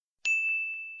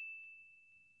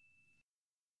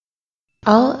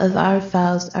All of our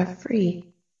files are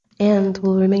free and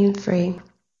will remain free.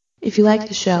 If you like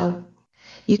the show,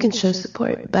 you can show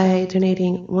support by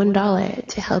donating $1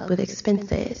 to help with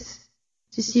expenses.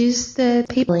 Just use the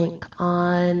PayPal link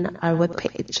on our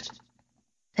webpage.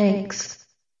 Thanks.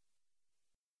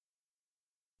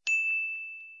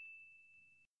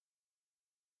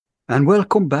 And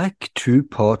welcome back to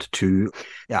part 2.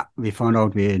 Yeah, we found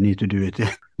out we need to do it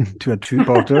to a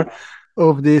two-parter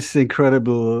of this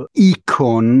incredible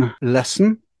econ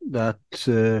lesson that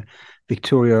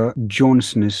Victoria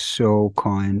Johnson is so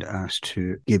kind as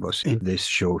to give us in this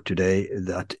show today,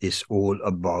 that is all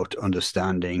about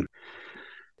understanding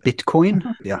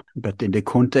Bitcoin, yeah, but in the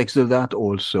context of that,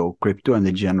 also crypto and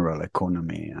the general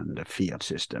economy and the fiat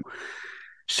system.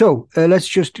 So let's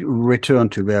just return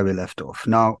to where we left off.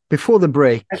 Now, before the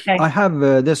break, Okay. I have,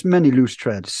 there's many loose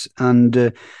threads.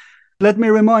 And let me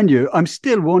remind you, I'm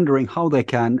still wondering how they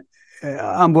can,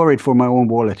 I'm worried for my own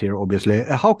wallet here, obviously.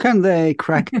 How can they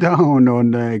crack down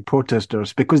on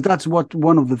protesters? Because that's what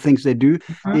one of the things they do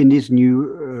in this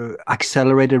new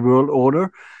accelerated world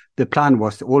order. The plan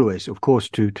was always, of course,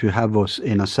 to have us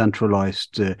in a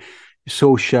centralized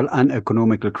social and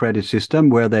economical credit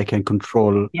system where they can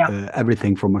control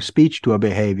everything from a speech to a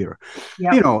behavior.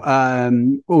 You know,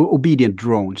 obedient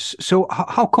drones. So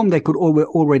how come they could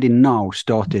already now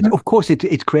start it? Of course,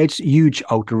 it creates huge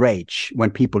outrage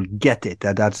when people get it,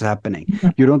 that's happening.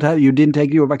 You didn't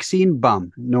take your vaccine,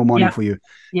 bam, no money for you.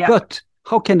 But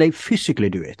how can they physically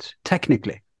do it,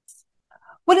 technically?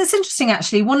 Well, it's interesting,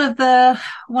 actually. One of the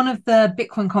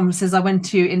Bitcoin conferences I went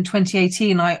to in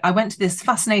 2018, I went to this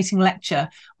fascinating lecture,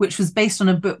 which was based on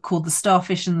a book called The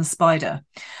Starfish and the Spider.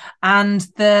 And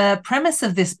the premise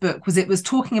of this book was it was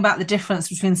talking about the difference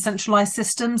between centralized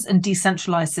systems and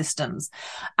decentralized systems.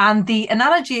 And the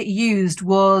analogy it used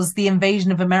was the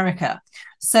invasion of America.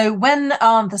 So when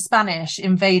the Spanish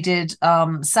invaded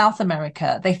South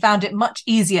America, they found it much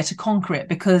easier to conquer it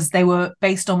because they were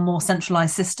based on more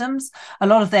centralized systems. A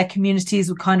lot of their communities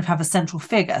would kind of have a central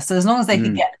figure. So as long as they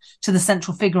could get to the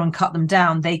central figure and cut them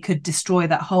down, they could destroy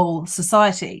that whole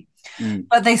society.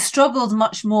 But they struggled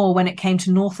much more when it came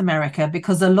to North America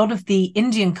because a lot of the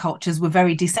Indian cultures were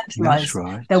very decentralized. That's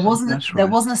right. There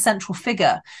wasn't a central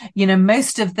figure. You know,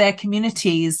 most of their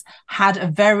communities had a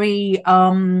very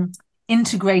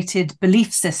integrated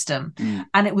belief system,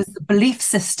 and it was the belief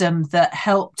system that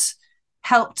helped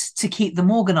to keep them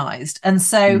organized. And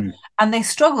so and they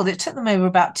struggled. It took them over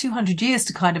about 200 years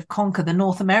to kind of conquer the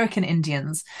North American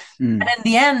Indians. And in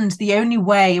the end, the only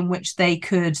way in which they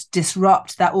could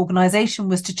disrupt that organization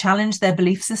was to challenge their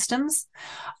belief systems.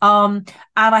 And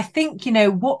I think, you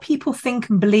know, what people think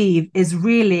and believe is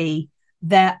really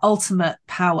their ultimate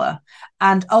power,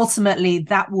 and ultimately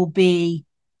that will be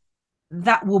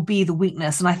the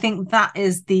weakness. And I think that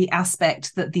is the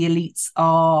aspect that the elites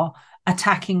are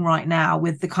attacking right now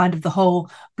with the kind of the whole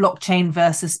blockchain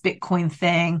versus Bitcoin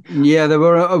thing. Yeah, they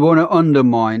want to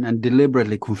undermine and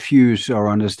deliberately confuse our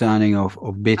understanding of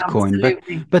Bitcoin.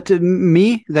 Absolutely. But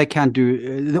me, they can't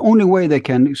do. The only way they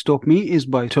can stop me is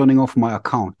by turning off my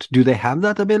account. Do they have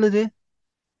that ability?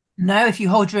 No, if you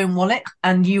hold your own wallet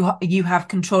and you have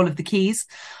control of the keys,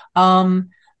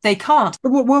 they can't.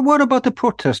 But what about the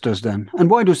protesters then?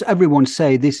 And why does everyone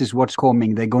say this is what's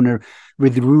coming? They're going to,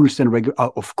 with rules and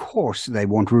of course they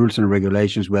want rules and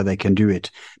regulations where they can do it.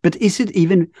 But is it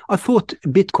even, I thought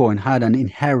Bitcoin had an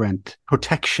inherent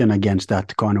protection against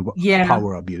that kind of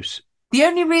power abuse. The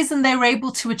only reason they were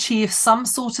able to achieve some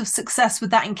sort of success with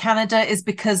that in Canada is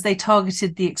because they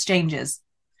targeted the exchanges.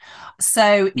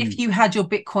 So if you had your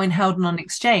Bitcoin held on an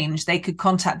exchange, they could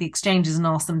contact the exchanges and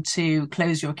ask them to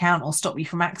close your account or stop you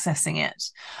from accessing it.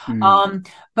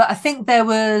 But I think there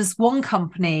was one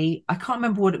company, I can't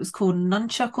remember what it was called,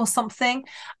 Nunchuck or something,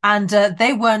 and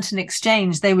they weren't an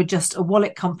exchange. They were just a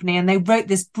wallet company, and they wrote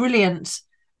this brilliant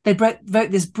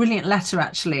letter,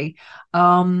 actually.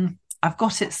 I've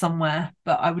got it somewhere,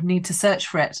 but I would need to search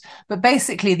for it. But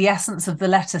basically, the essence of the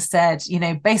letter said, you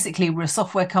know, basically we're a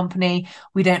software company.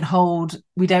 We don't hold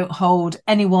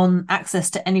anyone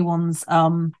access to anyone's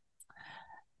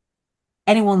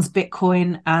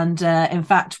Bitcoin, and in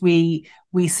fact,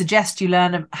 we suggest you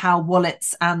learn how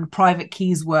wallets and private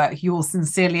keys work. Yours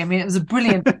sincerely. I mean, it was a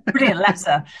brilliant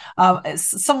letter.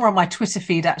 It's somewhere on my Twitter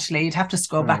feed, actually. You'd have to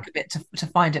scroll back a bit to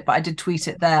find it, but I did tweet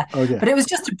it there. But it was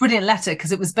just a brilliant letter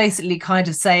because it was basically kind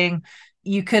of saying,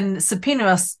 you can subpoena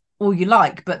us all you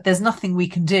like, but there's nothing we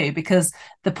can do, because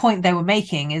the point they were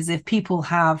making is if people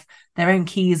have their own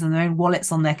keys and their own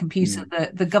wallets on their computer,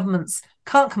 the governments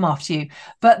can't come after you.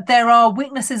 But there are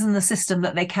weaknesses in the system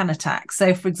that they can attack.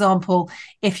 So, for example,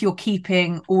 if you're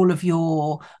keeping all of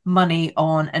your money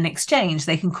on an exchange,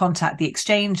 they can contact the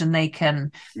exchange and they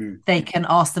can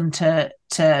ask them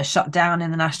to shut down in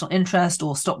the national interest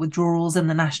or stop withdrawals in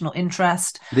the national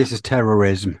interest. This is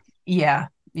terrorism. Yeah.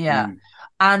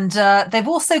 And they've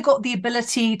also got the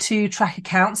ability to track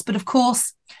accounts, but of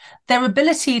course, their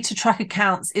ability to track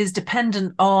accounts is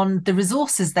dependent on the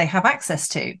resources they have access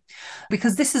to,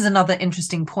 because this is another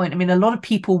interesting point. I mean, a lot of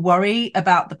people worry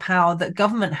about the power that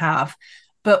government have,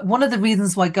 but one of the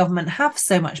reasons why government have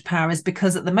so much power is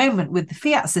because at the moment with the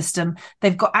fiat system,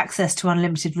 they've got access to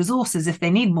unlimited resources. If they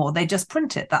need more, they just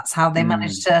print it. That's how they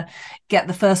managed to get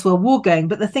the First World War going.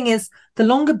 But the thing is, the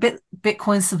longer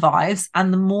Bitcoin survives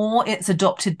and the more it's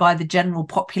adopted by the general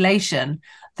population,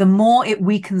 the more it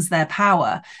weakens their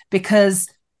power, because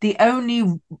the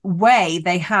only way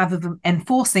they have of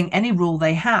enforcing any rule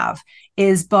they have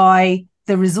is by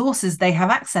the resources they have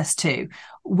access to,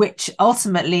 which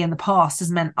ultimately in the past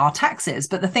has meant our taxes.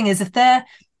 But the thing is, if they're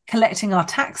collecting our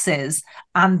taxes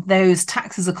and those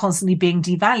taxes are constantly being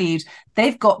devalued,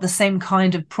 they've got the same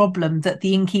kind of problem that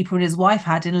the innkeeper and his wife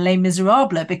had in Les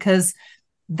Miserables, because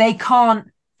they can't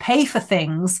pay for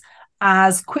things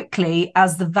as quickly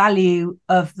as the value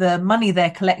of the money they're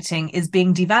collecting is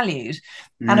being devalued.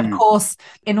 And of course,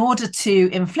 in order to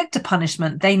inflict a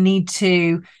punishment, they need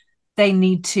to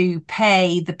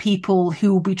pay the people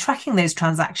who will be tracking those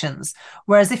transactions.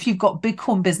 Whereas if you've got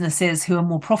Bitcoin businesses who are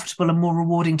more profitable and more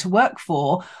rewarding to work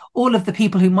for, all of the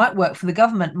people who might work for the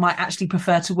government might actually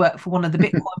prefer to work for one of the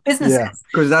Bitcoin businesses. Yeah,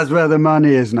 because that's where the money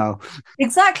is now.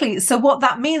 Exactly. So what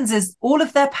that means is all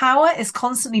of their power is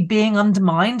constantly being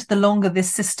undermined the longer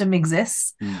this system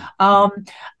exists.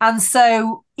 And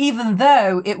so even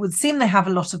though it would seem they have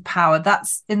a lot of power,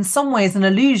 that's in some ways an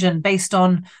illusion based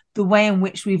on the way in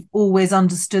which we've always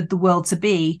understood the world to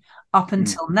be up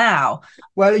until now.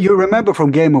 Well, you remember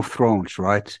from Game of Thrones,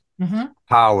 right?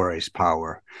 Power is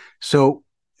power. So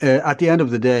at the end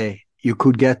of the day, you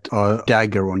could get a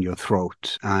dagger on your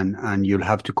throat and you'll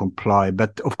have to comply.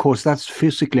 But of course, that's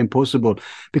physically impossible,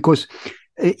 because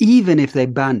even if they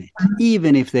ban it,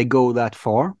 even if they go that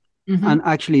far, and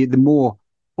actually the more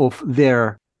of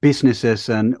their businesses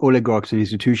and oligarchs and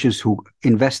institutions who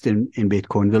invest in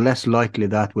Bitcoin, the less likely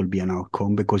that will be an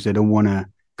outcome, because they don't want to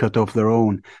cut off their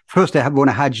own. First, they want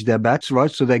to hedge their bets,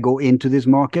 right? So they go into this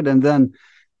market, and then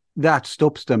that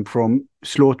stops them from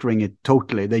slaughtering it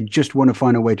totally. They just want to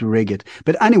find a way to rig it.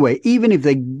 But anyway, even if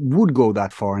they would go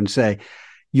that far and say,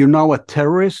 you're now a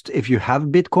terrorist if you have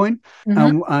Bitcoin,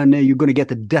 and you're going to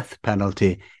get a death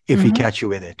penalty if we catch you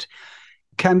with it.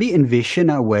 Can we envision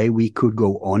a way we could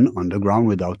go on underground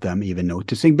without them even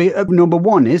noticing? But, number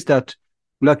one is that,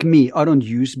 like me, I don't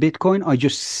use Bitcoin. I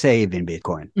just save in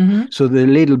Bitcoin. So the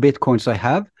little Bitcoins I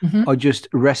have are just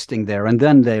resting there, and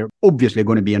then they're obviously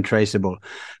going to be untraceable.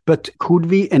 But could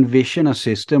we envision a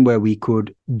system where we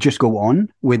could just go on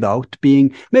without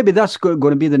being... Maybe that's going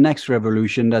to be the next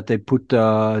revolution, that they put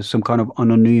some kind of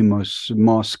anonymous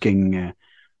masking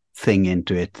thing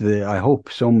into it. I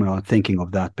hope some are thinking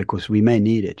of that, because we may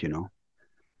need it,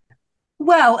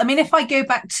 Well, I mean, if I go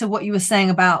back to what you were saying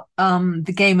about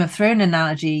the Game of Thrones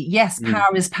analogy, yes,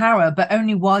 power is power, but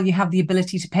only while you have the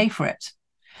ability to pay for it.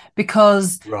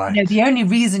 Because the only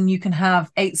reason you can have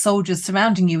 8 soldiers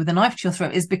surrounding you with a knife to your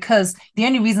throat is because the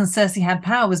only reason Cersei had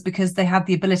power was because they had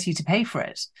the ability to pay for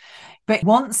it. But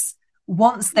once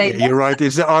they... You're right.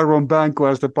 It's the Iron Bank who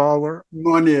has the power.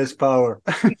 Money is power.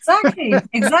 Exactly.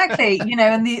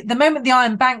 And the moment the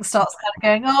Iron Bank starts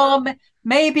kind of going,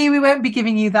 maybe we won't be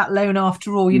giving you that loan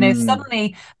after all,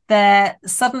 suddenly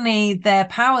their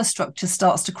power structure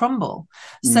starts to crumble.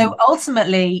 So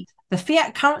ultimately, the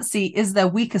fiat currency is their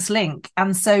weakest link.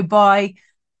 And so by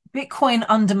Bitcoin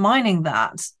undermining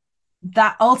that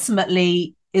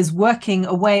ultimately is working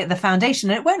away at the foundation,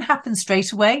 and it won't happen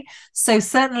straight away. So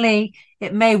certainly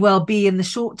it may well be in the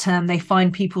short term they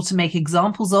find people to make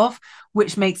examples of,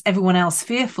 which makes everyone else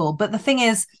fearful. But the thing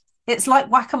is, it's like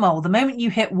whack-a-mole. The moment you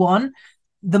hit one,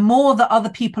 the more that other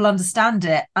people understand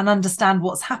it and understand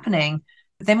what's happening,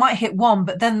 they might hit one,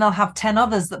 but then they'll have 10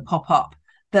 others that pop up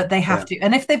that they have to.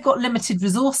 And if they've got limited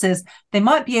resources, they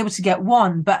might be able to get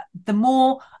one, but the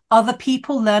more other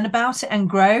people learn about it and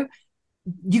grow,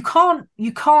 you can't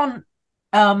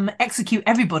execute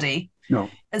everybody. No.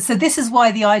 So this is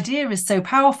why the idea is so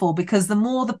powerful, because the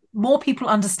more people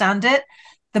understand it,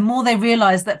 the more they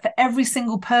realize that for every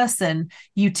single person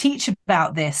you teach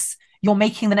about this, you're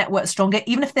making the network stronger,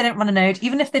 even if they don't run a node,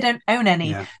 even if they don't own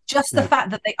any. Just the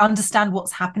fact that they understand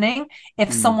what's happening.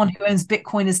 If someone who owns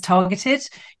Bitcoin is targeted,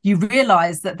 you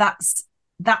realize that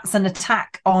that's an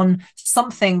attack on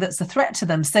something that's a threat to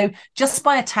them. So just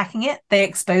by attacking it, they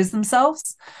expose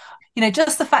themselves.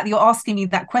 Just the fact that you're asking me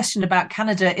that question about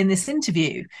Canada in this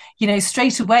interview,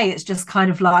 straight away, it's just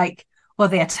kind of like, well,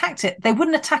 they attacked it. They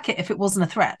wouldn't attack it if it wasn't a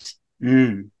threat.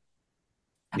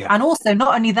 Yeah. And also,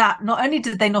 not only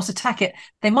did they not attack it,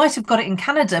 they might have got it in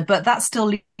Canada, but that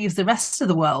still leaves the rest of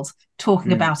the world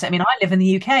talking about it. I mean, I live in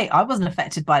the UK. I wasn't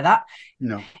affected by that.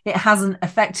 No. It hasn't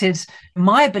affected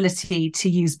my ability to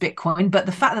use Bitcoin, but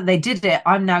the fact that they did it,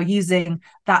 I'm now using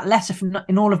that letter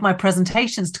in all of my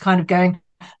presentations to kind of going,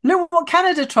 look what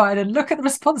Canada tried and look at the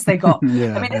response they got.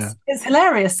 It's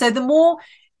hilarious. So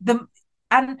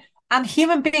and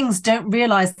human beings don't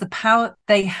realize the power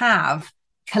they have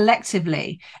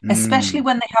collectively, especially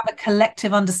when they have a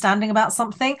collective understanding about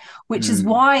something, which is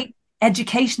why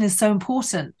education is so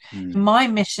important. My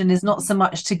mission is not so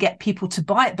much to get people to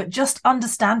buy it, but just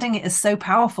understanding it is so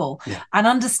powerful, and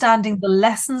understanding the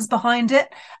lessons behind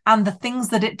it and the things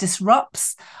that it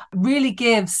disrupts really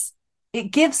gives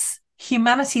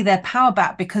humanity their power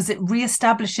back, because it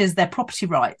reestablishes their property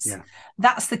rights.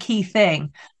 That's the key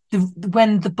thing.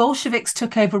 When the Bolsheviks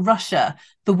took over Russia,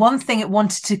 the one thing it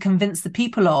wanted to convince the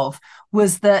people of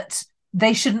was that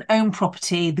they shouldn't own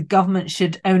property, the government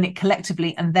should own it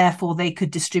collectively, and therefore they could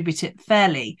distribute it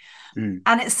fairly.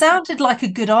 And it sounded like a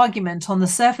good argument on the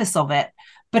surface of it,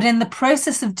 but in the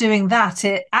process of doing that,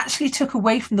 it actually took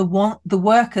away from the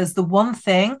workers the one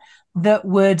thing that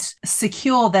would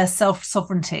secure their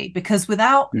self-sovereignty, because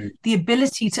without the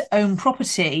ability to own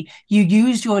property, you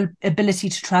use your ability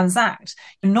to transact.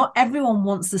 Not everyone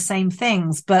wants the same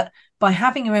things, but by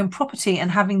having your own property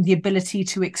and having the ability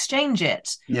to exchange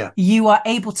it, you are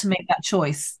able to make that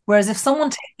choice. Whereas if someone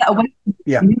takes that away,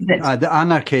 the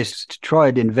anarchists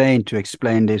tried in vain to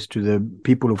explain this to the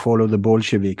people who follow the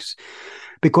Bolsheviks,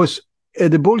 because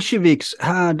the Bolsheviks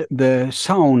had the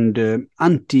sound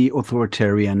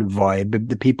anti-authoritarian vibe.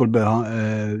 The people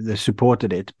they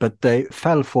supported it, but they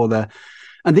fell for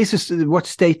and this is what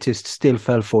statists still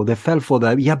fell for. They fell for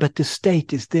but the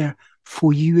state is there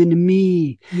for you and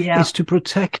me. It's to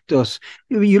protect us.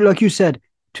 Like you said,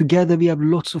 together we have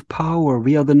lots of power.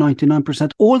 We are the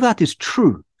 99%. All that is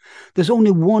true. There's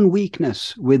only one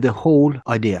weakness with the whole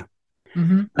idea.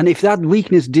 And if that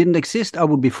weakness didn't exist, I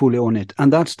would be fully on it.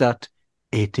 And that's that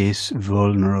it is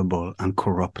vulnerable and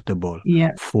corruptible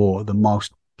for the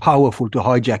most powerful to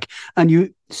hijack. And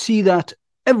you see that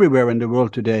everywhere in the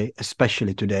world today,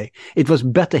 especially today. It was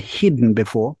better hidden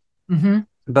before.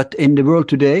 But in the world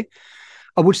today,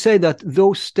 I would say that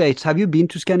those states, have you been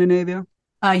to Scandinavia?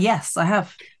 Yes, I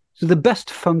have. So the best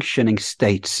functioning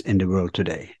states in the world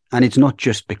today, and it's not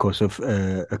just because of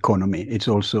economy, it's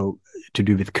also to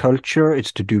do with culture,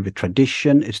 it's to do with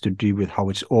tradition, it's to do with how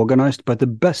it's organized. But the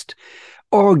best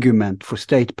argument for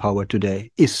state power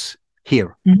today is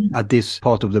here at this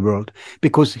part of the world,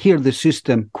 because here the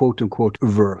system, quote unquote,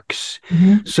 works.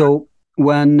 So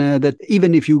when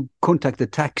even if you contact the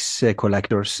tax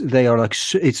collectors, they are like,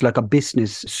 it's like a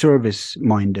business service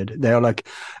minded. They are like,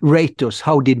 rate us,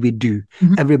 how did we do?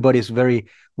 Everybody is very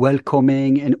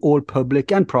welcoming in all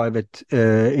public and private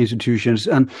institutions.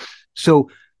 And so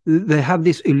they have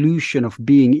this illusion of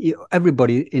being,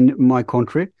 everybody in my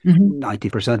country,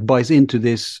 90% buys into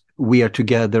this, we are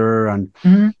together, and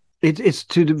it's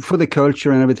for the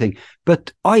culture and everything.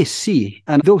 But I see,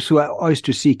 and those who I used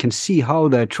to see can see how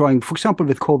they're trying, for example,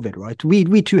 with COVID, right?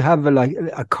 We too have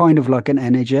a kind of like an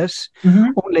NHS,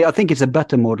 only I think it's a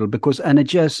better model, because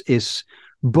NHS is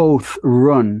both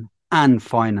run and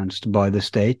financed by the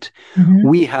state.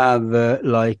 We have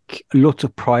like lots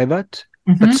of private,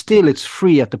 but still it's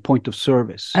free at the point of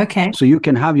service. Okay. So you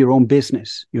can have your own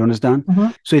business, you understand?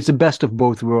 So it's the best of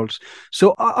both worlds.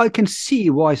 So I can see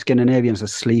why Scandinavians are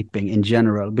sleeping in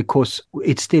general, because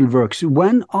it still works.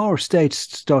 When our states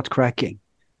start cracking,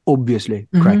 obviously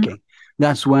cracking,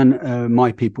 that's when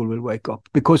my people will wake up.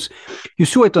 Because you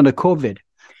saw it on the COVID.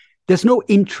 There's no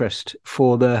interest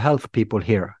for the health people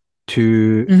here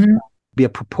to be a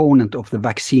proponent of the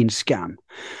vaccine scam.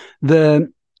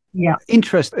 The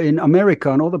interest in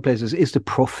America and other places is the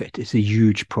profit. It's the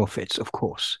huge profits, of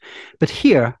course. But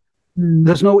here,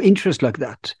 there's no interest like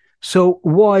that. So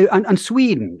why? And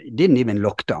Sweden didn't even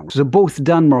lock down. So both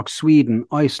Denmark, Sweden,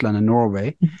 Iceland, and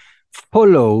Norway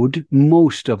followed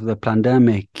most of the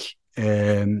pandemic,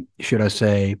 should I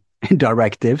say,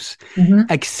 directives,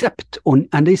 except on,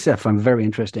 and this I find very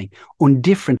interesting, on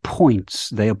different points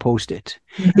they opposed it.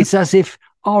 It's as if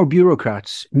our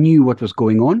bureaucrats knew what was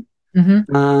going on,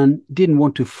 and didn't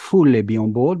want to fully be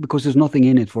on board because there's nothing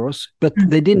in it for us. But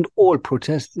they didn't all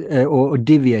protest or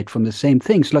deviate from the same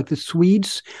things. Like the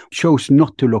Swedes chose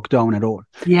not to lock down at all.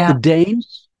 Yeah. The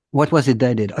Danes, what was it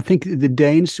they did? I think the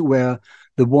Danes were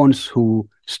the ones who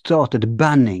started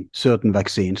banning certain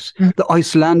vaccines. The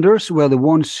Icelanders were the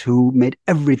ones who made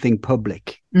everything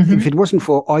public. If it wasn't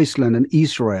for Iceland and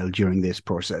Israel during this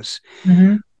process,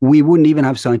 we wouldn't even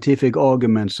have scientific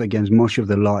arguments against much of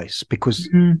the lies because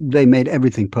they made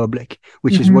everything public,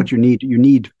 which is what you need. You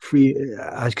need free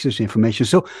access to information.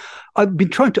 So I've been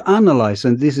trying to analyze,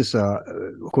 and this is,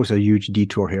 of course, a huge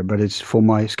detour here, but it's for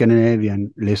my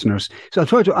Scandinavian listeners. So I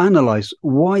try to analyze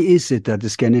why is it that the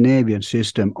Scandinavian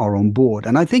system are on board?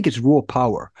 And I think it's raw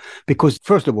power because,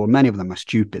 first of all, many of them are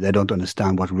stupid. They don't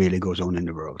understand what really goes on in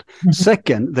the world.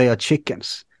 Second, they are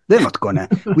chickens. They're not gonna.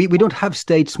 We don't have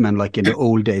statesmen like in the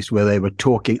old days where they were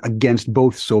talking against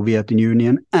both Soviet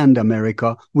Union and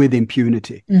America with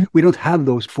impunity. We don't have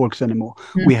those folks anymore.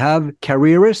 We have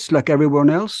careerists like everyone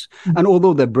else, and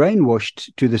although they're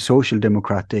brainwashed to the social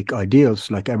democratic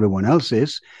ideals like everyone else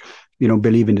is,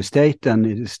 believe in the state and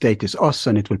the state is us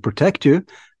and it will protect you,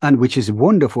 and which is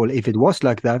wonderful if it was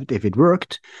like that, if it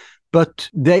worked. But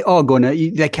they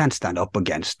can't stand up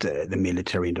against the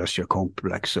military-industrial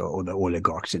complex or the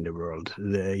oligarchs in the world,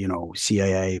 the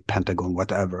CIA, Pentagon,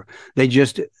 whatever. They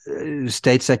just,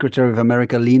 State Secretary of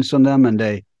America leans on them and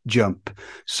they jump.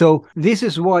 So this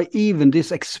is why even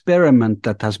this experiment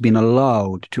that has been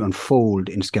allowed to unfold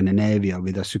in Scandinavia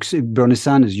with a success, Bernie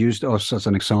Sanders used us as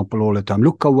an example all the time.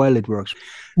 Look how well it works.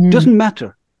 Doesn't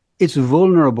matter. It's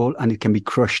vulnerable and it can be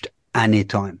crushed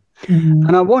anytime.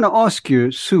 And I want to ask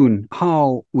you soon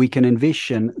how we can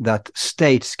envision that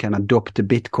states can adopt the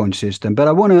Bitcoin system. But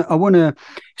I want to,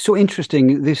 so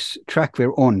interesting, this track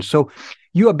we're on. So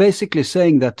you are basically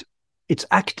saying that it's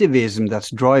activism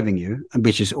that's driving you,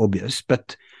 which is obvious,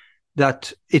 but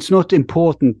that it's not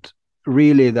important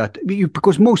really that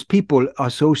because most people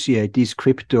associate these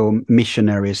crypto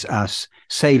missionaries as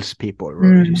salespeople,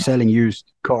 right? Selling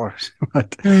used cars,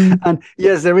 right? And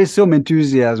yes, there is some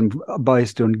enthusiasm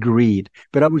based on greed,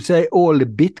 but I would say all the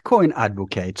Bitcoin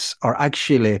advocates are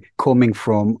actually coming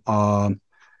from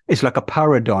it's like a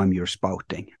paradigm you're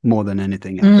spouting more than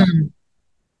anything else.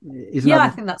 I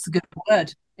think that's a good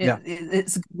word.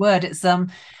 It's a good word. It's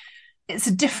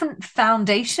a different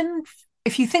foundation.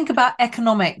 If you think about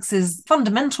economics is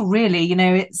fundamental, really,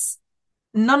 it's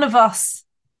none of us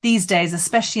these days,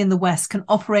 especially in the West, can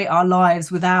operate our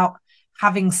lives without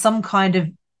having some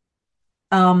kind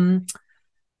of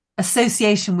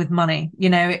association with money.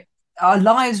 Our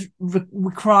lives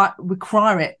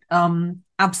require it.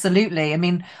 Absolutely. I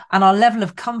mean, and our level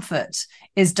of comfort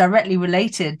is directly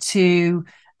related to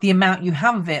the amount you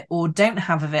have of it or don't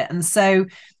have of it. And so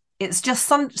it's just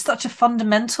such a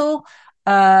fundamental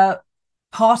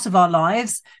part of our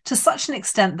lives to such an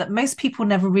extent that most people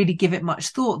never really give it much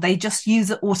thought. They just use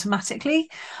it automatically.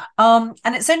 And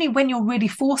it's only when you're really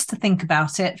forced to think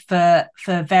about it for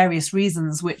various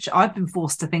reasons, which I've been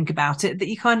forced to think about it, that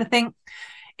you kind of think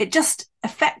it just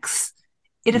affects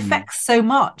so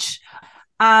much.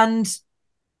 And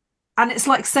it's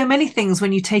like so many things,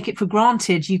 when you take it for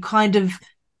granted, you kind of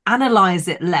analyze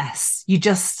it less. You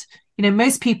just,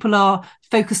 most people are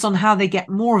focused on how they get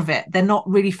more of it. They're not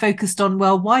really focused on,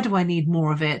 well, why do I need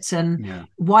more of it? And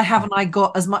why haven't I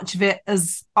got as much of it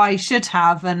as I should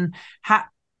have? And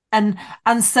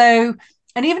so,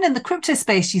 and even in the crypto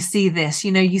space, you see this,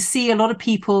 you see a lot of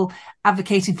people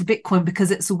advocating for Bitcoin because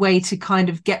it's a way to kind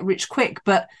of get rich quick,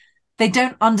 but they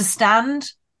don't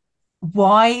understand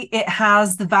why it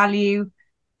has the value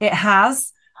it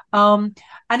has.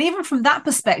 And even from that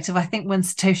perspective, I think when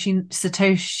Satoshi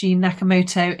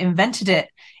Nakamoto invented it,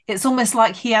 it's almost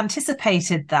like he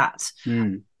anticipated that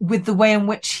with the way in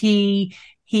which he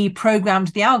programmed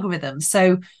the algorithm.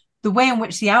 So the way in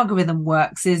which the algorithm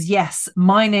works is, yes,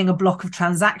 mining a block of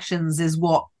transactions is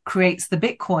what creates the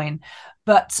Bitcoin,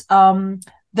 but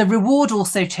the reward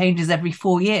also changes every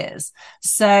 4 years.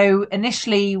 So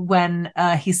initially when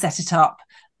he set it up,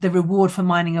 the reward for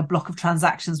mining a block of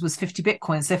transactions was 50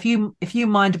 Bitcoins. So if you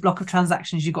mined a block of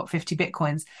transactions, you got 50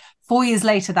 Bitcoins. 4 years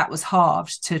later, that was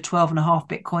halved to 12.5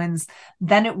 Bitcoins.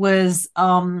 Then it was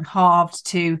halved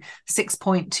to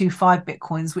 6.25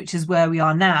 Bitcoins, which is where we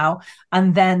are now.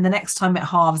 And then the next time it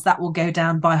halves, that will go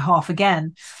down by half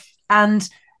again. And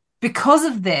because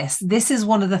of this is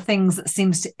one of the things that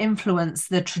seems to influence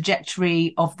the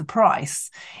trajectory of the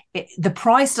price. The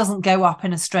price doesn't go up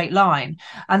in a straight line.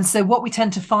 And so what we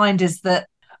tend to find is that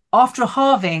after a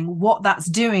halving, what that's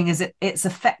doing is it's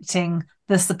affecting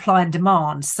the supply and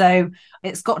demand. So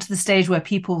it's got to the stage where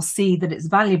people see that it's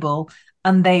valuable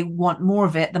and they want more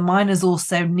of it, the miners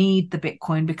also need the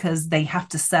Bitcoin because they have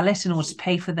to sell it in order to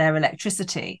pay for their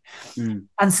electricity.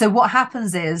 And so what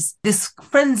happens is this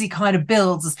frenzy kind of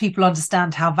builds as people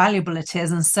understand how valuable it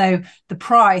is. And so the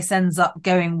price ends up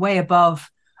going way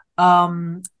above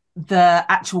the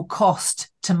actual cost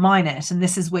to mine it. And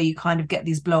this is where you kind of get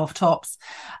these blow off tops.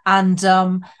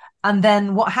 And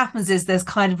then what happens is there's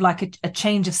kind of like a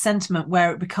change of sentiment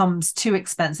where it becomes too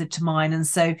expensive to mine. And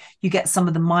so you get some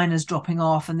of the miners dropping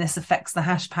off, and this affects the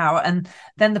hash power. And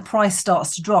then the price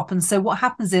starts to drop. And so what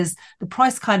happens is the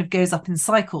price kind of goes up in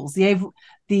cycles.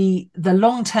 The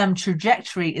long-term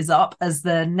trajectory is up as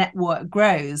the network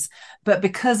grows. But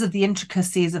because of the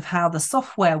intricacies of how the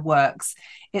software works,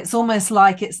 it's almost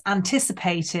like it's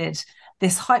anticipated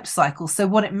this hype cycle. So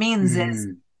what it means is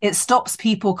it stops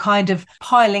people kind of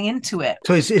piling into it.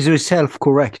 So it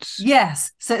self-corrects?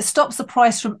 Yes. So it stops the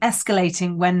price from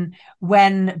escalating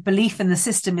when belief in the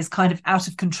system is kind of out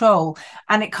of control.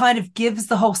 And it kind of gives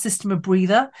the whole system a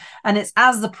breather. And it's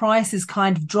as the price is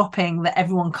kind of dropping that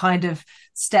everyone kind of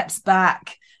steps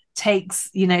back, takes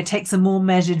a more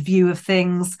measured view of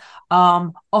things.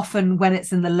 Often when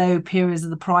it's in the low periods of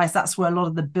the price, that's where a lot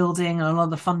of the building and a lot of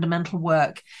the fundamental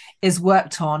work is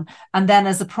worked on. And then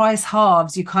as the price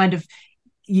halves,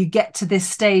 you get to this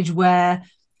stage where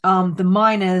the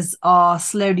miners are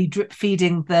slowly drip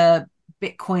feeding the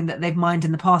Bitcoin that they've mined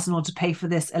in the past in order to pay for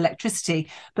this electricity.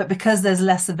 But because there's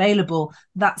less available,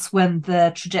 that's when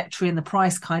the trajectory and the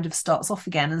price kind of starts off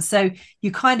again. And so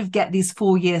you kind of get these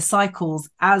 4-year cycles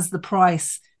as the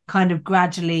price kind of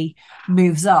gradually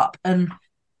moves up. And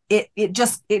it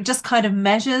just kind of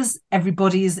measures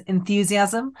everybody's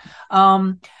enthusiasm.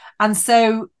 And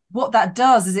so what that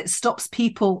does is it stops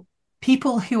people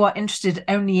who are interested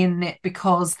only in it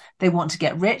because they want to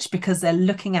get rich, because they're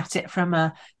looking at it from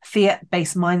a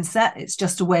fiat-based mindset. It's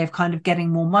just a way of kind of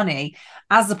getting more money.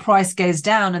 As the price goes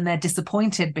down and they're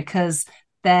disappointed because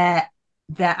their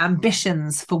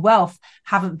ambitions for wealth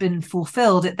haven't been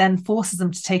fulfilled, it then forces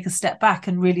them to take a step back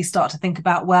and really start to think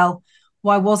about, well,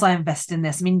 why was I invested in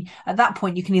this? I mean, at that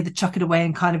point, you can either chuck it away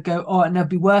and kind of go, oh, it'll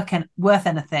be worth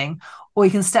anything, or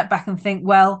you can step back and think,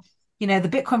 well, the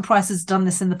Bitcoin price has done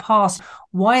this in the past.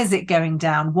 Why is it going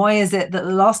down? Why is it that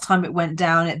the last time it went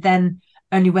down, it then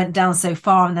only went down so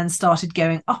far and then started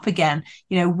going up again?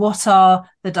 What are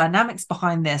the dynamics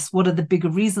behind this? What are the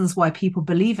bigger reasons why people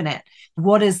believe in it?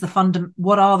 What are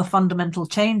the fundamental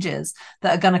changes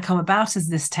that are going to come about as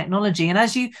this technology? And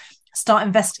as you start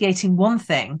investigating one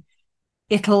thing,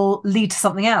 it'll lead to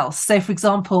something else. So, for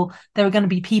example, there are going to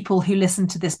be people who listen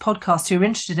to this podcast who are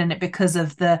interested in it because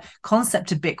of the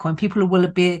concept of Bitcoin. People who will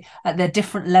be at their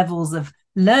different levels of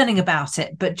learning about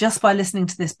it. But just by listening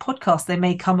to this podcast, they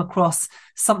may come across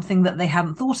something that they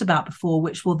hadn't thought about before,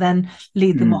 which will then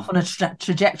lead them off on a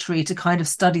trajectory to kind of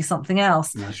study something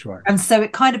else. That's right. And so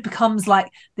it kind of becomes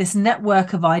like this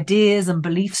network of ideas and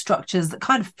belief structures that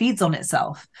kind of feeds on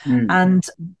itself and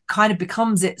kind of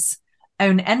becomes its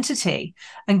own entity.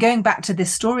 And going back to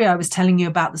this story I was telling you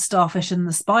about the starfish and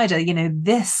the spider,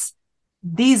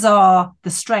 these are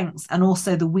the strengths and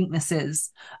also the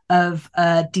weaknesses of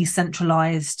a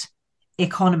decentralized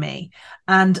economy.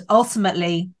 And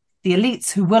ultimately, the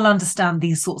elites who will understand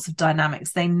these sorts of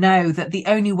dynamics, they know that the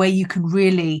only way you can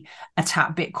really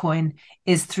attack Bitcoin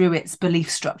is through its belief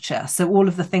structure. So all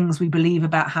of the things we believe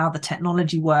about how the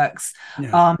technology works,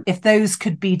 if those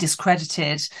could be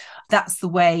discredited, that's the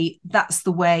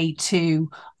way to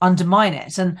undermine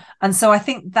it. And so I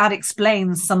think that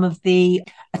explains some of the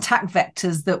attack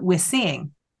vectors that we're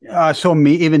seeing. Some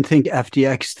even think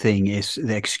FTX thing is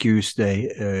the excuse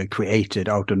they created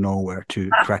out of nowhere to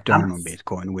crack down on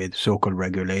Bitcoin with so-called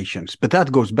regulations. But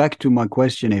that goes back to my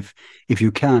question, if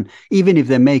you can, even if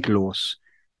they make laws,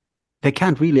 they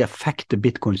can't really affect the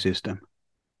Bitcoin system.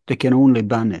 They can only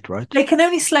ban it, right? They can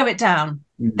only slow it down.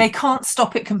 They can't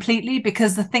stop it completely,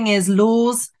 because the thing is,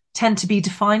 laws tend to be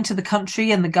defined to the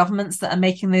country and the governments that are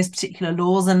making those particular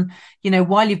laws. And,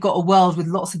 while you've got a world with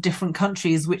lots of different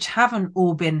countries which haven't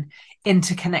all been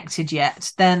interconnected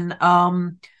yet, then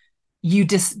you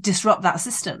disrupt that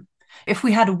system. If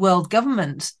we had a world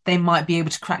government, they might be able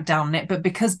to crack down on it. But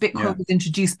because Bitcoin was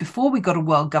introduced before we got a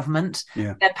world government,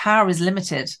 their power is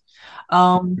limited.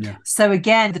 So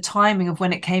again, the timing of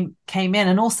when it came in,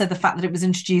 and also the fact that it was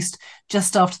introduced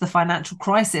just after the financial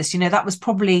crisis, that was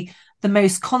probably the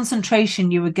most concentration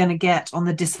you were going to get on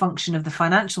the dysfunction of the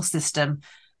financial system.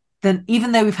 Then,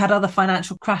 even though we've had other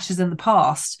financial crashes in the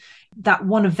past, that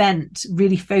one event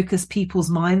really focused people's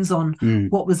minds on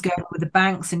what was going on with the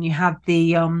banks. And you had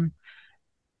the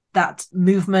that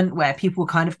movement where people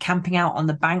were kind of camping out on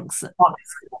the banks.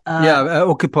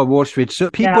 Occupy Wall Street. So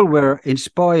people were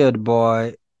inspired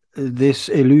by this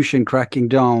illusion cracking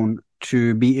down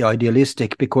to be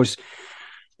idealistic, because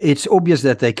it's obvious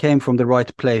that they came from the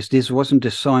right place. This wasn't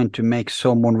designed to make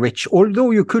someone rich,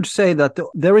 although you could say that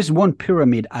there is one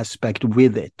pyramid aspect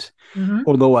with it.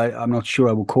 Although I'm not sure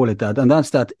I would call it that. And that's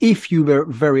that if you were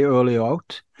very early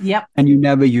out and you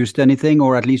never used anything,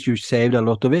 or at least you saved a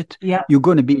lot of it, you're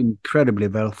going to be incredibly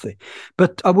wealthy.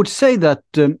 But I would say that,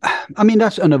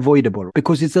 that's unavoidable,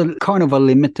 because it's a kind of a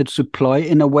limited supply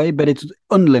in a way, but it's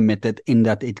unlimited in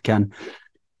that it can,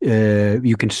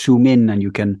 you can zoom in and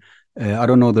you can, I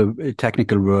don't know the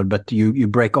technical word, but you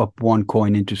break up one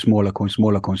coin into smaller coins.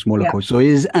 So it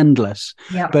is endless,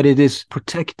 but it is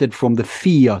protected from the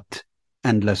fiat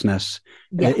endlessness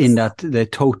in that the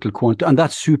total quantity. And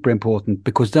that's super important,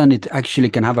 because then it actually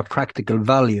can have a practical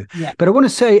value. But I want to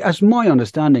say, as my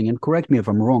understanding, and correct me if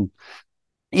I'm wrong,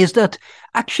 is that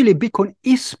actually Bitcoin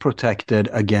is protected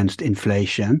against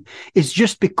inflation. It's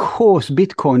just because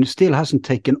Bitcoin still hasn't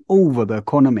taken over the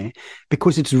economy,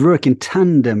 because it's working in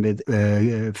tandem with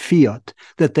fiat,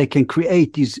 that they can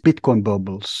create these Bitcoin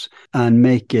bubbles and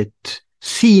make it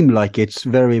seem like it's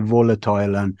very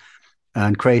volatile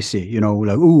and crazy,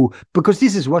 because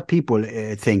this is what people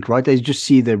think, right? They just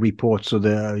see the reports or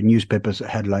the newspapers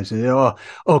headlines, and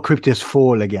cryptos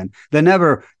fall again. They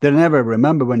never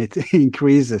remember when it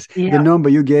increases. The number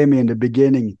you gave me in the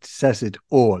beginning says it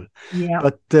all.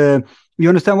 But you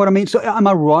understand what I mean? So am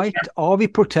I right? Are we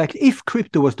protected? If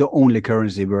crypto was the only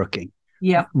currency working,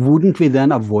 wouldn't we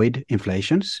then avoid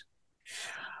inflations?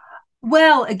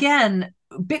 Well, again,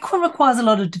 Bitcoin requires a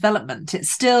lot of development. It's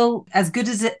still, as good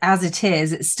as it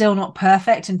is, it's still not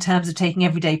perfect in terms of taking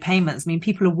everyday payments. I mean,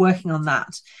 people are working on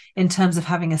that in terms of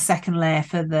having a second layer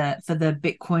for the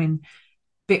Bitcoin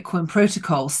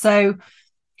protocol. So,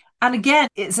 and again,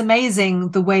 it's amazing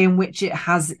the way in which it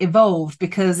has evolved,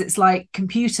 because it's like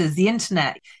computers, the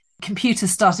internet.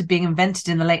 Computers started being invented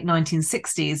in the late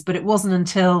 1960s, but it wasn't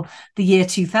until the year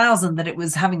 2000 that it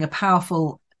was having a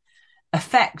powerful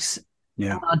effect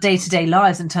on our day-to-day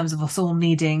lives in terms of us all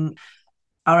needing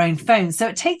our own phones. So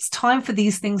it takes time for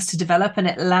these things to develop, and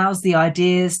it allows the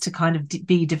ideas to kind of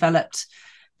be developed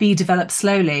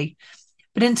slowly.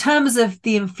 But in terms of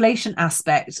the inflation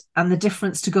aspect and the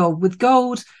difference to gold, with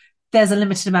gold, there's a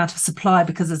limited amount of supply,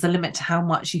 because there's a limit to how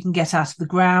much you can get out of the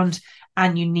ground,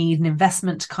 and you need an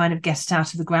investment to kind of get it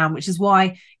out of the ground, which is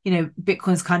why,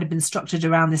 Bitcoin's kind of been structured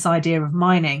around this idea of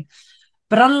mining.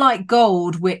 But unlike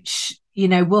gold, which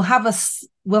will have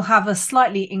a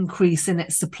slightly increase in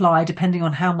its supply depending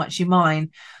on how much you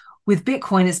mine, with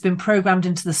Bitcoin, it's been programmed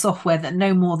into the software that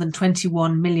no more than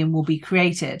 21 million will be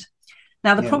created.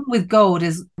 Now, the problem with gold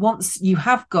is once you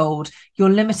have gold, you're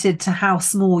limited to how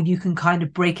small you can kind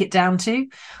of break it down to,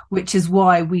 which is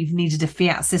why we've needed a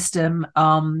fiat system.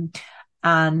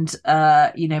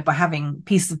 By having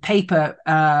pieces of paper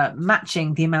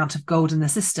matching the amount of gold in the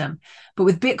system. But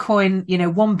with Bitcoin,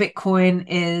 one Bitcoin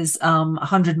is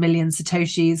 100 million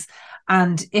Satoshis.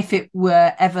 And if it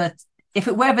were ever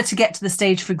to get to the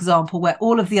stage, for example, where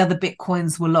all of the other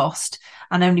Bitcoins were lost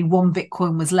and only one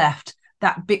Bitcoin was left,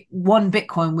 that one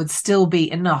Bitcoin would still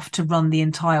be enough to run the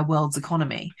entire world's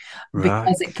economy,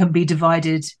 because it can be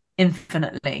divided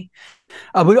infinitely.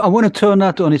 I want to turn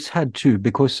that on its head too,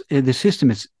 because the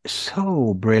system is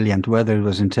so brilliant, whether it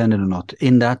was intended or not,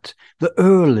 in that the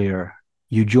earlier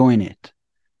you join it,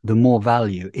 the more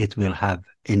value it will have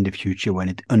in the future when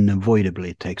it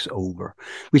unavoidably takes over,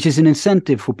 which is an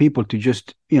incentive for people to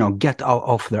just, get out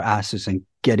off their asses and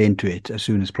get into it as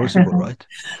soon as possible, right?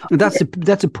 And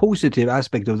that's a positive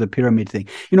aspect of the pyramid thing.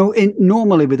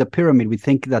 Normally with a pyramid, we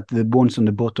think that the ones on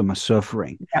the bottom are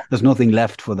suffering. There's nothing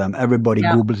left for them. Everybody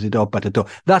gobbles it up at the top.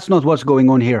 That's not what's going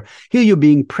on here. Here you're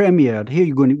being premiered. Here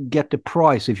you're going to get the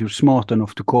prize if you're smart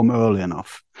enough to come early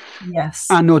enough. Yes.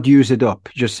 And not use it up,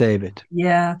 just save it.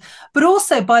 Yeah. But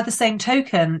also by the same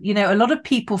token, a lot of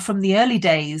people from the early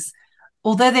days,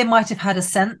 although they might have had a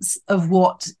sense of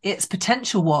what its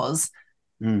potential was,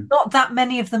 not that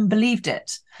many of them believed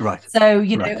it. Right. So,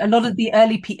 a lot of the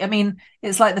early people,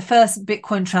 it's like the first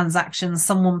Bitcoin transaction,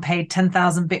 someone paid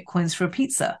 10,000 Bitcoins for a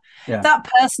pizza. Yeah. That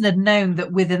person had known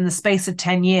that within the space of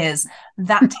 10 years,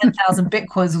 that 10,000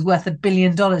 Bitcoins was worth $1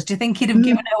 billion. Do you think he'd have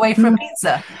given it away for a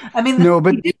pizza? No,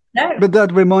 but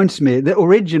that reminds me, the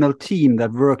original team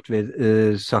that worked with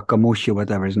Sakamoto,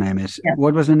 whatever his name is. Yeah.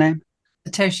 What was the name?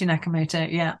 Satoshi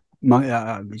Nakamoto, yeah.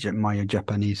 My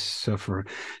Japanese sufferer.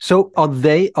 So are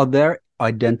their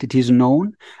identities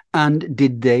known? And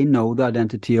did they know the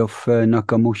identity of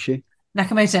Nakamoto?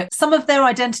 Nakamoto. Some of their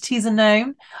identities are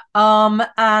known,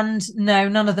 and no,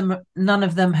 none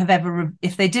of them have ever.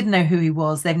 If they did know who he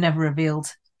was, they've never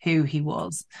revealed who he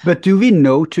was. But do we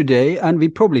know today, and we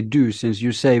probably do, since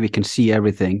you say we can see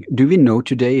everything, do we know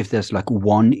today if there's like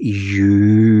one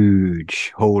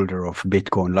huge holder of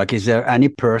Bitcoin? Like, is there any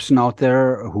person out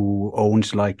there who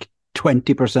owns like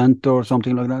 20% or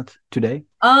something like that today?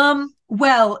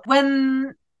 Well,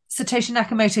 when Satoshi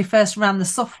Nakamoto first ran the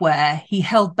software, he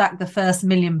held back the first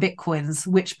million Bitcoins,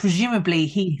 which presumably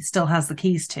he still has the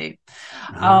keys to.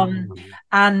 Oh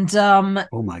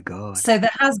my God. So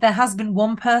there has been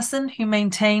one person who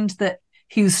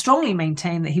strongly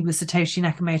maintained that he was Satoshi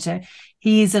Nakamoto.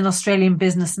 He's an Australian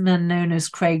businessman known as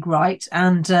Craig Wright,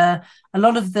 and a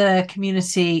lot of the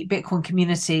Bitcoin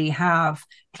community have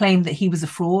claimed that he was a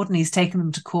fraud, and he's taken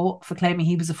them to court for claiming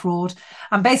he was a fraud.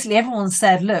 And basically everyone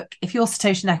said, look, if you're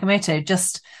Satoshi Nakamoto,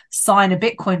 just sign a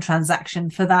Bitcoin transaction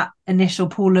for that initial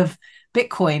pool of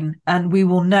Bitcoin, and we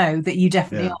will know that you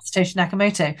definitely are Satoshi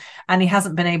Nakamoto. And he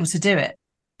hasn't been able to do it.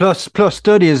 Plus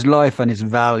study his life and his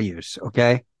values,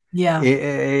 okay? Yeah.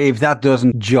 If that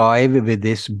doesn't jive with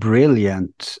this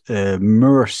brilliant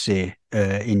mercy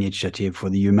initiative for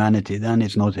the humanity, then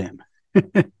it's not him.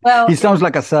 Well, he sounds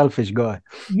like a selfish guy.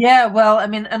 Yeah, well, I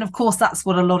mean, and of course that's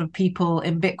what a lot of people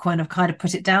in Bitcoin have kind of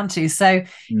put it down to. So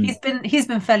he's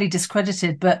been fairly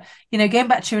discredited, but going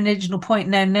back to your original point,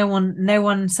 no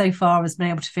one so far has been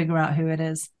able to figure out who it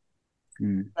is.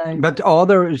 So. But are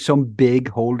there some big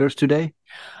holders today?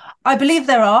 I believe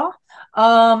there are.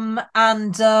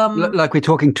 Like we're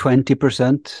talking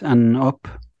 20% and up.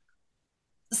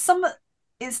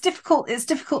 It's difficult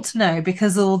to know,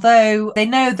 because although they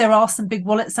know there are some big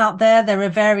wallets out there, there are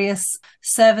various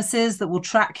services that will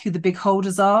track who the big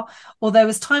holders are. Although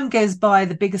as time goes by,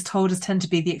 the biggest holders tend to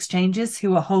be the exchanges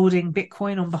who are holding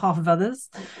Bitcoin on behalf of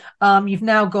others. You've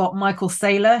now got Michael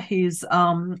Saylor, who's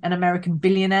an American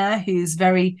billionaire who's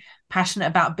very passionate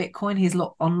about Bitcoin. He's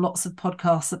on lots of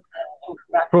podcasts.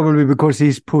 Probably because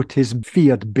he's put his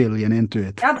fiat billion into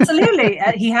it. Absolutely,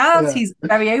 he has. Yeah. He's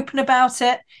very open about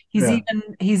it.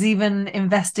 He's even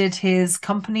invested his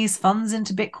company's funds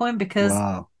into Bitcoin, because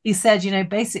he said,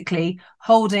 basically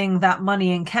holding that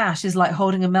money in cash is like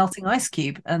holding a melting ice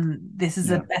cube, and this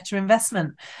is a better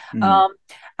investment.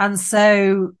 And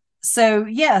so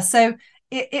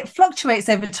it fluctuates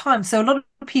over time. So a lot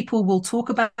of people will talk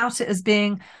about it as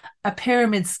being a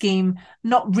pyramid scheme,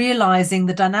 not realizing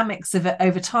the dynamics of it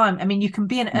over time. I mean, you can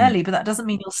be in early, but that doesn't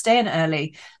mean you'll stay in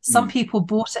early. Some people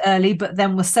bought it early, but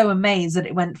then were so amazed that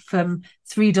it went from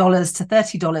 $3 to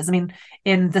 $30. I mean,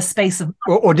 in the space of...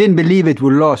 Or didn't believe it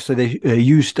would last, so they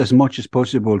used as much as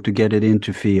possible to get it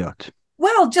into fiat.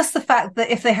 Well, just the fact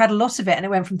that if they had a lot of it and it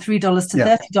went from $3 to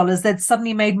 $30, they'd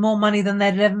suddenly made more money than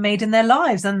they'd ever made in their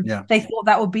lives. And they thought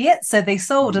that would be it. So they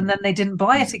sold and then they didn't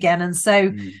buy it again. And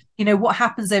so, what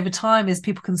happens over time is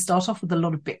people can start off with a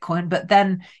lot of Bitcoin, but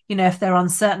then, if they're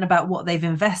uncertain about what they've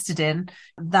invested in,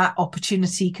 that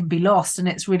opportunity can be lost and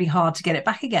it's really hard to get it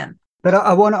back again. But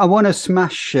I want to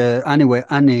smash any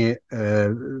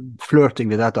flirting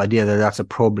with that idea that that's a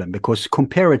problem, because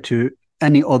compare it to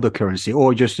any other currency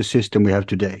or just the system we have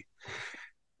today.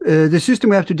 The system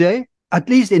we have today, at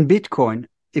least in Bitcoin,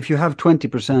 if you have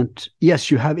 20%, yes,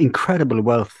 you have incredible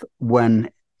wealth when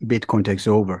Bitcoin takes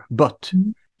over, but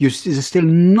there's still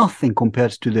nothing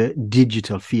compared to the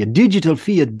digital fiat. Digital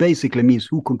fiat basically means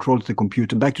who controls the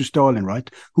computer. Back to Stalin, right?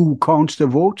 Who counts the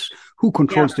votes? Who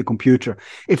controls the computer?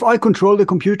 If I control the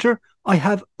computer, I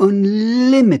have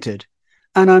unlimited.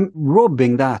 And I'm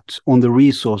robbing that on the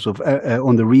resources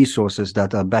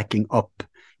that are backing up,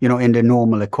 in the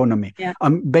normal economy. Yeah.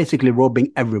 I'm basically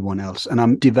robbing everyone else, and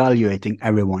I'm devaluating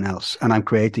everyone else, and I'm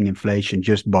creating inflation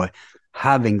just by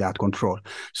having that control.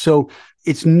 So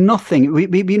it's nothing.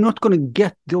 We're not going to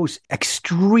get those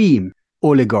extreme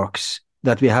oligarchs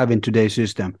that we have in today's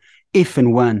system if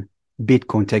and when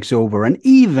Bitcoin takes over, and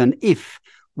even if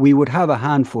we would have a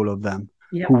handful of them.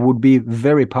 Yep. Who would be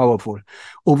very powerful.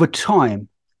 Over time,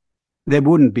 there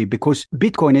wouldn't be, because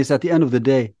Bitcoin is, at the end of the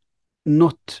day,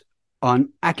 not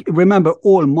remember,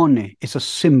 all money is a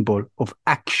symbol of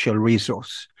actual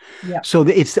resource. Yep. So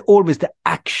it's always the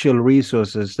actual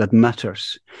resources that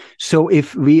matters. So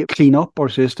if we clean up our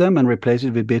system and replace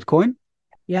it with Bitcoin,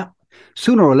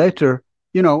 sooner or later,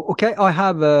 okay, I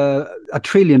have $1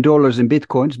 trillion in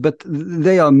Bitcoins, but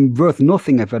they are worth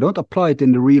nothing if I don't apply it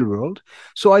in the real world.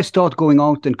 So I start going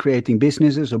out and creating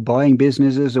businesses or buying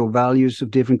businesses or values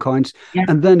of different kinds. Yeah.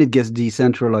 And then it gets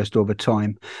decentralized over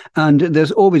time. And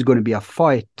there's always going to be a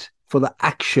fight for the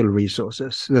actual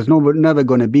resources. There's never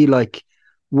going to be like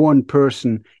one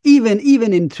person. Even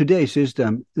in today's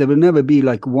system, there will never be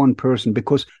like one person,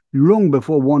 because long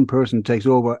before one person takes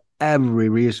over every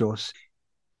resource,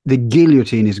 the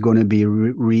guillotine is going to be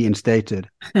reinstated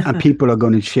and people are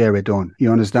going to share it on.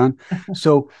 You understand?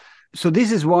 So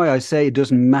this is why I say it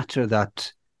doesn't matter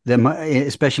that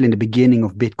especially in the beginning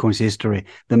of Bitcoin's history,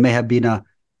 there may have been a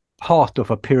part of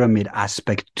a pyramid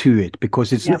aspect to it,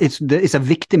 because it's a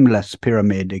victimless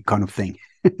pyramid kind of thing.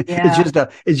 Yeah.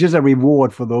 It's just a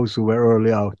reward for those who were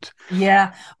early out.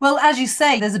 Yeah. Well, as you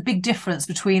say, there's a big difference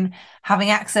between having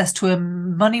access to a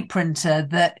money printer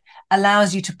that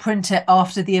allows you to print it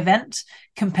after the event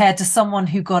compared to someone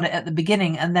who got it at the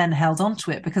beginning and then held on to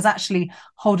it, because actually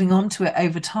holding on to it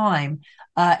over time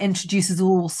introduces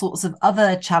all sorts of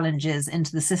other challenges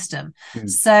into the system.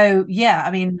 So, yeah, I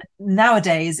mean,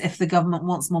 nowadays, if the government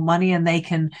wants more money and they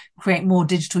can create more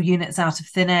digital units out of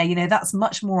thin air, you know, that's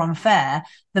much more unfair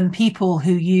than people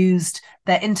who used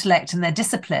their intellect and their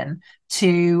discipline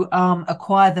to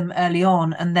acquire them early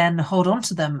on and then hold on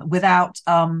to them without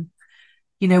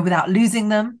losing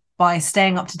them, by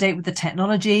staying up to date with the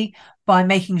technology, by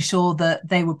making sure that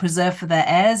they were preserved for their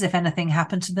heirs if anything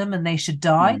happened to them and they should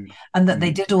die, and that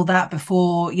they did all that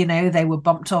before, you know, they were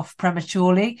bumped off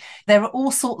prematurely. There are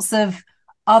all sorts of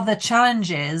other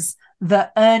challenges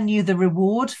that earn you the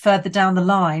reward further down the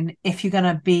line if you're going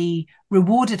to be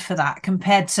rewarded for that,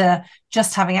 compared to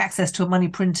just having access to a money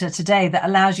printer today that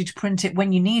allows you to print it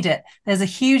when you need it. There's a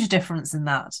huge difference in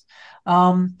that.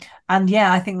 And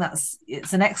yeah, I think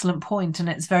it's an excellent point, and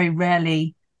it's very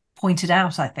rarely pointed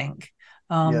out, I think,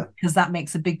 because that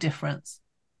makes a big difference.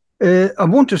 I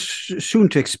want to soon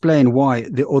to explain why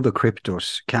the other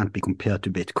cryptos can't be compared to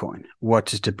Bitcoin.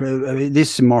 What is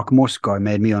this Mark Moss guy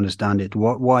made me understand it.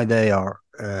 Why they are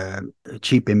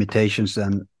cheap imitations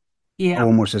and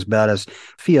almost as bad as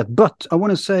fiat. But I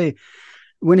want to say,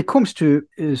 when it comes to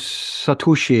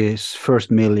Satoshi's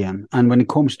first million, and when it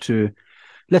comes to,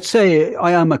 let's say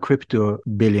I am a crypto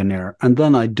billionaire and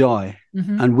then I die,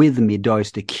 and with me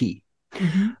dies the key.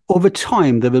 Over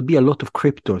time, there will be a lot of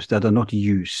cryptos that are not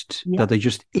used, that are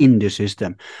just in the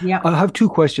system. I have two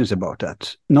questions about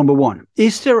that. Number one,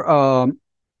 is there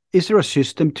a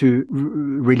system to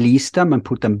release them and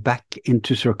put them back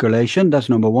into circulation? That's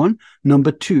number one.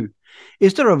 Number two,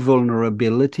 is there a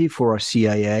vulnerability for a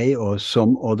CIA or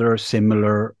some other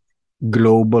similar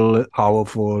global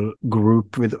powerful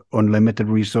group with unlimited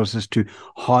resources to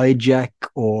hijack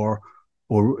or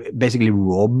basically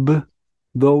rob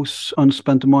those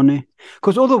unspent money?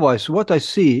 Because otherwise, what I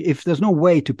see, if there's no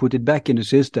way to put it back in the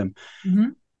system,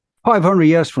 500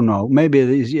 years from now, maybe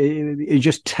it's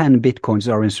just 10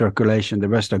 Bitcoins are in circulation, the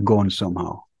rest are gone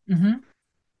somehow.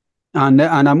 And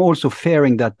I'm also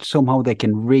fearing that somehow they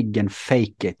can rig and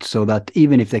fake it, so that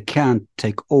even if they can't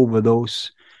take over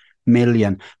those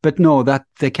million, but no, that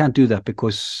they can't do that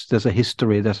because there's a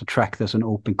history, there's a track, there's an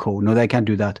open code. No, they can't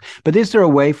do that. But is there a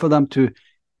way for them to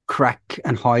crack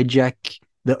and hijack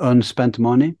the unspent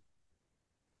money?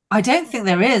 I don't think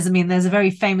there is. I mean, there's a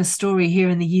very famous story here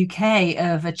in the UK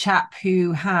of a chap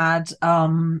who had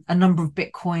a number of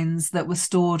Bitcoins that were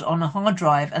stored on a hard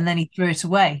drive, and then he threw it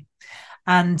away.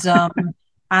 And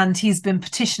and he's been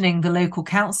petitioning the local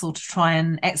council to try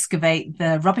and excavate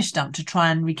the rubbish dump to try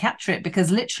and recapture it, because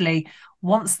literally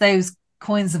once those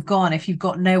coins have gone, if you've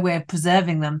got no way of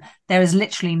preserving them, there is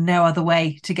literally no other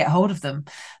way to get hold of them.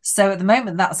 So at the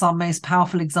moment, that's our most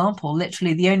powerful example.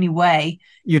 Literally the only way.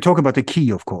 You talk about the key,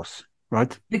 of course,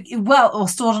 right? Well, or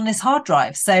stored on his hard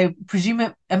drive. So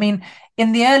I mean,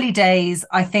 in the early days,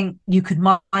 I think you could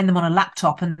mine them on a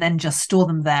laptop and then just store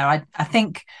them there. I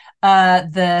think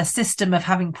the system of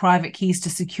having private keys to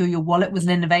secure your wallet was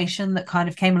an innovation that kind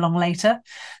of came along later.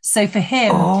 So for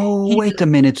him... wait a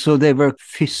minute. So they were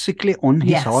physically on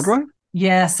his hard drive?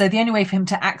 Yeah. So the only way for him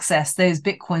to access those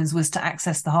Bitcoins was to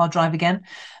access the hard drive again.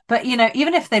 But, you know,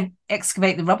 even if they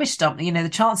excavate the rubbish dump, you know, the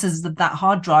chances of that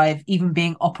hard drive even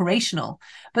being operational.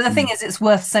 But the thing is, it's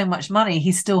worth so much money,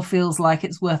 he still feels like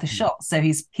it's worth a shot. So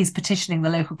he's petitioning the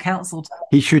local council.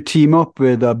 He should team up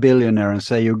with a billionaire and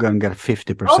say, you're going to get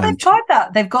 50%. Oh, they've tried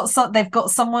that. They've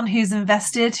got someone who's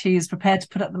invested, who's prepared to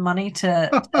put up the money to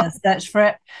search for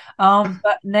it.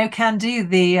 But no can do.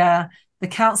 The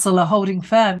council are holding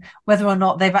firm. Whether or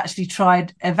not they've actually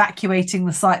tried evacuating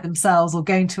the site themselves or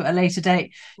going to it at a later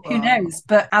date, who knows?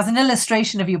 But as an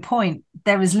illustration of your point,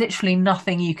 there is literally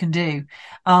nothing you can do.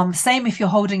 Same if you're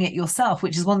holding it yourself,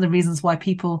 which is one of the reasons why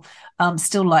people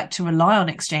still like to rely on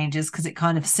exchanges, because it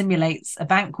kind of simulates a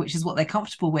bank, which is what they're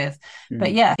comfortable with.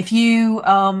 But yeah, if you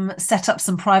set up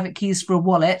some private keys for a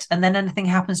wallet and then anything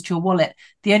happens to your wallet,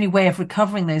 the only way of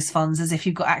recovering those funds is if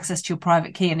you've got access to your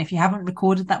private key. And if you haven't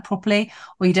recorded that properly,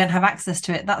 or you don't have access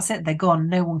to it, that's it. They're gone.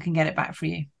 No one can get it back for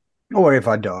you. Or if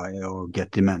I die or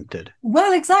get demented.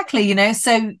 Well, exactly.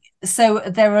 So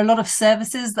there are a lot of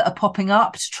services that are popping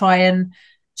up to try and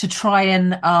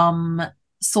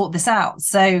sort this out.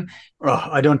 So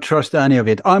I don't trust any of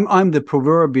it. I'm the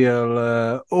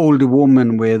proverbial old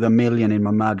woman with $1 million in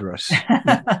my mattress.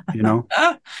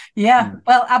 Yeah,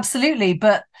 well, absolutely.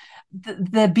 But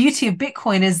the beauty of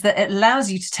Bitcoin is that it allows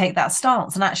you to take that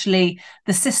stance, and actually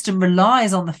the system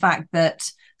relies on the fact that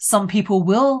some people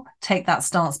will take that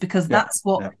stance, because that's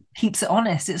what keeps it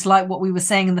honest. It's like what we were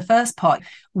saying in the first part.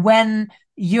 When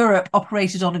Europe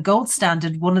operated on a gold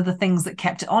standard, one of the things that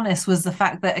kept it honest was the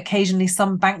fact that occasionally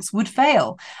some banks would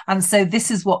fail. And so this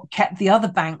is what kept the other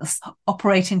banks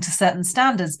operating to certain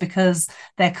standards, because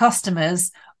their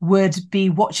customers would be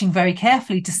watching very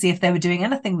carefully to see if they were doing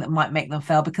anything that might make them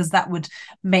fail, because that would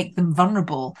make them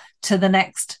vulnerable to the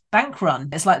next bank run.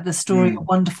 It's like the story of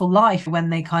Wonderful Life, when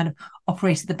they kind of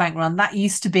operated the bank run. That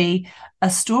used to be a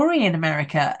story in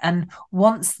America. And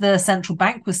once the central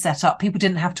bank was set up, people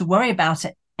didn't have to worry about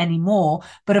it anymore.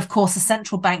 But of course, the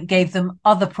central bank gave them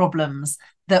other problems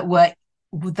that were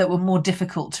more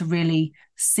difficult to really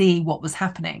see what was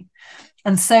happening.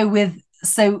 And so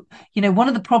one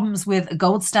of the problems with a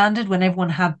gold standard, when everyone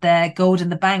had their gold in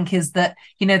the bank, is that,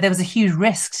 there was a huge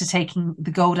risk to taking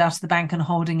the gold out of the bank and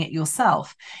holding it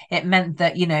yourself. It meant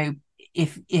that,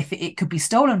 if it could be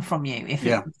stolen from you, if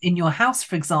it was in your house,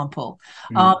 for example.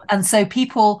 And so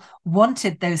people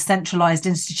wanted those centralized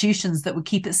institutions that would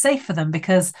keep it safe for them,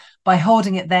 because by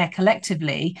holding it there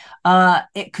collectively,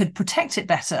 it could protect it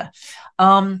better.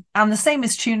 And the same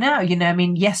is true now.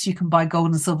 Yes, you can buy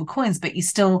gold and silver coins, but you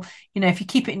still, if you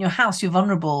keep it in your house, you're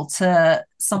vulnerable to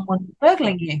someone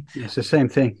burgling you. It's the same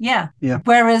thing. Yeah.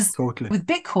 Whereas with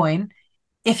Bitcoin,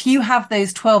 if you have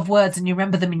those 12 words and you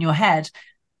remember them in your head,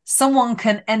 someone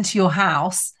can enter your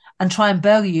house and try and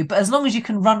burgle you, but as long as you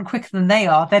can run quicker than they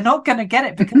are, they're not going to get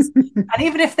it, because and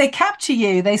even if they capture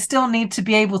you, they still need to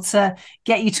be able to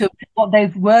get you to what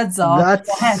those words are.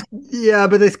 Yeah,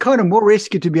 but it's kind of more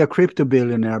risky to be a crypto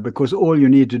billionaire, because all you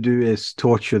need to do is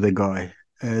torture the guy.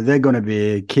 They're going to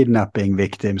be kidnapping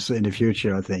victims in the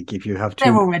future, I think, if you have to.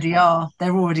 There already are.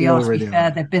 To be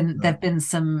fair, there've been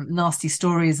some nasty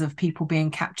stories of people being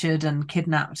captured and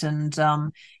kidnapped, and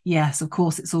yes, of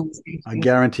course, it's always. I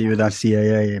guarantee you that's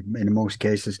CIA in most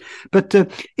cases. But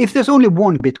if there's only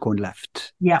one Bitcoin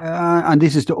left, and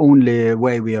this is the only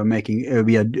way we are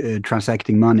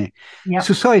transacting money,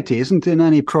 society isn't in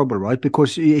any trouble, right?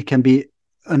 Because it can be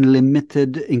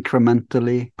unlimited,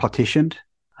 incrementally partitioned.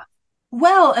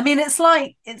 Well,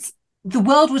 it's the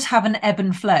world would have an ebb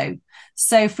and flow.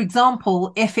 So, for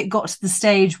example, if it got to the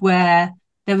stage where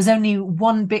there was only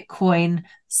one Bitcoin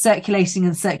circulating.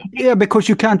 Yeah, because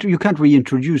you can't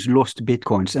reintroduce lost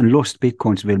Bitcoins, and lost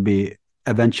Bitcoins will be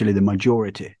eventually the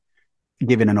majority,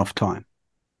 given enough time.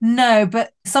 No,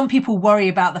 but some people worry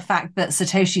about the fact that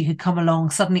Satoshi could come along,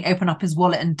 suddenly open up his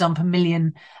wallet and dump a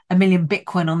million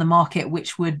Bitcoin on the market,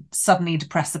 which would suddenly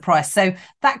depress the price. So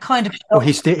that kind of... Oh,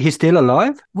 he's still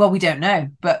alive? Well, we don't know,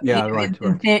 but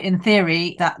in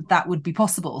theory, that would be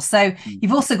possible. So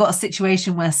you've also got a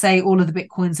situation where, say, all of the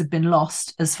Bitcoins have been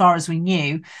lost as far as we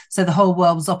knew. So the whole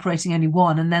world was operating only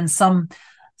one, and then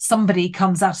somebody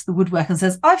comes out of the woodwork and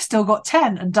says, I've still got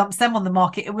 10, and dumps them on the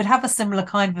market. It would have a similar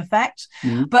kind of effect.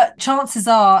 But chances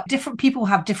are different people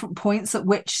have different points at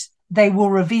which they will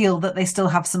reveal that they still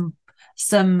have some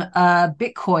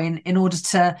Bitcoin in order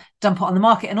to dump it on the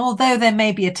market. And although there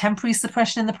may be a temporary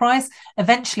suppression in the price,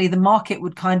 eventually the market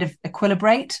would kind of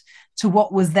equilibrate to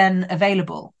what was then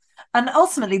available. And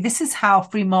ultimately, this is how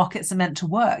free markets are meant to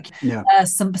work.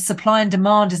 Some supply and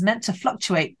demand is meant to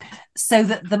fluctuate so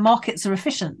that the markets are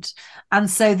efficient. And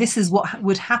so this is what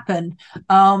would happen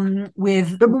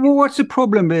with... But what's the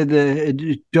problem with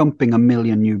dumping 1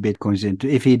 million new Bitcoins into,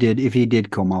 if he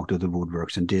did come out of the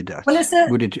woodworks and did that? Well,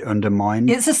 would it undermine?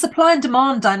 It's a supply and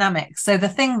demand dynamic. So the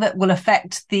thing that will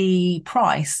affect the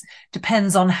price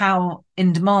depends on how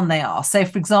in demand they are. So,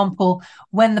 for example,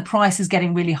 when the price is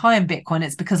getting really high in Bitcoin,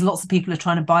 it's because lots of people are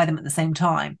trying to buy them at the same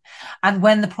time. And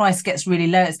when the price gets really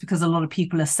low, it's because a lot of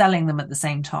people are selling them at the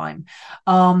same time.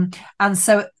 And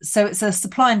so it's a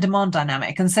supply and demand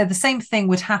dynamic. And so the same thing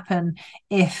would happen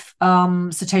if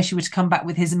Satoshi were to come back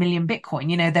with his 1 million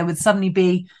Bitcoin. There would suddenly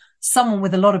be someone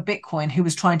with a lot of Bitcoin who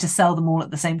was trying to sell them all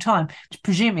at the same time,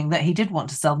 presuming that he did want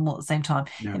to sell them all at the same time.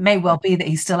 Yeah. It may well be that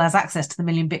he still has access to the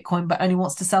million Bitcoin, but only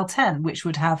wants to sell 10, which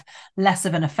would have less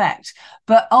of an effect.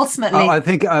 But ultimately, I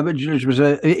think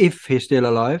if he's still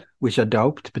alive, which I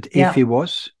doubt, but if he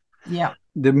was,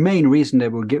 the main reason they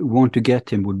would want to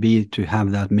get him would be to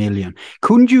have that million.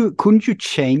 Couldn't you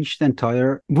change the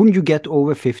entire? Wouldn't you get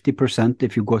over 50%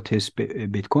 if you got his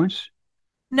Bitcoins?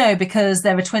 No, because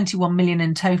there are 21 million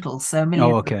in total. So a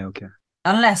million. Oh, okay.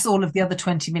 Unless all of the other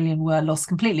 20 million were lost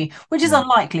completely, which is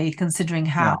unlikely considering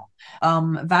how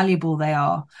valuable they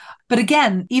are. But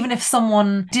again, even if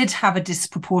someone did have a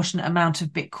disproportionate amount of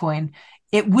Bitcoin,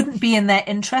 it wouldn't be in their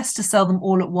interest to sell them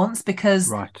all at once, because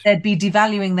they'd be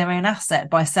devaluing their own asset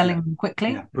by selling them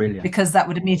quickly, because that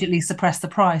would immediately suppress the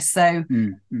price. So,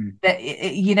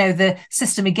 the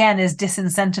system again is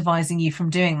disincentivizing you from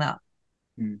doing that.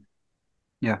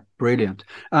 Yeah, brilliant.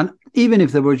 And even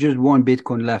if there was just one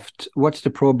Bitcoin left, what's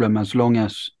the problem as long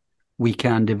as we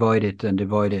can divide it and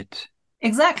divide it?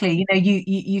 Exactly.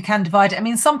 You can divide it. I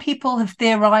mean, some people have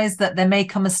theorized that there may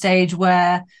come a stage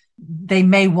where they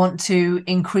may want to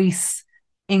increase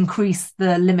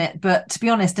the limit. But to be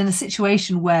honest, in a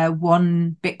situation where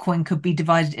one Bitcoin could be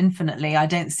divided infinitely, I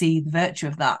don't see the virtue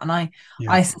of that. And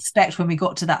I suspect when we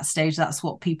got to that stage, that's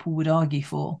what people would argue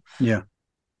for. Yeah.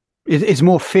 It's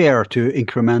more fair to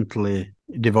incrementally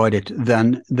divide it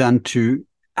than to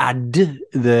add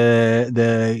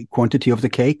the quantity of the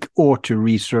cake or to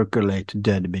recirculate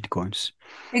dead Bitcoins.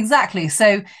 Exactly.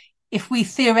 So if we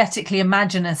theoretically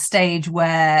imagine a stage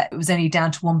where it was only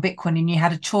down to one Bitcoin and you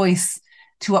had a choice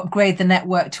to upgrade the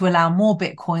network to allow more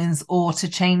Bitcoins or to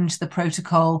change the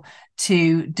protocol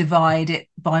to divide it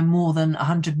by more than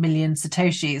 100 million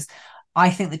Satoshis, I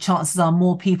think the chances are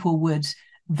more people would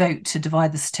vote to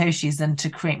divide the Satoshis than to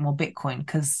create more Bitcoin,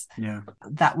 because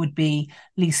that would be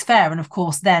least fair. And of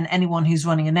course, then anyone who's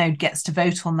running a node gets to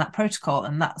vote on that protocol,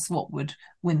 and that's what would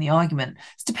win the argument.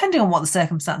 It's depending on what the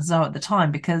circumstances are at the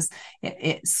time, because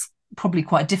it's probably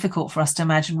quite difficult for us to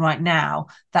imagine right now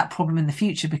that problem in the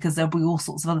future, because there'll be all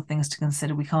sorts of other things to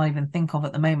consider we can't even think of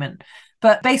at the moment.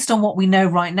 But based on what we know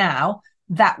right now,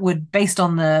 that would, based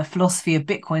on the philosophy of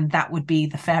Bitcoin, that would be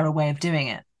the fairer way of doing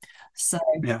it. So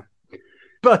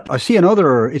But I see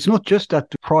it's not just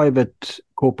that private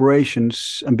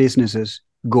corporations and businesses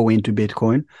go into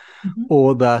Bitcoin,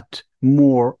 or that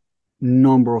more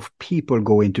number of people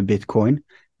go into Bitcoin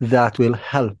that will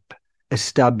help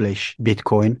establish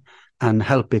Bitcoin and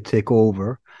help it take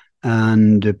over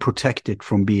and protect it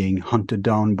from being hunted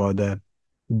down by the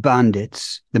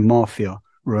bandits, the mafia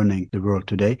running the world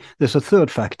today. There's a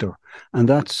third factor, and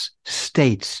that's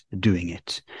states doing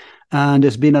it. And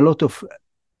there's been a lot of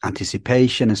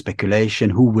anticipation and speculation,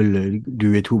 who will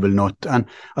do it, who will not. And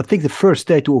I think the first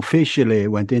state who officially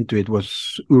went into it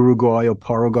was Uruguay or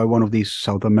Paraguay, one of these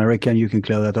South American, you can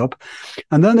clear that up.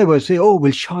 And then they will say, oh,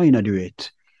 will China do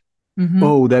it?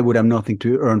 Oh, they would have nothing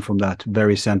to earn from that,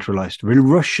 very centralized. Will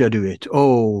Russia do it?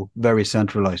 Oh, very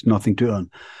centralized, nothing to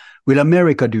earn. Will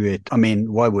America do it? I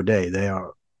mean, why would they? They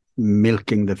are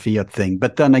milking the fiat thing.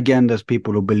 But then again, there's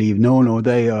people who believe, no,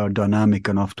 they are dynamic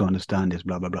enough to understand this,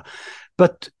 blah, blah, blah.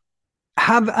 But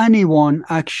have anyone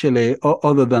actually,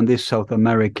 other than this South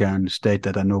American state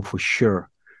that I know for sure,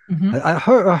 I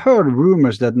heard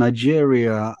rumors that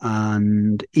Nigeria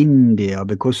and India,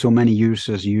 because so many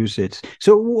users use it.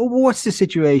 So what's the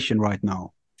situation right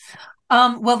now?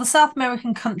 Well, the South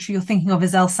American country you're thinking of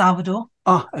is El Salvador.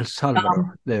 El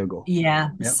Salvador. There you go.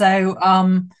 Yeah. Yep. So,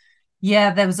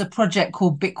 there was a project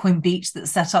called Bitcoin Beach that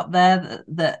set up there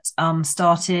that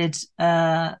started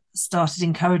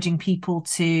encouraging people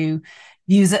to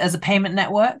use it as a payment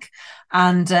network.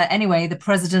 And anyway, the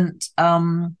president,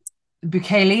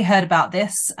 Bukele, heard about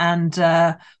this and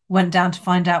went down to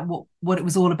find out what it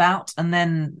was all about, and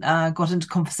then got into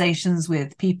conversations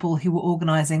with people who were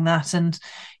organizing that. And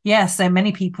so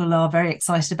many people are very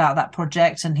excited about that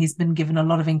project, and he's been given a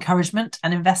lot of encouragement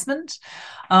and investment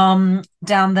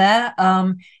down there.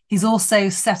 He's also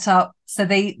set up, so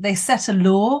they set a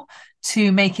law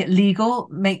to make it legal,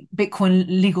 make Bitcoin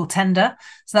legal tender.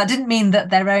 So that didn't mean that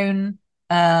their own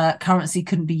currency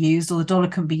couldn't be used or the dollar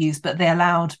couldn't be used, but they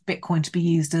allowed Bitcoin to be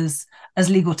used as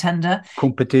legal tender.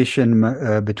 Competition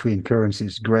between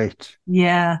currencies, great.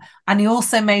 Yeah. And he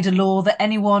also made a law that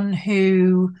anyone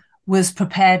who was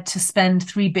prepared to spend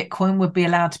 3 Bitcoin would be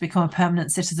allowed to become a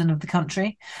permanent citizen of the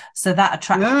country. So that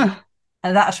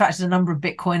attracted a number of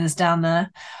Bitcoiners down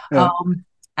there. Yeah.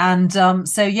 I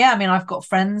mean, I've got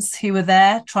friends who are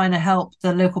there trying to help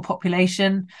the local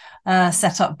population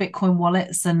set up Bitcoin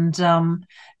wallets and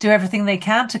do everything they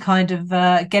can to kind of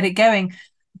get it going.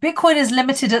 Bitcoin is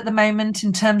limited at the moment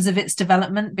in terms of its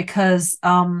development because,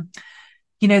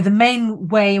 the main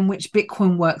way in which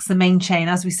Bitcoin works, the main chain,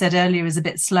 as we said earlier, is a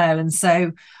bit slow. And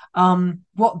so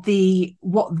what the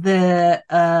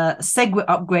SegWit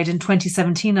upgrade in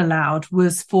 2017 allowed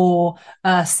was for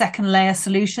second layer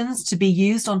solutions to be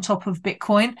used on top of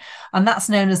Bitcoin. And that's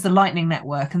known as the Lightning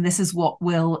Network. And this is what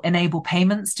will enable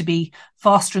payments to be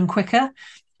faster and quicker.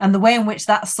 And the way in which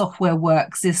that software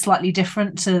works is slightly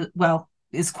different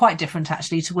is quite different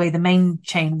actually to the way the main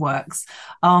chain works.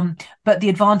 But the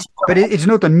advantage. But it's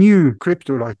not a new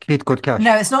crypto like Bitcoin Cash.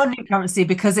 No, it's not a new currency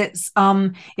because it's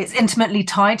intimately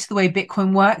tied to the way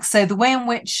Bitcoin works. So the way in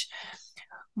which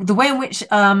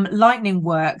Lightning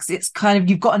works, it's kind of,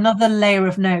 you've got another layer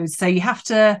of nodes. So you have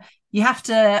to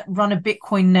run a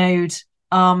Bitcoin node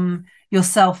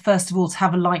yourself first of all to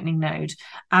have a Lightning node,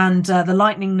 and the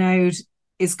Lightning node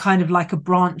is kind of like a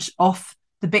branch off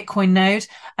the Bitcoin node.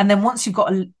 And then once you've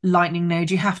got a Lightning node,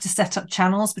 you have to set up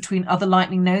channels between other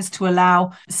Lightning nodes to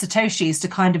allow Satoshis to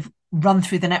kind of run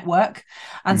through the network.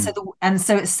 And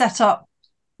so it's set up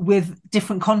with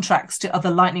different contracts to other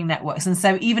Lightning networks. And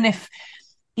so even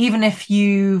if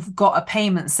you've got a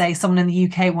payment, say someone in the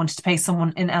UK wanted to pay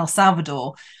someone in El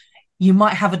Salvador, you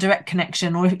might have a direct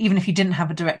connection, or even if you didn't have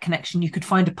a direct connection, you could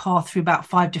find a path through about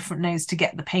 5 different nodes to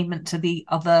get the payment to the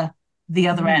other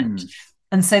end.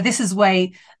 And so this is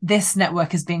way this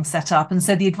network is being set up. And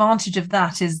so the advantage of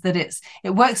that is that it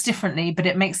works differently, but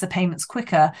it makes the payments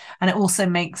quicker, and it also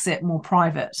makes it more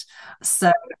private.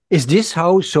 So is this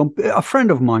how a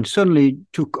friend of mine suddenly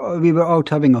we were out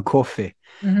having a coffee,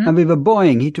 and we were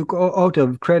buying, he took out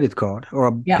a credit card or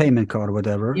a payment card or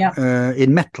whatever,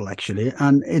 in metal actually,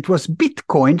 and it was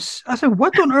Bitcoins. I said,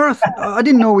 what on earth? I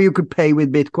didn't know you could pay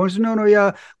with Bitcoins.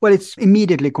 Well, it's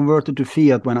immediately converted to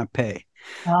fiat when I pay.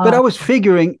 But I was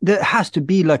figuring there has to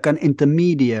be like an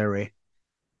intermediary,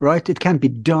 right? It can't be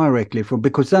directly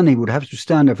because then he would have to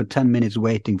stand there for 10 minutes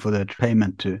waiting for that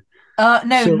payment to.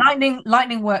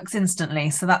 Lightning works instantly,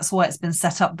 so that's why it's been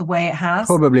set up the way it has.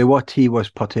 Probably what he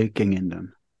was partaking in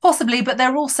then. Possibly, but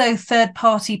there are also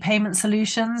third-party payment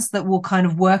solutions that will kind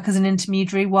of work as an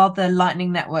intermediary while the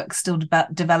Lightning Network's still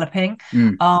developing.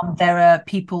 There are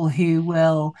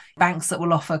banks that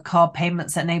will offer card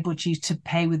payments that enable you to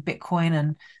pay with Bitcoin,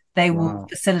 and they will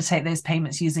facilitate those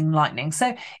payments using Lightning.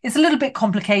 So it's a little bit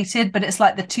complicated, but it's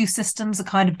like the two systems are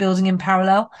kind of building in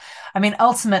parallel. I mean,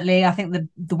 ultimately, I think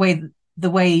the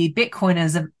way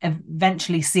Bitcoiners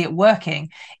eventually see it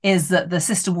working is that the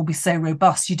system will be so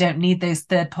robust you don't need those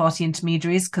third-party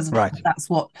intermediaries, because that's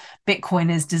what Bitcoin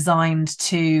is designed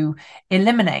to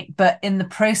eliminate. But in the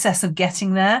process of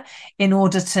getting there, in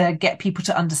order to get people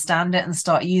to understand it and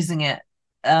start using it,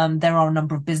 there are a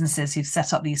number of businesses who've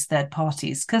set up these third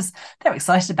parties because they're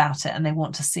excited about it and they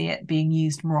want to see it being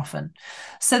used more often.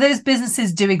 So those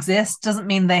businesses do exist. Doesn't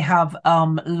mean they have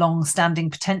long-standing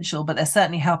potential, but they're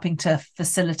certainly helping to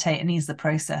facilitate and ease the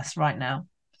process right now.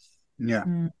 Yeah,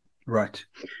 right.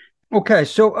 Okay,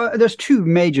 so there's 2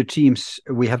 major themes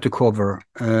we have to cover,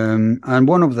 and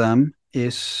one of them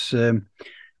is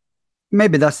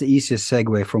maybe that's the easiest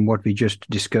segue from what we just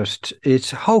discussed.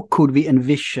 It's how could we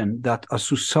envision that a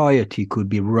society could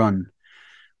be run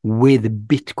with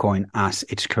Bitcoin as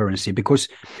its currency? Because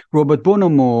Robert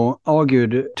Bonomo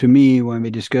argued to me when we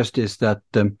discussed this that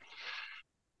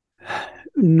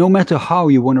no matter how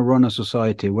you want to run a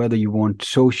society, whether you want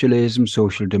socialism,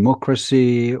 social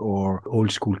democracy, or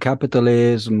old school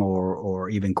capitalism, or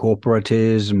even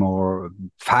corporatism, or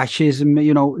fascism,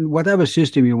 whatever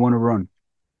system you want to run,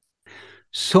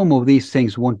 some of these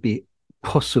things won't be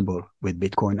possible with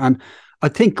Bitcoin. And I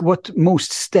think what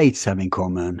most states have in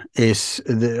common is,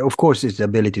 of course, the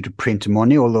ability to print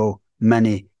money, although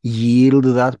many yield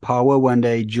that power when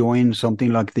they join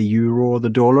something like the euro or the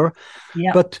dollar.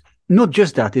 Yeah. But not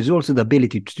just that, it's also the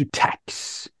ability to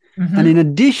tax. And in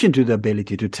addition to the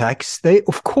ability to tax, they,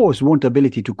 of course, want the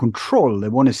ability to control. They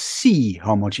want to see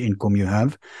how much income you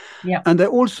have. Yeah. And they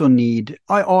also need,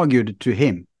 I argued to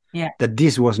him, that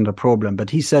this wasn't a problem, but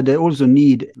he said they also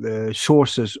need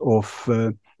sources of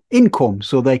income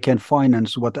so they can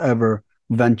finance whatever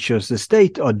ventures the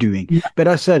state are doing. Yeah. But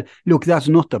I said, look, that's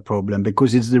not a problem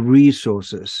because it's the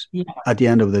resources at the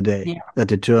end of the day that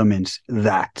determines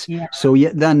that. Yeah. So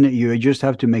then you just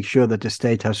have to make sure that the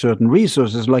state has certain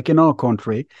resources, like in our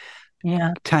country.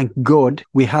 Yeah. Thank God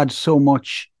we had so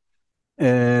much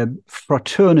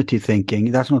fraternity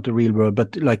thinking. That's not the real word,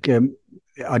 but like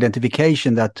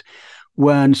identification that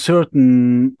when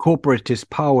certain corporatist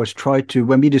powers tried to,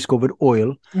 when we discovered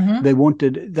oil, they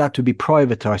wanted that to be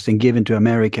privatized and given to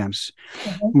Americans.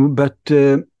 But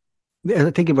I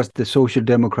think it was the Social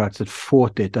Democrats that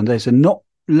fought it, and they said, no,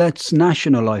 let's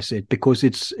nationalize it because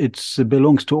it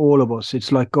belongs to all of us.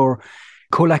 It's like our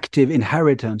collective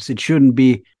inheritance. It shouldn't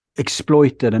be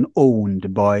exploited and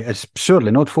owned by,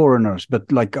 certainly not foreigners,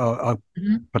 but like a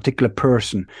particular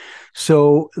person.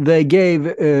 So they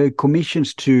gave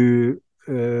commissions to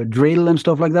drill and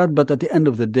stuff like that, but at the end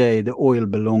of the day, the oil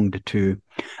belonged to,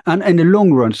 and in the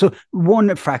long run, so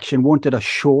one faction wanted a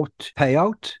short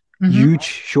payout, huge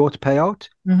short payout,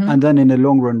 and then in the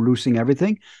long run losing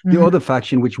everything. The other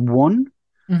faction, which won,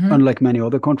 unlike many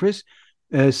other countries,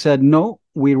 said no,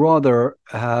 we rather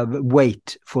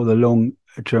wait for the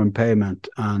long-term payment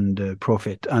and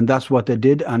profit, and that's what they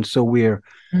did. And so we're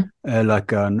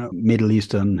like a Middle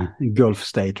Eastern Gulf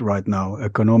state right now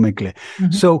economically.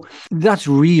 So that's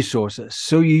resources.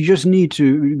 So you just need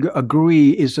to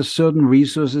agree, is there certain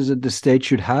resources that the state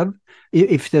should have?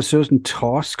 If there's certain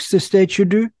tasks the state should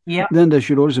do, then there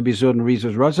should also be certain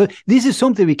resources, right? So this is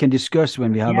something we can discuss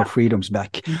when we have our freedoms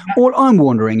back. All I'm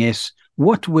wondering is,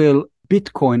 what will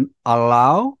Bitcoin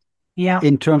allow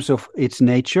in terms of its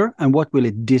nature, and what will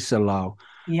it disallow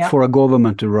for a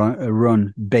government to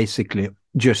run basically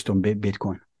just on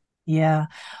Bitcoin? Yeah.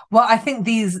 Well, I think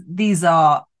these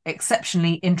are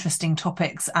exceptionally interesting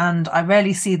topics, and I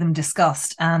rarely see them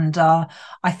discussed. And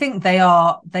I think they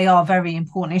are very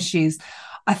important issues.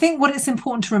 I think what it's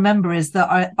important to remember is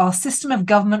that our system of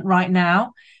government right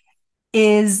now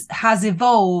has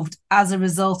evolved as a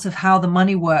result of how the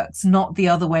money works, not the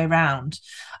other way around.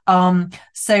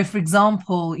 So, for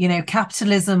example,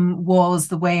 capitalism was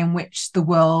the way in which the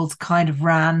world kind of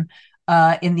ran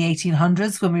in the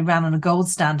 1800s when we ran on a gold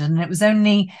standard. And it was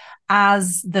only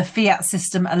as the fiat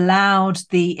system allowed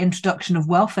the introduction of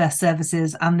welfare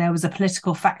services, and there was a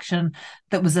political faction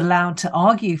that was allowed to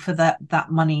argue for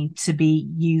that money to be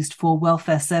used for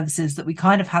welfare services, that we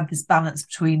kind of had this balance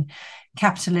between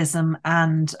capitalism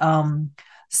and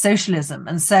socialism.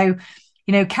 And so,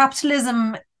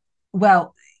 capitalism,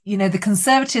 well, the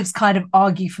conservatives kind of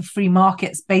argue for free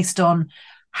markets based on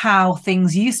how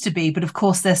things used to be, but of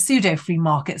course they're pseudo free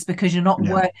markets, because you're not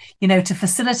to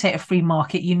facilitate a free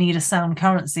market you need a sound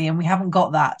currency, and we haven't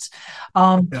got that.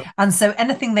 And so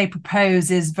anything they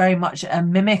propose is very much a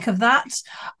mimic of that,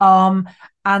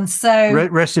 and so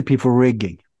recipe for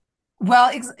rigging.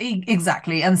 Well,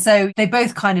 exactly. And so they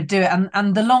both kind of do it,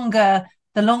 and the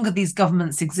longer these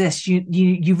governments exist,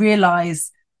 you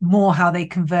realize more how they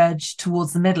converge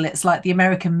towards the middle. It's like the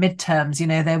American midterms,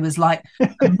 there was like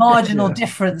a marginal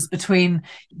difference between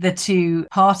the two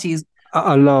parties.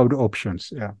 Allowed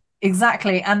options,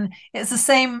 Exactly. And it's the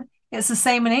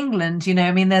same in England.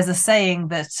 There's a saying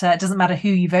that it doesn't matter who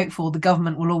you vote for, the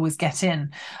government will always get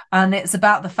in. And it's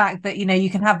about the fact that, you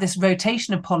can have this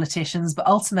rotation of politicians, but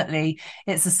ultimately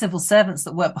it's the civil servants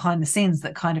that work behind the scenes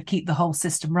that kind of keep the whole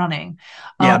system running.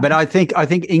 But I think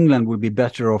England would be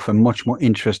better off and much more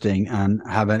interesting and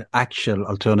have an actual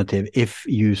alternative if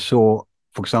you saw,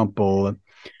 for example,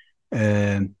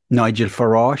 Nigel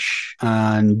Farage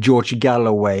and George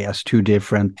Galloway as two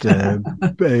different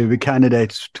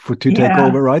candidates to take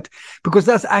over, right? Because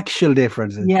that's actual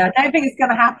differences. Yeah, I don't think it's going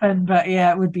to happen, but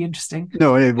it would be interesting.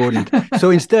 No, it wouldn't.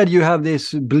 So instead you have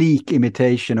this bleak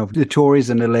imitation of the Tories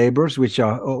and the Labours, which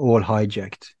are all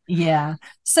hijacked. Yeah.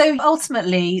 So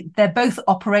ultimately, they're both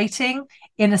operating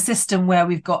in a system where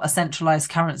we've got a centralized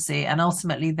currency, and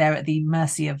ultimately they're at the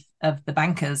mercy of the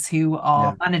bankers who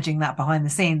are managing that behind the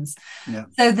scenes. Yeah.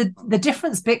 So the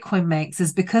difference Bitcoin makes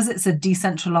is, because it's a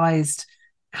decentralized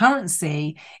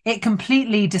currency, it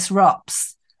completely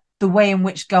disrupts the way in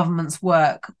which governments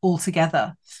work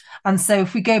altogether. And so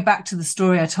if we go back to the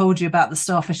story I told you about the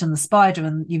starfish and the spider,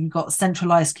 and you've got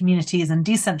centralized communities and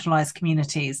decentralized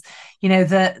communities,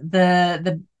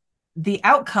 the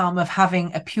outcome of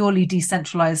having a purely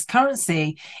decentralized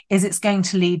currency is it's going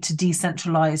to lead to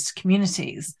decentralized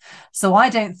communities. So I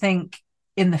don't think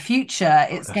in the future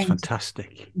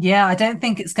fantastic. I don't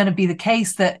think it's going to be the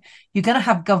case that you're going to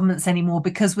have governments anymore,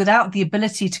 because without the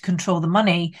ability to control the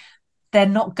money, they're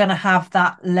not going to have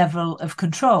that level of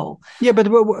control. Yeah, but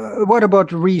what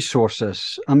about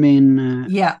resources? I mean...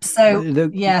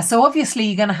 So obviously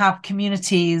you're going to have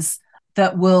communities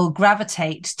that will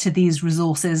gravitate to these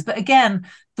resources. But again,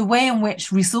 the way in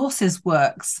which resources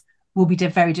works will be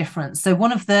very different. So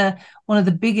one of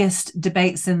the biggest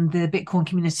debates in the Bitcoin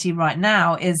community right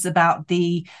now is about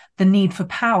the need for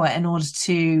power in order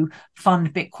to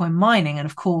fund Bitcoin mining. And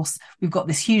of course, we've got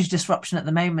this huge disruption at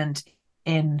the moment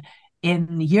in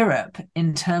Europe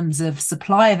in terms of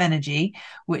supply of energy,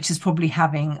 which is probably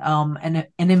having an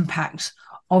impact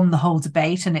on the whole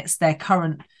debate, and it's their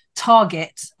current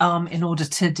target in order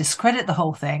to discredit the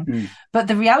whole thing. But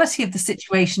the reality of the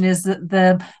situation is that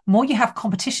the more you have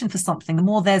competition for something, the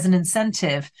more there's an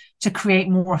incentive to create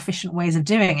more efficient ways of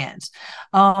doing it.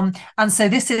 And so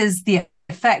this is the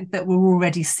effect that we're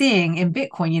already seeing in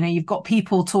Bitcoin. You've got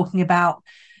people talking about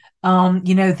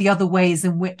the other ways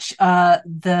in which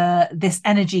this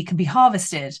energy can be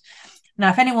harvested.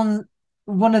 Now,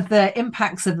 one of the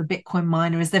impacts of a Bitcoin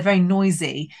miner is they're very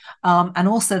noisy, and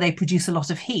also they produce a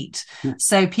lot of heat.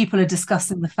 So people are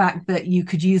discussing the fact that you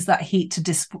could use that heat to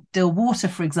distill water,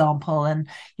 for example, and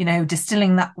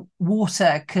distilling that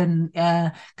water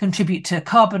can contribute to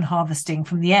carbon harvesting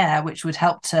from the air, which would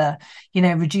help to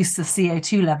reduce the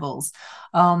CO2 levels.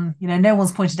 No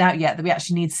one's pointed out yet that we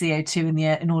actually need CO2 in the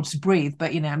air in order to breathe,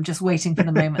 but I'm just waiting for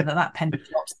the moment that penny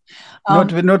drops.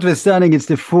 Notwithstanding, it's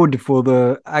the food for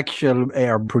the actual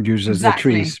air producers,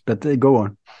 exactly. The trees, but go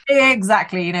on.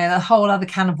 Exactly, the whole other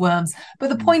can of worms. But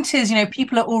the point is,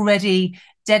 people are already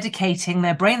dedicating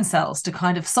their brain cells to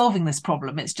kind of solving this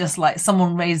problem. It's just like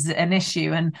someone raised an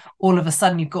issue and all of a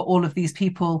sudden you've got all of these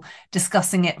people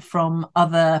discussing it from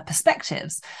other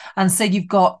perspectives. And so you've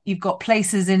got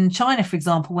places in China, for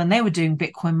example, when they were doing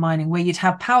Bitcoin mining, where you'd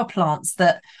have power plants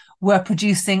that were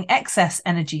producing excess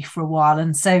energy for a while.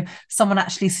 And so someone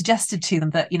actually suggested to them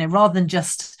that, rather than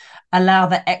just allow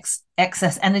the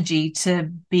excess energy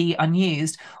to be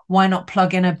unused, why not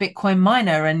plug in a Bitcoin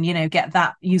miner and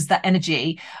use that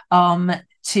energy to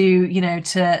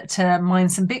mine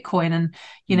some Bitcoin?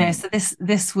 And so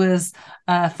this was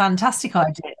a fantastic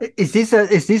idea. Is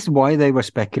this why they were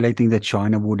speculating that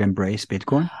China would embrace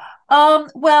Bitcoin?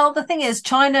 Well, the thing is,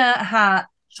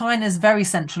 China's very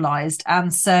centralized,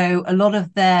 and so a lot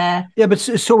of their but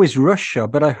so is Russia.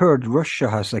 But I heard Russia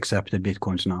has accepted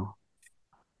Bitcoins now.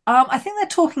 I think they're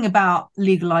talking about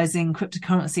legalizing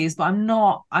cryptocurrencies, but I'm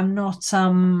not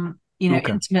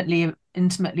okay.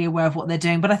 intimately aware of what they're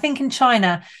doing. But I think in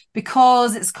China,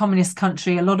 because it's a communist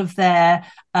country, a lot of their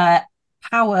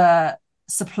power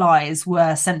supplies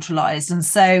were centralized, and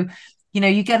so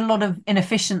you get a lot of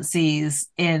inefficiencies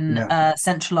in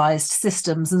centralized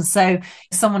systems. And so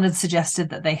someone had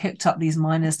suggested that they hooked up these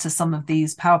miners to some of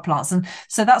these power plants, and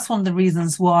so that's one of the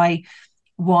reasons why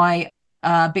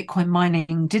Bitcoin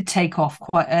mining did take off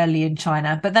quite early in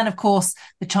China. But then, of course,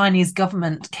 the Chinese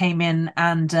government came in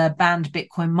and banned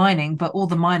Bitcoin mining, but all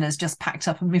the miners just packed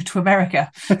up and moved to America.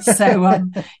 So, so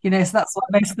that's why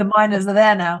most of the miners are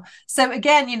there now. So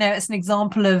again, it's an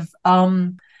example of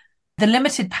the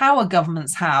limited power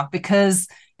governments have, because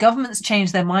governments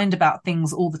change their mind about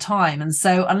things all the time. And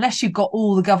so unless you've got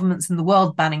all the governments in the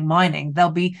world banning mining,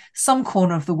 there'll be some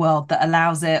corner of the world that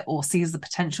allows it or sees the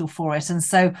potential for it. And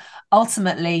so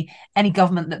ultimately, any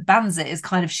government that bans it is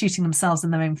kind of shooting themselves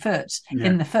in their own foot,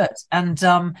 in the foot. And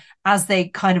as they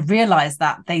kind of realize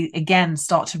that, they again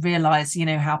start to realize,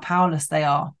 how powerless they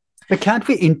are. But can't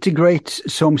we integrate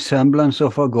some semblance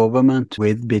of a government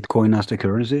with Bitcoin as the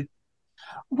currency?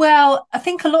 Well, I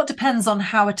think a lot depends on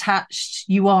how attached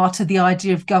you are to the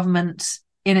idea of government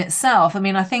in itself. I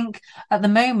mean, I think at the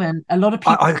moment, a lot of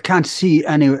people... I can't see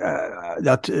any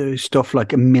stuff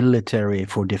like a military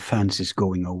for defense is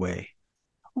going away.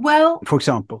 Well, for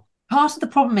example, part of the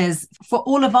problem is, for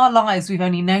all of our lives, we've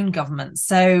only known government.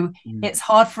 So it's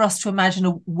hard for us to imagine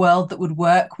a world that would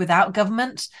work without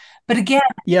government. But again...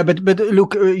 Yeah, but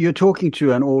look, you're talking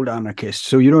to an old anarchist,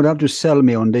 so you don't have to sell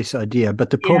me on this idea.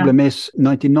 But the problem is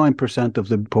 99% of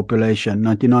the population,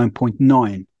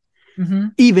 99.9,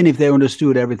 even if they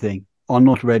understood everything, are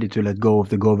not ready to let go of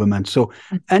the government. So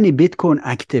any Bitcoin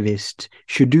activist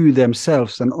should do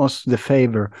themselves and us the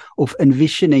favor of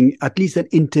envisioning at least an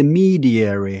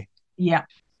intermediary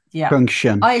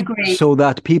function. I agree. So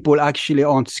that people actually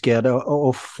aren't scared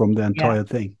off from the entire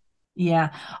thing. Yeah,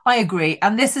 I agree.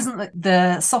 And this isn't,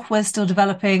 the software's still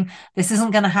developing. This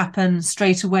isn't going to happen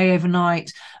straight away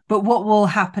overnight. But what will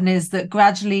happen is that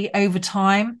gradually over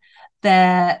time,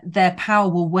 their power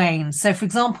will wane. So, for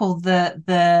example,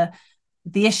 the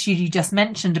issue you just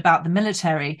mentioned about the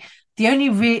military, the only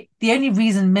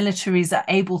reason militaries are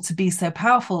able to be so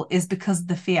powerful is because of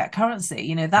the fiat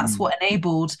currency. That's what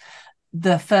enabled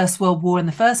the First World War in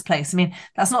the first place. I mean,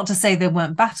 that's not to say there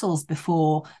weren't battles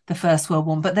before the First World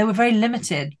War, but they were very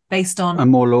limited based on...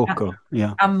 And more local,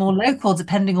 And more local,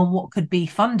 depending on what could be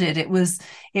funded. It was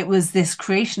this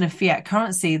creation of fiat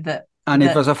currency that... And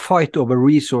it was a fight over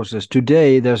resources.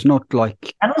 Today, there's not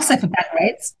like... And also for bank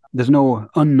rates. There's no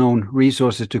unknown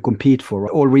resources to compete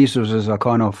for. All resources are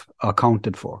kind of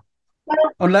accounted for.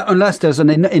 Well, unless there's an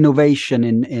innovation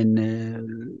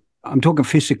in I'm talking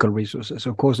physical resources.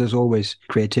 Of course, there's always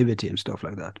creativity and stuff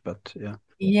like that. But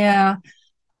yeah.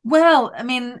 Well, I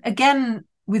mean, again,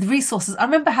 with resources, I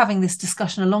remember having this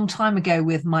discussion a long time ago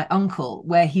with my uncle,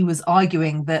 where he was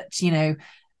arguing that,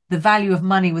 the value of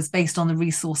money was based on the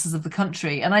resources of the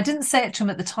country. And I didn't say it to him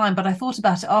at the time, but I thought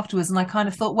about it afterwards. And I kind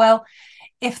of thought, well,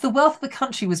 if the wealth of the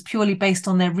country was purely based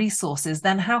on their resources,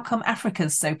 then how come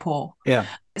Africa's so poor? Yeah.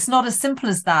 It's not as simple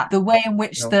as that. The way in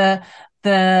which the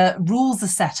rules are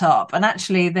set up. And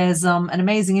actually, there's an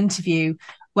amazing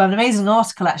an amazing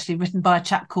article actually written by a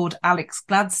chap called Alex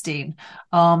Gladstein,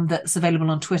 that's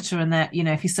available on Twitter. And that,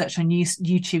 if you search on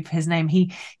YouTube for his name,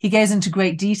 he goes into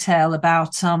great detail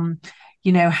about,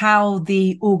 how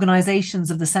the organizations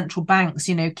of the central banks,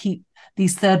 keep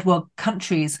these third world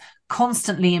countries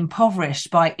constantly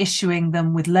impoverished by issuing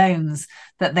them with loans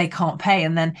that they can't pay.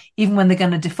 And then even when they're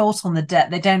going to default on the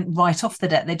debt, they don't write off the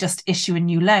debt. They just issue a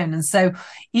new loan. And so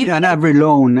and every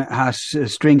loan has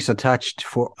strings attached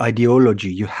for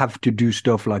ideology. You have to do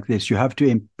stuff like this. You have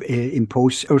to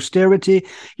impose austerity.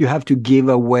 You have to give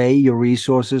away your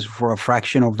resources for a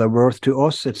fraction of their worth to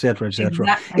us, etc., etc.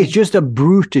 Exactly. It's just a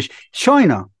brutish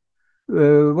China.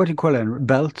 What do you call it?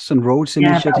 Belts and Roads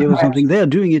Initiative or something. They are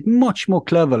doing it much more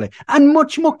cleverly and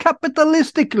much more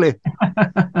capitalistically.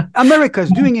 America is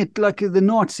doing it like the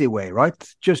Nazi way,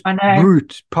 right? Just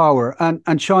brute power.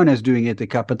 And China is doing it the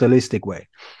capitalistic way.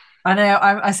 I know.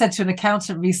 I said to an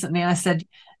accountant recently, I said,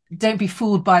 don't be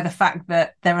fooled by the fact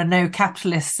that there are no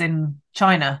capitalists in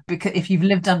China, because if you've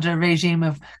lived under a regime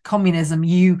of communism,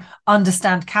 you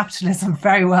understand capitalism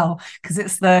very well, because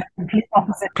it's the complete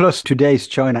opposite. Plus, today's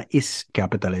China is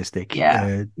capitalistic to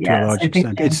a large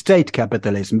extent. It's state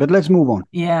capitalism, but let's move on.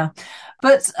 Yeah.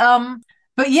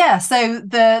 But yeah, so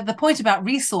the point about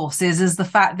resources is the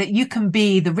fact that you can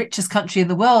be the richest country in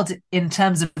the world in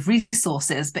terms of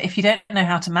resources, but if you don't know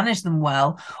how to manage them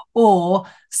well, or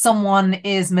someone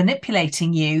is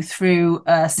manipulating you through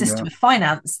a system of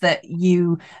finance that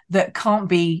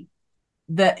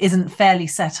isn't fairly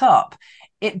set up,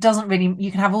 it doesn't really,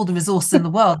 you can have all the resources in the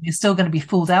world, you're still going to be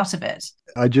fooled out of it.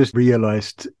 I just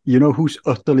realized, who's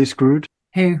utterly screwed?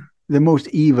 Who? The most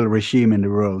evil regime in the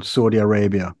world, Saudi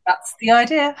Arabia. That's the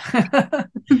idea.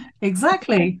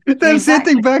 Exactly. They're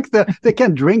sitting back there. They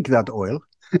can't drink that oil.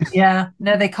 Yeah,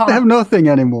 no, they can't. They have nothing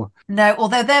anymore. No,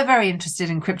 although they're very interested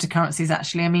in cryptocurrencies,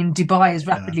 actually. I mean, Dubai is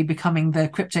rapidly becoming the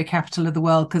crypto capital of the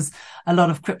world because a lot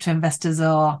of crypto investors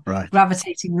are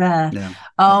gravitating there. Yeah.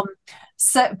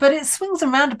 But it swings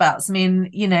and roundabouts. I mean,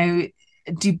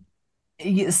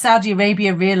 Saudi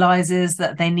Arabia realizes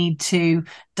that they need to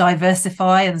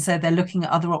diversify, and so they're looking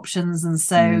at other options. And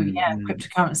so,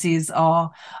 cryptocurrencies are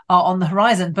on the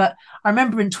horizon. But I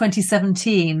remember in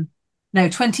 2018,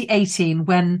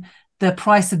 when the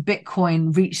price of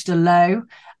Bitcoin reached a low,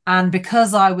 and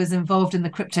because I was involved in the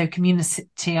crypto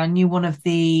community, I knew one of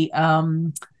the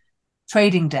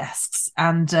trading desks,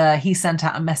 and he sent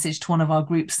out a message to one of our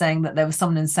groups saying that there was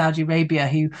someone in Saudi Arabia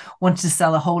who wanted to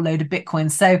sell a whole load of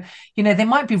Bitcoin. So, they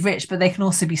might be rich, but they can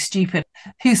also be stupid.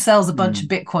 Who sells a bunch of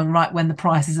Bitcoin right when the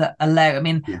prices are low? I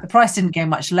mean, the price didn't go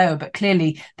much lower, but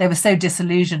clearly they were so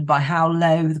disillusioned by how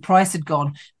low the price had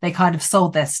gone, they kind of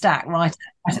sold their stack right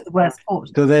at the worst port.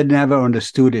 So they never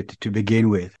understood it to begin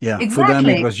with. Yeah, exactly. For them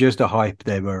it was just a hype.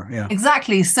 They were,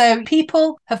 Exactly. So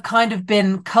people have kind of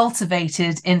been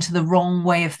cultivated into the wrong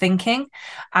way of thinking,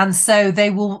 and so they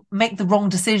will make the wrong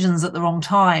decisions at the wrong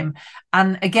time.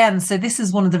 And again, so this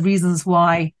is one of the reasons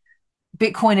why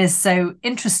Bitcoin is so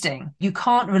interesting. You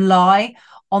can't rely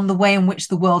on the way in which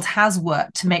the world has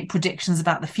worked to make predictions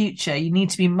about the future. You need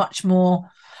to be much more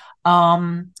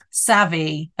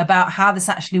savvy about how this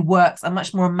actually works and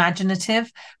much more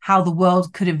imaginative how the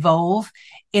world could evolve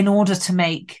in order to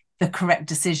make the correct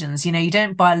decisions. You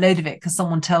don't buy a load of it because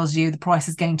someone tells you the price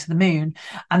is going to the moon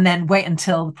and then wait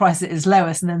until the price is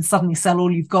lowest and then suddenly sell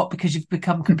all you've got because you've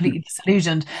become completely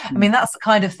disillusioned. I mean, that's the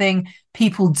kind of thing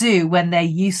people do when they're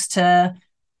used to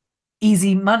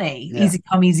easy money, easy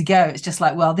come, easy go. It's just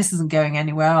like, well, this isn't going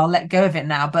anywhere, I'll let go of it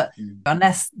now. But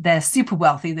unless they're super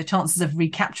wealthy, the chances of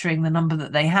recapturing the number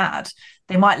that they had,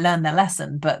 they might learn their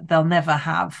lesson, but they'll never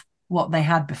have what they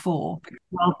had before. The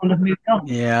world will have moved on.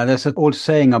 Yeah, there's an old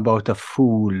saying about a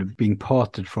fool being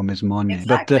parted from his money.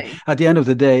 Exactly. But at the end of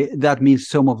the day, that means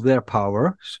some of their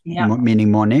power,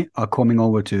 meaning money, are coming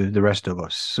over to the rest of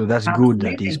us. So that's good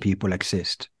that these people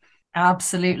exist.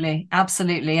 Absolutely.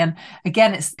 And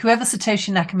again, it's whoever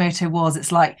Satoshi Nakamoto was,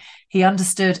 it's like he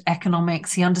understood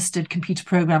economics, he understood computer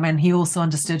programming, he also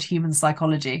understood human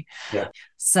psychology. Yeah.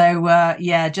 So,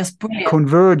 just brilliant.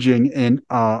 Converging in,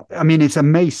 it's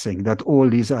amazing that all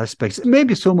these aspects,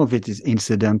 maybe some of it is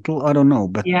incidental, I don't know,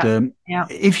 but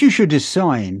if you should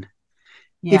design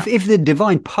Yeah. If the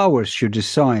divine powers should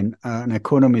design an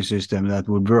economy system that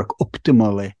would work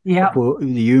optimally for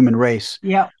the human race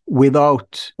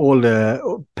without all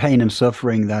the pain and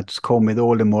suffering that's come with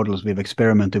all the models we've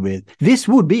experimented with, this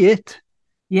would be it.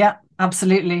 Yeah,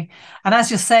 absolutely. And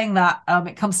as you're saying that,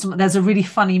 it comes to, there's a really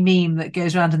funny meme that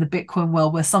goes around in the Bitcoin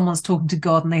world where someone's talking to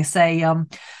God and they say,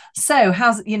 so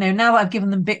how's, now that I've given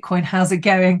them Bitcoin, how's it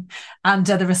going? And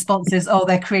the response is, oh,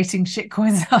 they're creating shit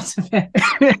coins out of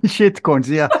it. Shit coins,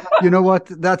 yeah. You know what?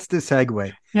 That's the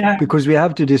segue. Yeah. Because we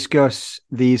have to discuss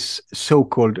these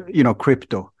so-called,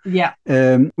 crypto. Yeah.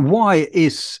 Why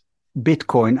is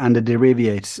Bitcoin and the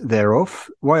derivatives thereof,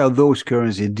 why are those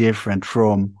currencies different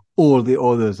from all the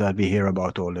others that we hear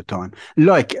about all the time,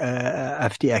 like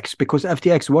FTX, because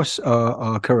FTX was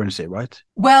a currency, right?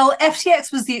 Well,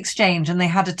 FTX was the exchange, and they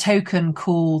had a token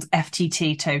called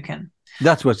FTT token.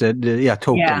 That's what token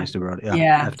is the word.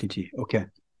 Yeah, FTT. Okay.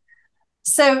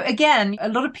 So again, a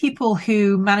lot of people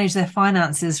who manage their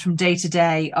finances from day to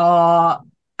day are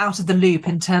out of the loop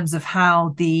in terms of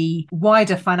how the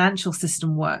wider financial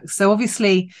system works. So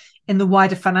obviously, in the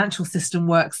wider financial system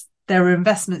works, there are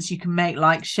investments you can make,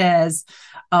 like shares,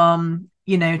 to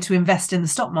invest in the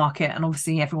stock market. And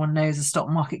obviously everyone knows the stock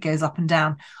market goes up and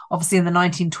down. Obviously in the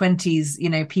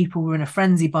 1920s, people were in a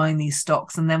frenzy buying these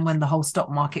stocks. And then when the whole stock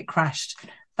market crashed,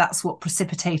 that's what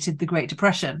precipitated the Great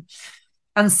Depression.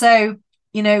 And so,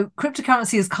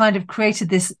 cryptocurrency has kind of created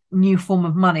this new form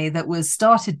of money that was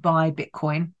started by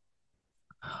Bitcoin.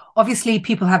 Obviously,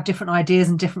 people have different ideas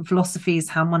and different philosophies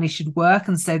how money should work.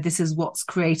 And so this is what's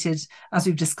created, as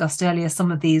we've discussed earlier,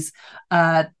 some of these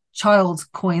child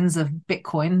coins of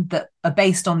Bitcoin that are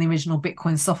based on the original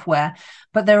Bitcoin software.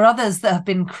 But there are others that have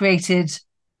been created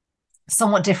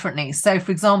somewhat differently. So,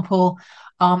 for example,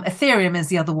 Ethereum is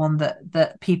the other one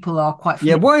that people are quite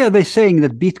familiar with. Why are they saying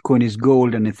that Bitcoin is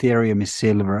gold and Ethereum is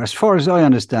silver? As far as I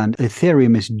understand,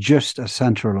 Ethereum is just as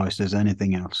centralized as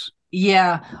anything else.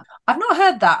 Yeah, I've not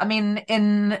heard that. I mean,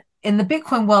 in the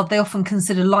Bitcoin world, they often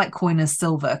consider Litecoin as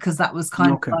silver because that was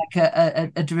kind of like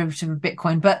a derivative of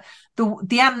Bitcoin. But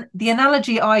the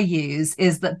analogy I use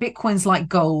is that Bitcoin's like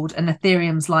gold and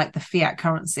Ethereum's like the fiat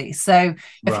currency. So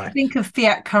if you think of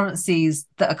fiat currencies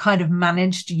that are kind of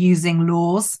managed using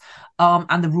laws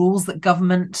and the rules that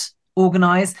government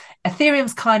organize,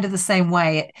 Ethereum's kind of the same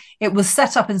way. It was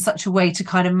set up in such a way to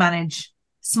kind of manage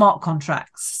smart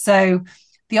contracts. So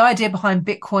the idea behind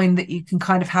Bitcoin that you can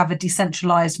kind of have a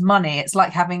decentralized money, it's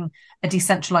like having a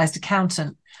decentralized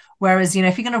accountant. Whereas,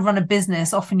 if you're going to run a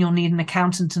business, often you'll need an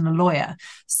accountant and a lawyer.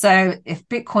 So if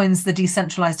Bitcoin's the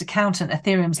decentralized accountant,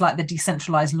 Ethereum's like the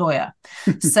decentralized lawyer.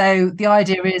 So the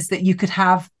idea is that you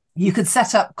could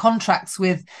set up contracts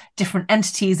with different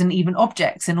entities and even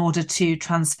objects in order to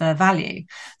transfer value.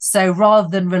 So rather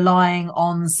than relying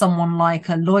on someone like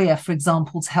a lawyer, for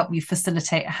example, to help you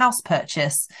facilitate a house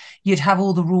purchase, you'd have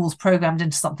all the rules programmed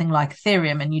into something like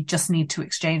Ethereum, and you just need to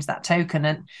exchange that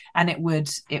token and it would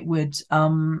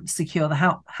secure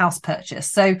the house purchase.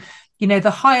 So,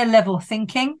 the higher level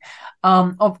thinking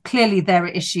of clearly there are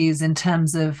issues in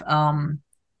terms of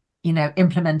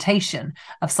implementation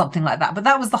of something like that. But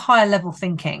that was the higher level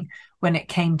thinking when it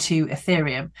came to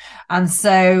Ethereum. And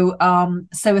so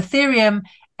Ethereum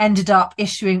ended up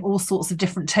issuing all sorts of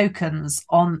different tokens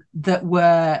that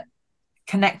were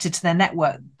connected to their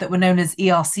network that were known as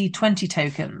ERC20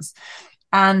 tokens.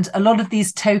 And a lot of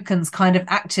these tokens kind of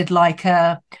acted like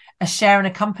a share in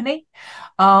a company.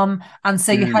 And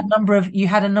so you had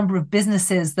a number of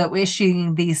businesses that were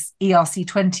issuing these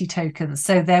ERC20 tokens.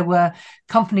 So there were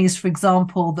companies, for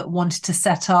example, that wanted to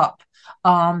set up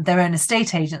their own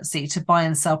estate agency to buy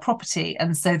and sell property.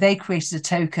 And so they created a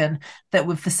token that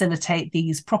would facilitate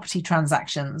these property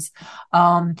transactions.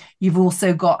 You've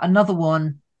also got another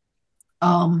one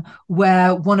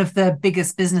where one of the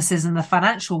biggest businesses in the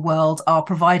financial world are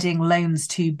providing loans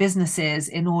to businesses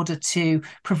in order to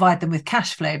provide them with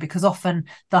cash flow, because often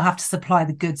they'll have to supply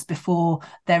the goods before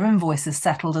their invoice is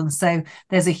settled. And so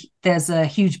there's a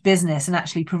huge business in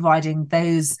actually providing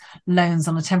those loans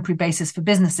on a temporary basis for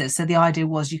businesses. So the idea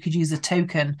was you could use a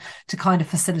token to kind of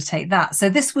facilitate that. So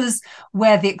this was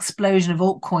where the explosion of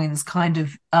altcoins kind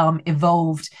of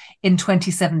evolved in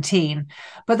 2017.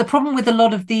 But the problem with a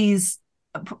lot of these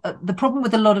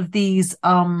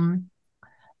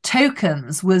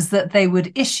tokens was that they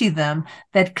would issue them,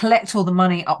 they'd collect all the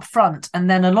money up front, and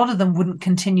then a lot of them wouldn't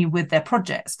continue with their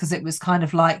projects because it was kind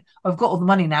of like, I've got all the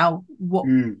money now,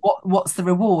 what's the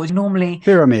reward? Normally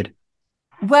pyramid.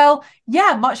 Well,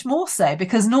 yeah, much more so,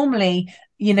 because normally,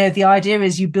 the idea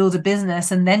is you build a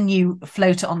business and then you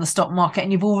float it on the stock market,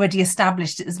 and you've already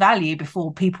established its value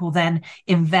before people then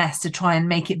invest to try and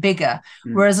make it bigger.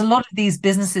 Whereas a lot of these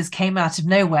businesses came out of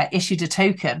nowhere, issued a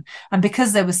token, and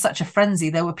because there was such a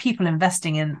frenzy, there were people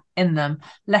investing in them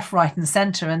left, right, and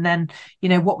center. And then,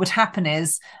 what would happen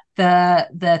is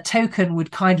the token would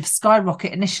kind of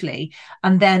skyrocket initially,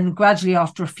 and then gradually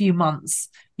after a few months,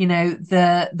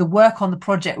 the work on the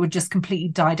project would just completely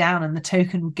die down and the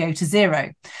token would go to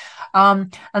zero.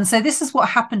 And so this is what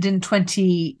happened in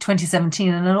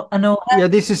 2017.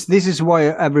 This is why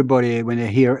everybody, when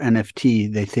they hear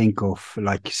NFT, they think of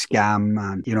like scam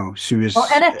and suicide. Well,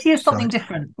 NFT is something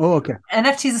different. Oh, okay.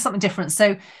 NFTs are something different.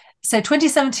 So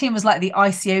 2017 was like the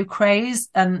ICO craze.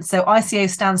 And so ICO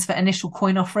stands for initial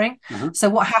coin offering. So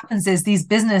what happens is these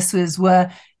businesses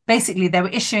were basically, they were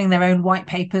issuing their own white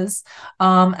papers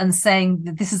and saying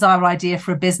that this is our idea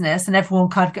for a business, and everyone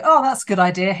kind of go, oh, that's a good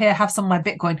idea, here, have some of my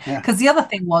Bitcoin. Because the other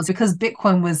thing was, because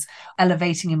Bitcoin was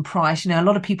elevating in price, a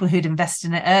lot of people who'd invested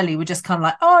in it early were just kind of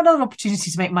like, oh, another opportunity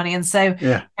to make money. And so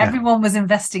everyone was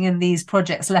investing in these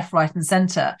projects left, right, and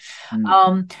center.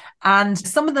 And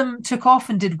some of them took off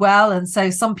and did well. And so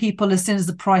some people, as soon as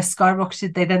the price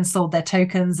skyrocketed, they then sold their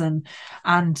tokens and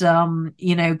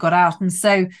got out. And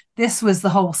so this was the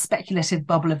whole speculative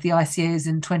bubble of the ICOs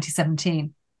in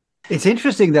 2017. It's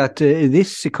interesting that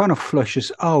this kind of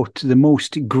flushes out the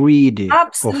most greedy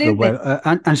of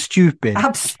the and stupid,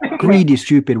 greedy,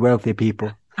 stupid, wealthy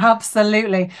people.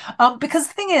 Absolutely. Because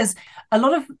the thing is, a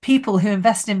lot of people who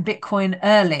invest in Bitcoin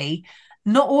early,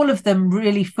 not all of them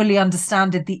really fully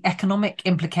understood the economic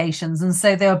implications. And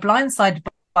so they were blindsided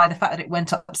by the fact that it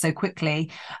went up so quickly.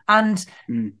 And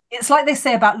it's like they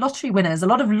say about lottery winners. A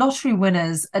lot of lottery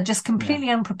winners are just completely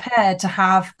unprepared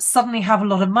to suddenly have a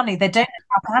lot of money. They don't know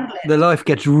how to handle it. Their life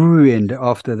gets ruined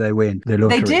after they win the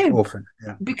lottery. They do. Often.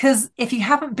 Yeah. Because if you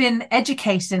haven't been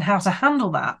educated in how to handle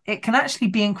that, it can actually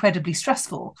be incredibly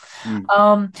stressful.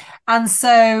 And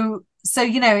so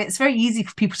it's very easy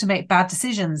for people to make bad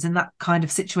decisions in that kind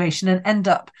of situation and end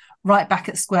up right back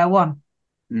at square one.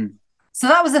 So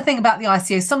that was the thing about the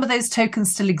ICO. Some of those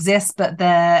tokens still exist, but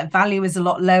their value is a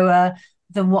lot lower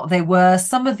than what they were.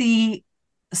 Some of the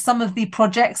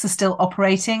projects are still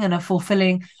operating and are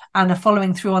fulfilling and are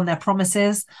following through on their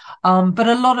promises. But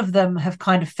a lot of them have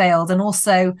kind of failed. And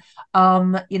also,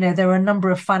 there were a number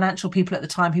of financial people at the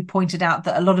time who pointed out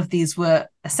that a lot of these were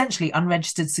essentially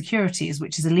unregistered securities,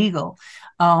 which is illegal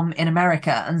in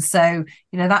America. And so,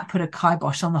 that put a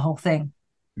kibosh on the whole thing.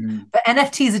 But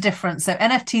NFTs are different. So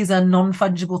NFTs are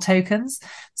non-fungible tokens.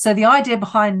 So the idea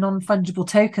behind non-fungible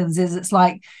tokens is it's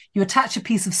like you attach a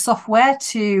piece of software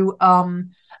to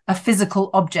a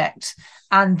physical object.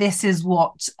 And this is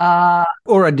what...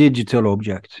 or a digital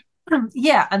object.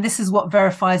 Yeah, and this is what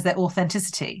verifies their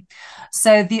authenticity.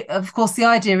 So, of course, the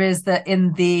idea is that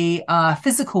in the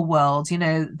physical world,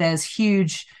 there's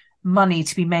huge money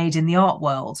to be made in the art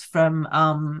world from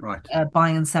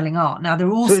buying and selling art. Now, there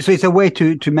are also... So it's a way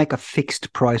to make a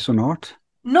fixed price on art?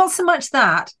 Not so much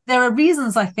that. There are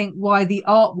reasons, I think, why the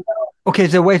art world... Okay,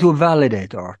 it's a way to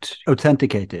validate art,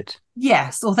 authenticate it.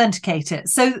 Yes, authenticate it.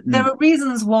 So there are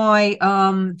reasons why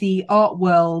the art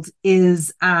world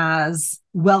is as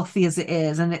wealthy as it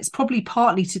is, and it's probably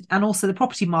partly and also the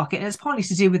property market, and it's partly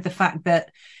to do with the fact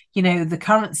that the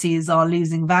currencies are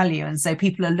losing value, and so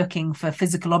people are looking for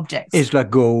physical objects. It's like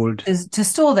gold to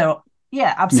store their.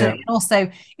 Yeah, absolutely. Yeah. And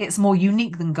also, it's more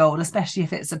unique than gold, especially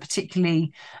if it's a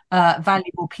particularly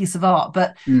valuable piece of art.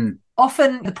 But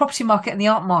often the property market and the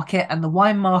art market and the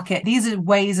wine market, these are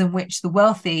ways in which the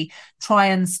wealthy try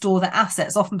and store their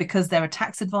assets, often because there are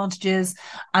tax advantages,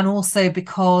 and also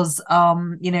because,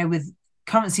 with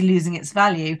currency losing its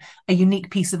value, a unique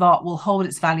piece of art will hold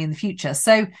its value in the future.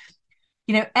 So,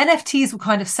 NFTs were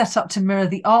kind of set up to mirror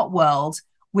the art world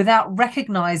without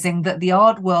recognizing that the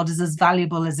art world is as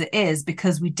valuable as it is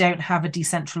because we don't have a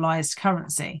decentralized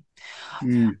currency.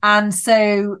 And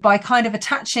so by kind of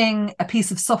attaching a piece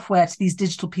of software to these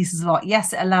digital pieces of art,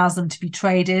 yes, it allows them to be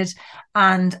traded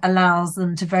and allows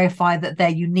them to verify that they're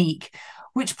unique,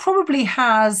 which probably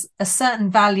has a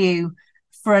certain value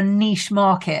for a niche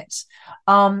market.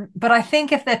 But I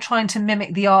think if they're trying to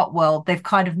mimic the art world, they've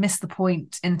kind of missed the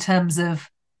point in terms of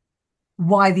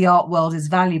why the art world is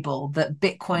valuable, that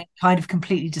Bitcoin kind of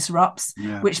completely disrupts,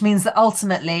 which means that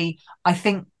ultimately, I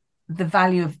think the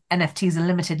value of NFTs are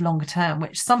limited longer term,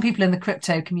 which some people in the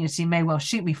crypto community may well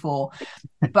shoot me for.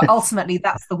 But ultimately,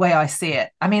 that's the way I see it.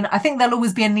 I mean, I think there'll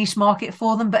always be a niche market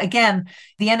for them. But again,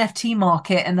 the NFT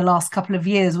market in the last couple of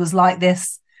years was like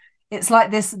this. it's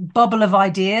like this bubble of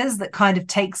ideas that kind of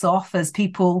takes off as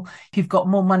people who've got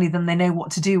more money than they know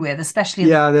what to do with, especially.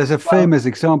 There's a famous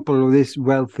example of this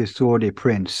wealthy Saudi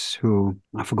prince who,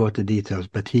 I forgot the details,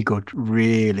 but he got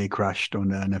really crashed on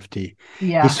the NFT.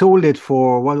 Yeah. He sold it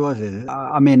for, what was it?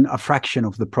 A fraction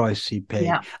of the price he paid.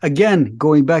 Yeah. Again,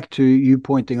 going back to you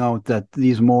pointing out that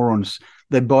these morons,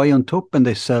 they buy on top and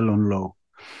they sell on low.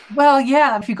 Well,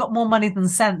 yeah, if you've got more money than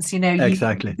sense,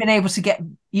 Exactly.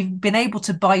 you've been able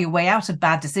to buy your way out of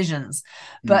bad decisions,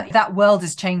 but that world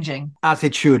is changing. As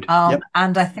it should.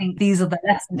 And I think these are the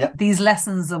lessons. Yep. These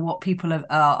lessons are what people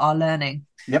are learning.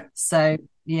 Yep. So,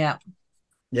 yeah.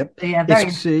 Yep. So, yeah,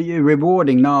 it's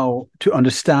rewarding now to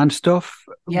understand stuff.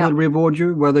 Yeah. Will reward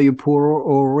you, whether you're poor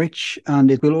or rich, and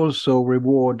it will also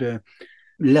reward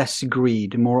less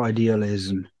greed, more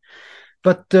idealism.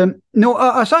 But no,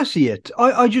 as I see it,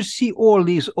 I just see all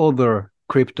these other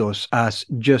cryptos as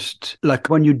just like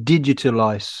when you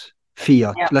digitalize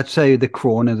fiat, let's say the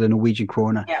krona, the Norwegian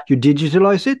krona, you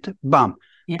digitalize it, bam,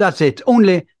 that's it.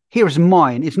 Only here's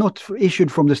mine. It's not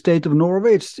issued from the state of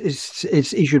Norway. It's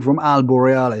issued from Al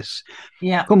Borealis.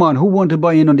 Yeah. Come on, who want to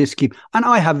buy in on this scheme? And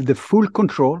I have the full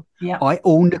control. Yeah. I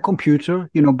own the computer,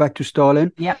 back to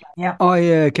Stalin. Yeah. Yeah.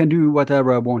 I can do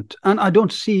whatever I want. And I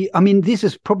don't see, this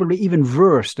is probably even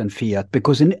worse than fiat,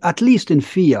 because at least in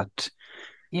fiat,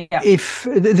 if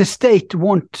the state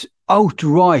won't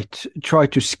outright try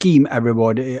to scheme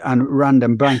everybody and run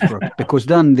them bankrupt, because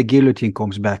then the guillotine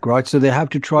comes back, right? So they have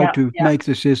to try to make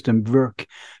the system work.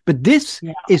 But this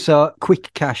is a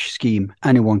quick cash scheme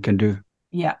anyone can do.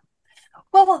 Yeah.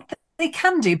 Well, they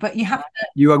can do, but you have to...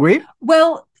 You agree?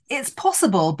 Well, it's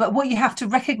possible, but what you have to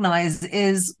recognize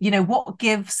is, what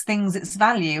gives things its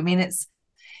value.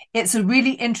 It's a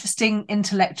really interesting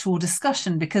intellectual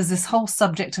discussion, because this whole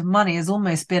subject of money has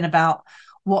almost been about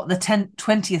what the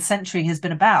 20th century has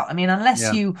been about.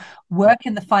 Unless you work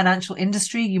in the financial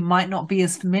industry, you might not be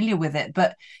as familiar with it.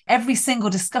 But every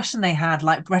single discussion they had,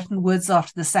 like Bretton Woods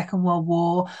after the Second World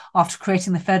War, after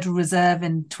creating the Federal Reserve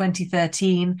in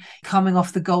 2013, coming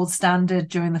off the gold standard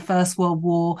during the First World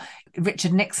War,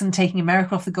 Richard Nixon taking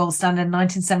America off the gold standard in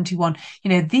 1971,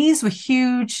 these were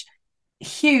huge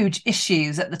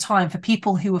issues at the time for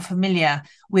people who were familiar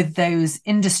with those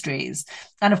industries.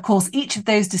 And of course, each of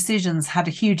those decisions had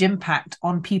a huge impact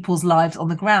on people's lives on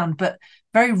the ground, but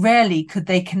very rarely could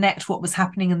they connect what was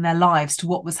happening in their lives to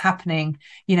what was happening,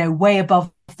 way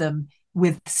above them,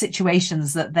 with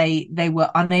situations that they were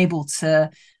unable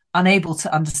to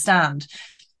understand.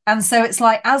 And so it's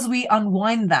like, as we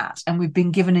unwind that, and we've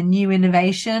been given a new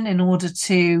innovation in order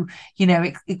to,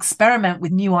 experiment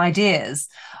with new ideas,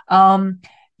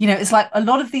 it's like a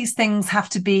lot of these things have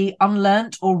to be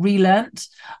unlearnt or relearnt.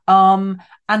 And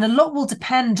a lot will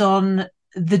depend on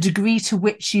the degree to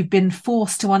which you've been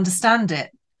forced to understand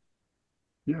it.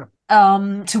 Yeah.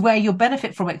 To where you'll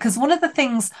benefit from it. Because one of the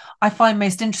things I find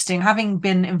most interesting, having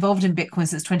been involved in Bitcoin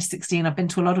since 2016, I've been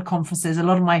to a lot of conferences, a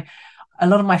lot of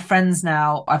my friends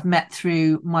now I've met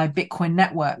through my Bitcoin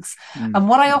networks. And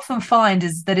what I often find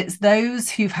is that it's those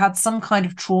who've had some kind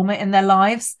of trauma in their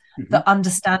lives that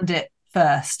understand it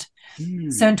first.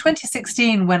 So in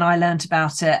 2016, when I learned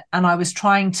about it, and I was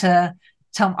trying to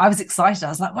I was excited. I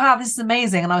was like, wow, this is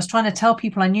amazing. And I was trying to tell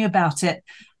people I knew about it.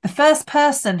 The first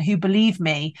person who believed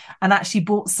me and actually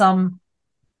bought some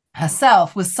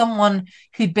herself was someone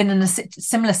who'd been in a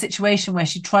similar situation where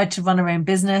she tried to run her own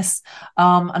business.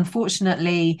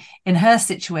 Unfortunately, in her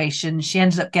situation, she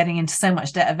ended up getting into so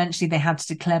much debt. Eventually, they had to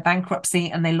declare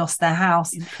bankruptcy and they lost their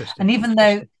house. And even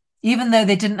though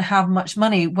they didn't have much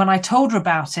money, when I told her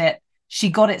about it, she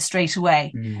got it straight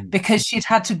away because she'd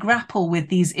had to grapple with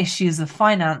these issues of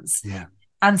finance. Yeah.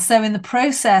 And so in the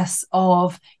process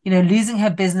of, losing her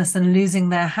business and losing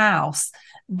their house,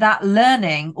 that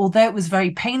learning, although it was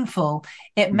very painful,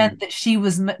 it meant that she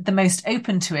was the most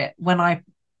open to it when I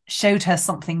showed her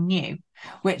something new,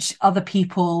 which other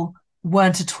people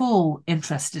weren't at all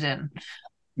interested in.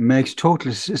 Makes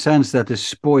total sense that the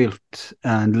spoilt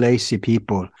and lazy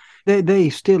people, they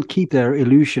still keep their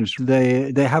illusions.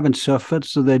 They haven't suffered,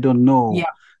 so they don't know. Yeah.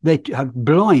 They have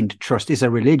blind trust. It's a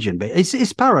religion, but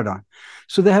it's paradigm.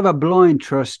 So they have a blind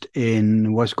trust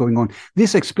in what's going on.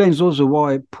 This explains also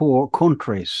why poor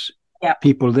countries,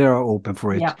 people there are open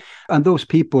for it. Yeah. And those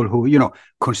people who,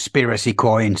 conspiracy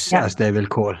coins, as they will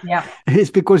call, it's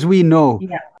because we know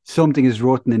something is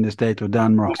rotten in the state of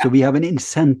Denmark. So we have an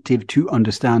incentive to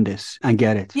understand this and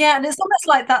get it. Yeah, and it's almost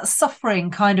like that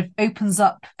suffering kind of opens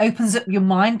up your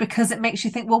mind, because it makes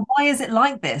you think, well, why is it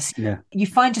like this? Yeah. You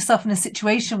find yourself in a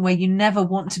situation where you never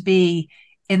want to be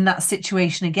in that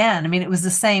situation again. I mean, it was the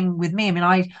same with me. I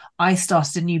mean, I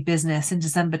started a new business in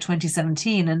December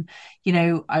 2017, and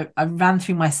I ran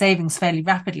through my savings fairly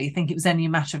rapidly. I think it was only a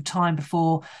matter of time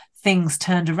before things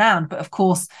turned around. But of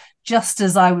course, just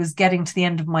as I was getting to the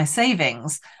end of my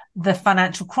savings, the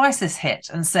financial crisis hit,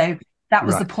 and so that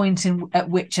was the point at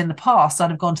which in the past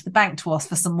I'd have gone to the bank to ask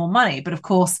for some more money. But of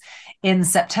course, in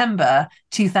September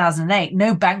 2008,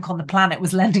 no bank on the planet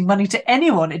was lending money to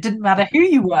anyone. It didn't matter who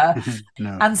you were.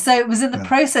 No. And so it was in the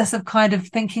process of kind of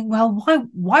thinking, well,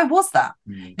 why was that?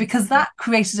 Because that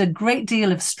created a great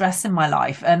deal of stress in my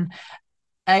life. And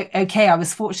okay, I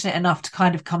was fortunate enough to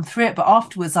kind of come through it, but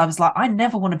afterwards I was like, I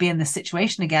never want to be in this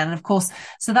situation again. And of course,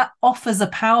 so that offers a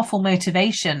powerful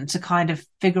motivation to kind of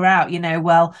figure out,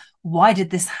 well, why did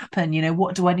this happen?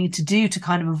 What do I need to do to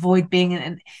kind of avoid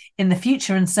being in the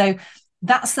future? And so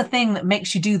that's the thing that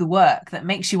makes you do the work, that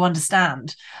makes you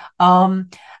understand.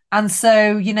 And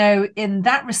so, in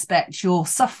that respect, your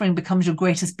suffering becomes your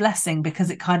greatest blessing, because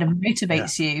it kind of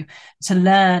motivates you to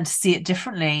learn, to see it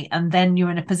differently. And then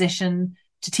you're in a position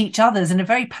to teach others in a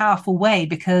very powerful way,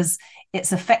 because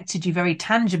it's affected you very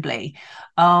tangibly.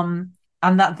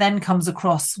 And that then comes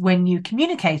across when you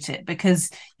communicate it,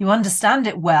 because you understand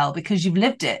it well, because you've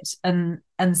lived it. And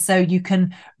so you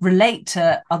can relate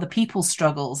to other people's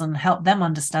struggles and help them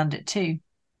understand it too.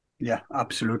 Yeah,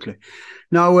 absolutely.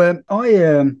 Now,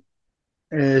 I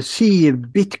see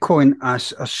Bitcoin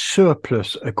as a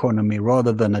surplus economy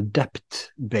rather than a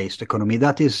debt-based economy.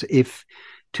 That is, if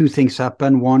two things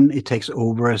happen: one, it takes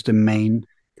over as the main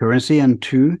currency, and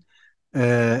two,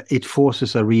 it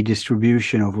forces a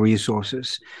redistribution of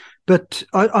resources. But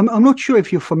I'm not sure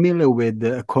if you're familiar with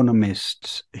the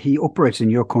economist. He operates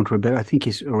in your country, but I think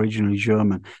he's originally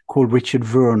German, called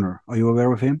Richard Werner. Are you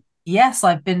aware of him? Yes,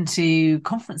 I've been to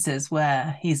conferences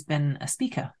where he's been a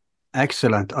speaker.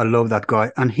 Excellent. I love that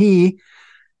guy. And he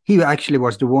actually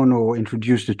was the one who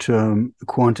introduced the term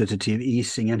quantitative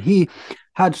easing. And he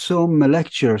had some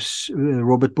lectures.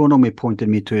 Robert Bonomi pointed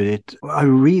me to it. I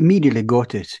immediately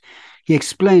got it. He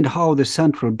explained how the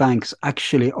central banks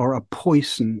actually are a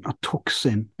poison, a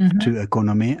toxin to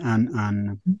economy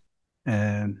and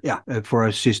for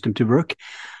a system to work.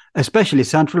 Especially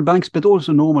central banks, but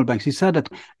also normal banks. He said that,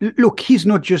 look, he's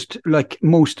not just like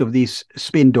most of these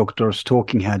spin doctors,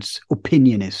 talking heads,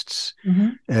 opinionists,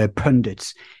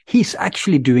 pundits. He's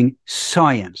actually doing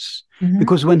science.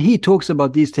 Because when he talks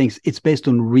about these things, it's based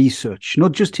on research,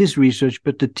 not just his research,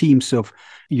 but the teams of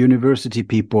university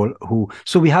people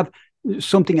so we have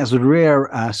something as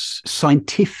rare as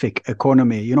scientific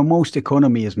economy. Most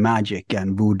economy is magic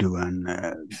and voodoo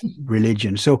and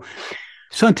religion. So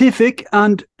scientific,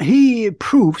 and he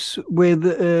proves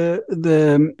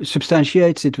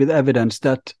substantiates it with evidence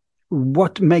that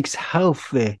what makes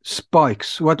healthy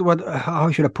spikes,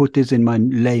 how should I put this in my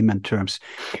layman terms?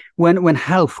 When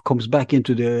health comes back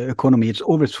into the economy, it's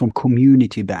always from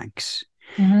community banks.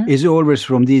 It's always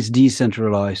from these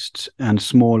decentralized and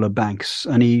smaller banks.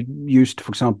 And he used, for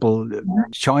example,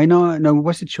 China. No,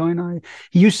 was it China?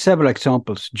 He used several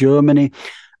examples, Germany.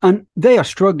 And they are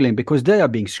struggling because they are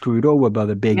being screwed over by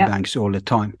the big banks all the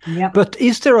time. But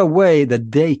is there a way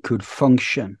that they could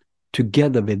function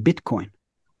together with Bitcoin?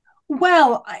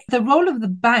 Well, the role of the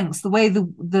banks, the way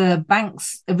the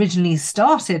banks originally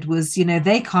started was,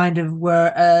 they kind of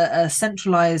were a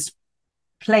centralized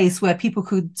place where people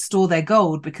could store their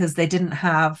gold because they didn't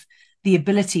have the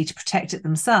ability to protect it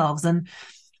themselves. And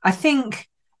I think,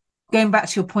 going back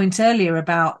to your point earlier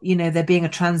about, there being a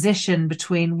transition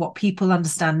between what people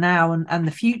understand now and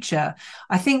the future,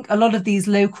 I think a lot of these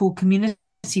local community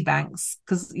banks,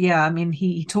 because,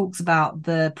 he talks about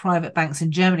the private banks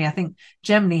in Germany. I think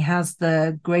Germany has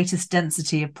the greatest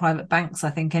density of private banks,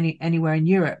 I think, anywhere in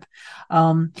Europe.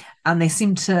 And they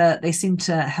seem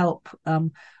to help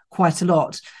quite a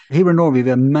lot. Here in Norway, we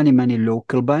have many, many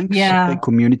local banks,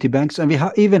 community banks, and we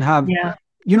even have...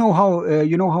 You know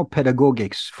how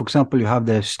pedagogics, for example, you have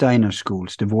the Steiner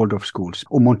schools, the Waldorf schools,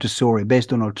 or Montessori,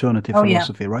 based on alternative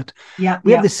philosophy, right?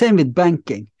 We have the same with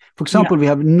banking. For example, we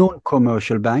have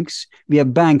non-commercial banks. We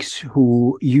have banks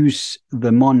who use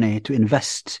the money to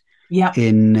invest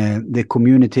in the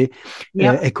community,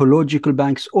 ecological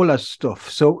banks, all that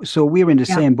stuff. So we're in the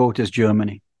same boat as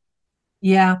Germany.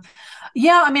 I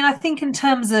think in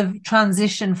terms of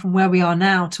transition from where we are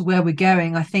now to where we're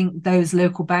going, I think those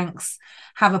local banks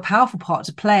have a powerful part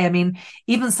to play. I mean,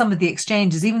 even some of the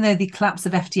exchanges, even though the collapse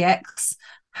of FTX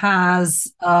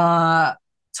has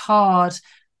tarred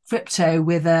crypto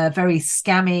with a very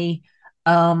scammy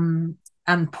and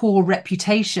poor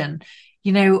reputation,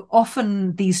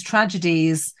 often these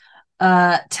tragedies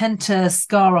tend to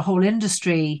scar a whole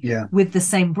industry with the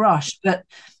same brush. But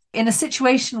in a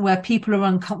situation where people are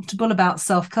uncomfortable about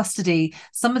self-custody,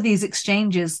 some of these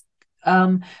exchanges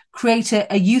create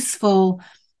a useful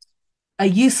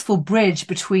bridge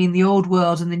between the old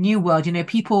world and the new world. You know,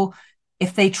 people,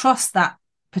 if they trust that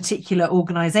particular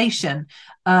organization,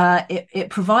 it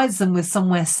provides them with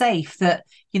somewhere safe that,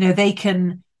 you know, they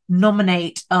can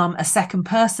nominate a second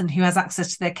person who has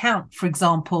access to their account, for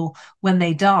example, when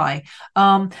they die.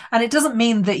 And it doesn't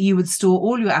mean that you would store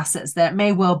all your assets there. It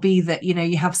may well be that, you know,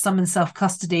 you have some in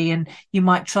self-custody and you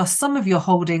might trust some of your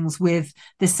holdings with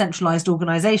this centralized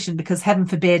organization, because heaven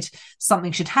forbid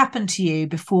something should happen to you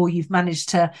before you've managed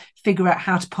to figure out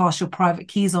how to pass your private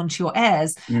keys on to your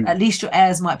heirs. At least your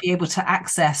heirs might be able to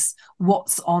access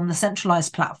what's on the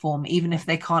centralized platform, even if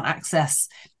they can't access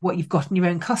what you've got in your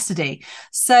own custody.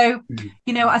 So,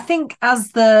 you know, I think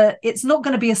it's not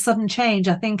going to be a sudden change.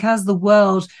 I think as the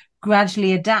world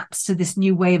gradually adapts to this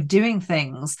new way of doing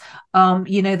things,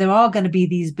 you know, there are going to be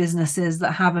these businesses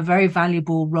that have a very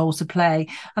valuable role to play.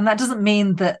 And that doesn't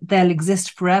mean that they'll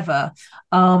exist forever.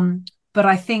 But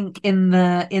I think in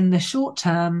the short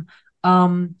term,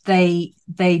 they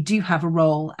do have a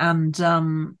role, and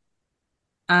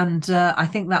I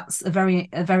think that's a very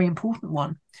important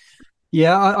one.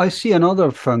 Yeah, I see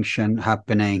another function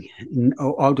happening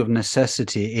out of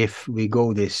necessity if we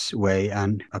go this way,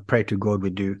 and I pray to God we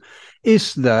do,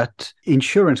 is that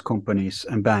insurance companies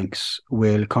and banks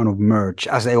will kind of merge,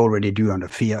 as they already do under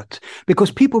Fiat,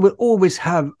 because people will always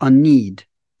have a need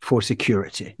for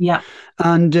security. Yeah.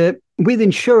 And with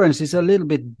insurance, it's a little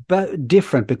bit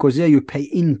different, because there you pay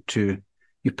into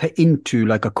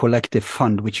like a collective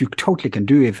fund, which you totally can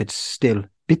do if it's still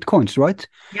Bitcoins, right?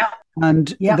 Yeah.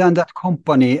 And then that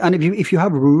company, and if you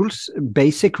have rules,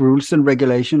 basic rules and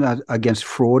regulation against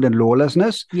fraud and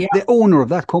lawlessness, the owner of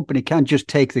that company can't just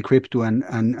take the crypto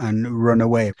and run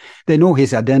away. They know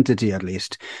his identity at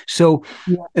least. So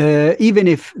even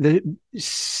if the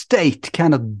state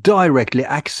cannot directly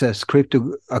access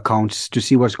crypto accounts to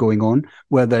see what's going on,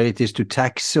 whether it is to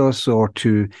tax us or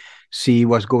to see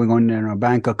what's going on in our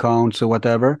bank accounts or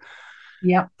whatever,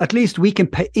 at least we can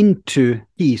pay into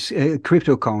these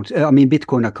crypto accounts,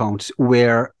 Bitcoin accounts,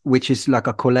 which is like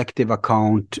a collective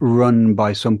account run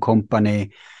by some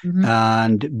company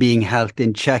and being held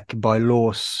in check by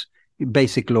laws,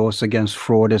 basic laws against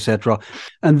fraud, etc.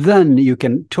 And then you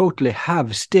can totally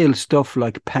have still stuff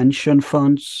like pension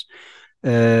funds.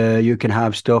 You can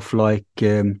have stuff like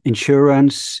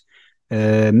insurance.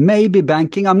 Maybe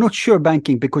banking. I'm not sure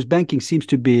banking, because banking seems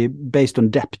to be based on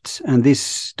debt, and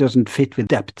this doesn't fit with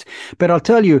debt. But I'll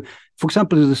tell you, for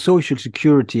example, the Social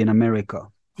Security in America,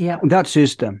 that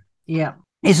system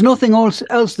is nothing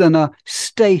else than a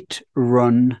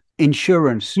state-run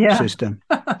insurance system.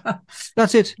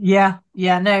 That's it.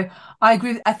 No, I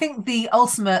agree. I think the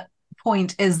ultimate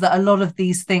point is that a lot of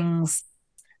these things,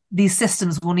 these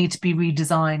systems will need to be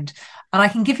redesigned. And I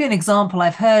can give you an example.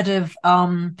 I've heard of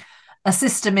a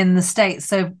system in the States.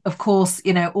 So, of course,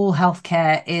 you know, all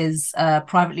healthcare is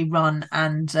privately run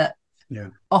and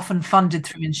often funded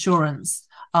through insurance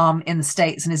in the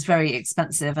States, and is very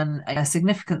expensive and a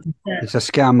significant concern. It's a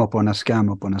scam upon a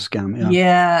scam upon a scam.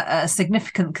 A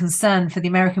significant concern for the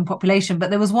American population. But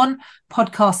there was one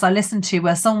podcast I listened to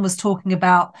where someone was talking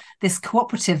about this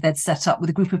cooperative they'd set up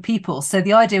with a group of people. So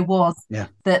the idea was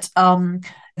that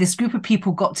this group of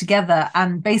people got together,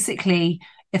 and basically,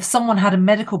 if someone had a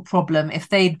medical problem, if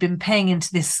they'd been paying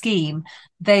into this scheme,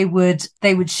 they would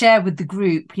share with the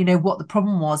group, you know, what the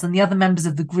problem was, and the other members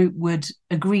of the group would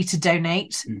agree to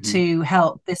donate to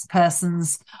help this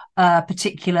person's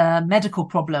particular medical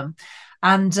problem.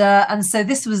 And so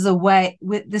this was a way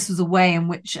in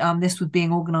which this was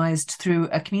being organized through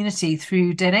a community,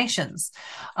 through donations.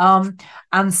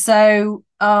 And so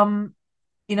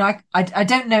you know, I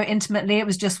don't know intimately. It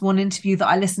was just one interview that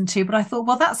I listened to, but I thought,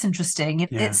 well, that's interesting.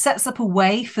 It sets up a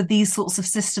way for these sorts of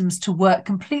systems to work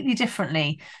completely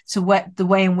differently to the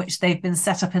way in which they've been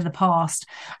set up in the past.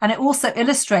 And it also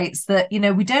illustrates that, you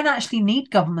know, we don't actually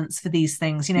need governments for these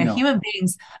things. You know, human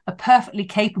beings are perfectly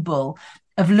capable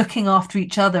of looking after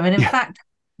each other. And in fact,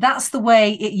 that's the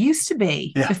way it used to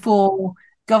be before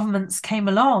governments came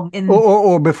along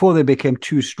or before they became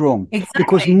too strong. Exactly.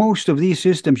 Because most of these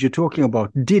systems you're talking about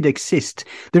did exist.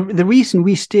 The reason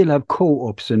we still have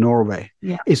co-ops in Norway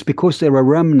is because there are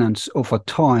remnants of a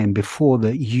time before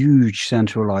the huge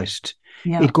centralized.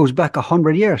 It goes back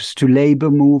 100 years to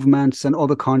labor movements and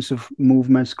other kinds of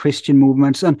movements, Christian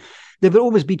movements, and there will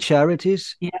always be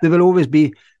charities. There will always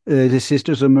be the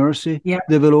Sisters of Mercy.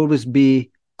 There will always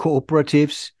be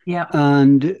cooperatives. Yeah.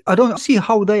 And I don't see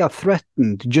how they are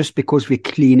threatened just because we're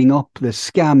cleaning up the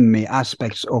scammy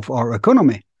aspects of our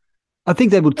economy. I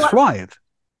think they would thrive.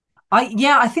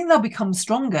 I think they'll become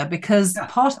stronger because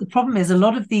part of the problem is a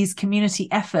lot of these community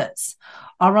efforts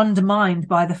are undermined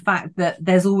by the fact that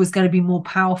there's always going to be more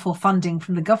powerful funding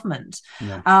from the government.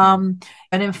 Yeah.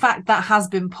 And in fact, that has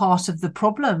been part of the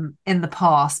problem in the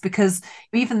past, because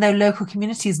even though local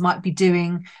communities might be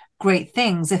doing great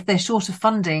things, if they're short of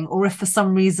funding or if for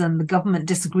some reason the government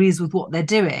disagrees with what they're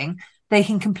doing, they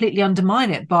can completely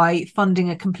undermine it by funding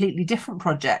a completely different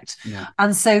project. Yeah.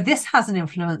 And so this has an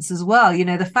influence as well. You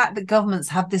know, the fact that governments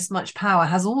have this much power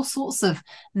has all sorts of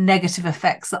negative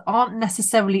effects that aren't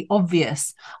necessarily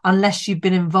obvious unless you've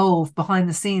been involved behind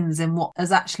the scenes in what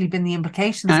has actually been the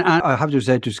implications. And I have to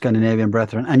say to Scandinavian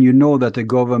brethren, and you know that the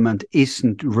government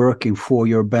isn't working for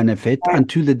your benefit, and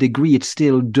to the degree it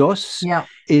still does,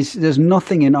 there's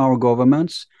nothing in our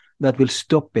governments that will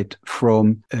stop it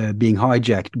from being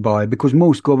hijacked by, because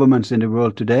most governments in the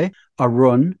world today are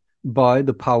run by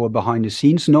the power behind the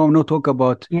scenes. No, I'm not talking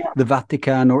about the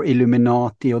Vatican or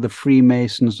Illuminati or the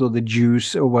Freemasons or the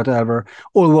Jews or whatever,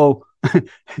 although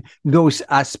those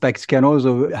aspects can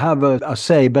also have a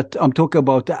say, but I'm talking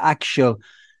about the actual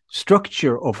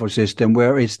structure of a system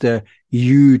where it's the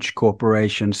huge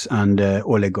corporations and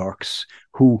oligarchs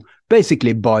who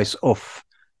basically buys off.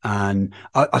 And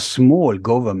a small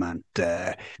government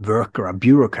worker, a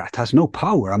bureaucrat, has no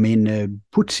power. I mean,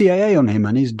 put CIA on him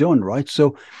and he's done, right?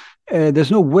 So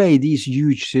there's no way these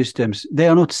huge systems, they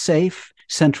are not safe.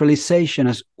 Centralization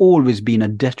has always been a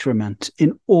detriment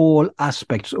in all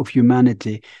aspects of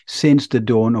humanity since the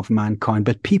dawn of mankind.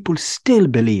 But people still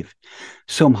believe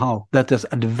somehow that there's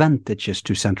advantages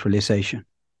to centralization.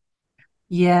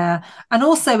 Yeah. And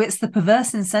also it's the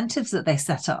perverse incentives that they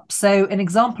set up. So an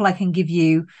example I can give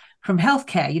you from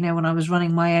healthcare, you know, when I was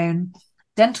running my own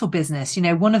dental business, you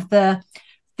know, one of the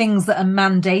things that are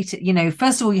mandated, you know,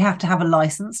 first of all, you have to have a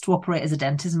license to operate as a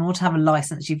dentist. In order to have a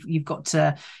license, you've got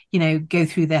to, you know, go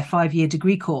through their 5-year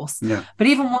degree course. Yeah. But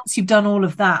even once you've done all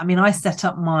of that, I mean, I set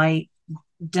up my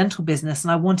dental business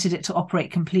and I wanted it to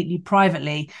operate completely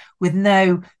privately with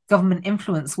no government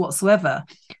influence whatsoever.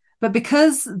 But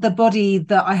because the body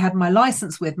that I had my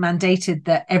license with mandated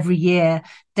that every year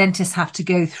dentists have to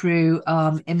go through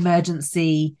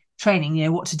emergency training, you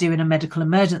know, what to do in a medical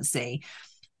emergency,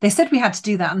 they said we had to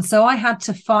do that. And so I had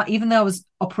to even though I was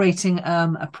operating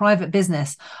a private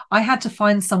business, I had to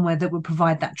find somewhere that would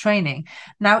provide that training.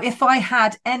 Now, if I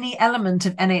had any element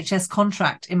of NHS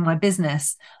contract in my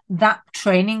business, that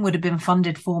training would have been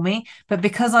funded for me. But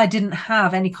because I didn't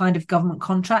have any kind of government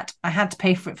contract, I had to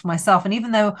pay for it for myself. And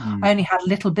even though I only had a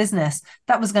little business,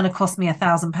 that was going to cost me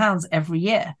 £1,000 every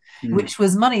year, which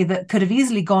was money that could have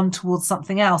easily gone towards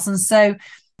something else. And so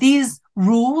these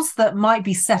rules that might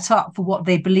be set up for what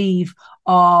they believe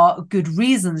are good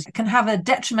reasons can have a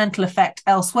detrimental effect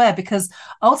elsewhere, because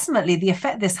ultimately the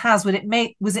effect this has it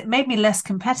made me less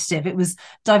competitive. It was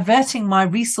diverting my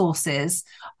resources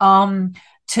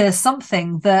to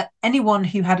something that anyone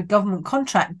who had a government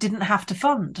contract didn't have to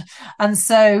fund. And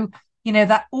so, you know,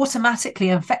 that automatically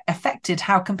affected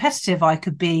how competitive I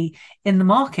could be in the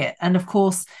market. And of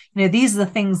course, you know, these are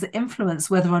the things that influence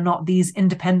whether or not these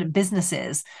independent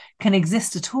businesses can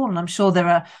exist at all. And I'm sure there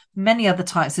are many other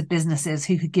types of businesses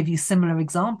who could give you similar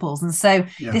examples. And so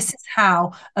this is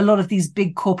how a lot of these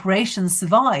big corporations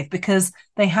survive, because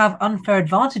they have unfair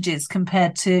advantages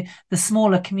compared to the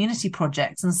smaller community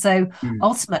projects. And so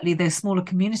ultimately those smaller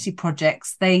community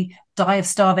projects, they die of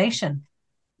starvation.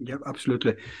 Yeah,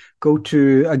 absolutely. Go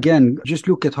to, again, just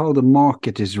look at how the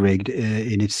market is rigged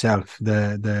in itself,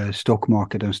 the stock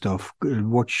market and stuff.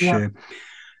 Watch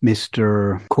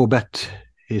Mr. Corbett,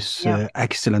 his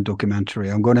excellent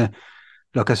documentary. I'm going to,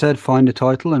 like I said, find the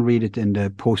title and read it in the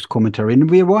post commentary. And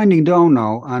we're winding down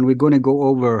now, and we're going to go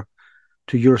over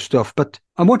to your stuff. But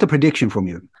I want a prediction from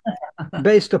you.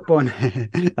 Based upon,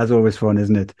 that's always fun,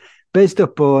 isn't it? Based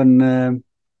upon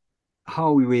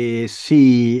how we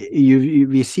see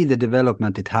we see the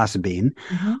development it has been.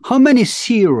 How many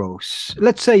zeros?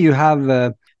 Let's say you have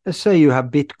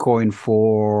Bitcoin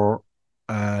for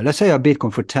let's say you have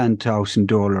Bitcoin for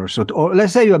 $10,000, or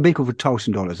let's say you have Bitcoin for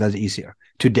 $1,000. That's easier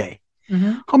today.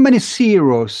 How many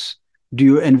zeros do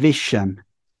you envision,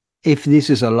 if this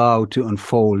is allowed to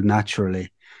unfold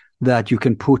naturally, that you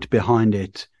can put behind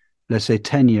it, let's say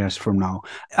 10 years from now?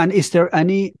 And is there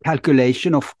any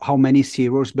calculation of how many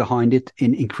zeros behind it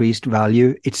in increased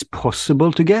value it's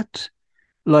possible to get?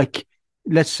 Like,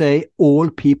 let's say all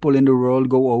people in the world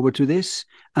go over to this,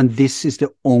 and this is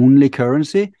the only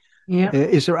currency.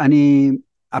 Is there any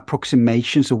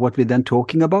approximations of what we're then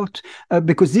talking about?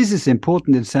 Because this is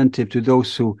important incentive to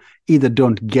those who either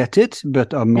don't get it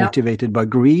but are motivated by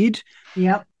greed,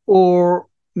 or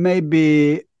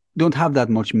maybe don't have that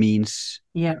much means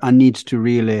and needs to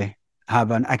really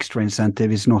have an extra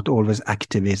incentive. It's not always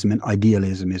activism and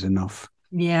idealism is enough.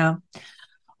 Yeah.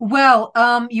 Well,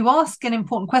 you ask an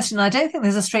important question. I don't think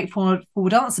there's a straightforward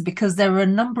answer, because there are a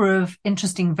number of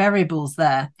interesting variables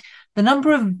there. The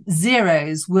number of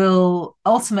zeros will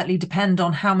ultimately depend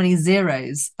on how many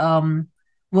zeros,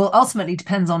 will ultimately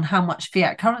depends on how much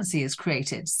fiat currency is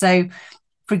created. So,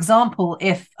 for example,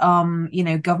 if,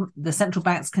 the central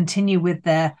banks continue with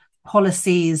their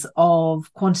policies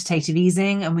of quantitative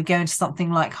easing and we go into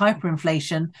something like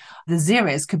hyperinflation, the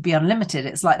zeros could be unlimited.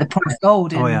 It's like the price of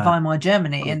gold in Weimar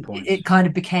Germany. Good point. It kind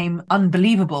of became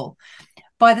unbelievable.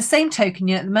 By the same token,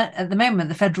 at the moment,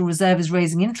 the Federal Reserve is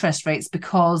raising interest rates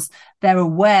because they're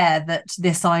aware that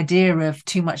this idea of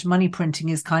too much money printing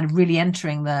is kind of really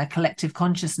entering the collective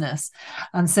consciousness.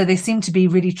 And so they seem to be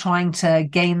really trying to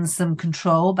gain some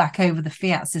control back over the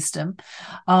fiat system.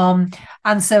 And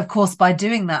so, of course, by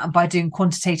doing that and by doing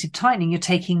quantitative tightening, you're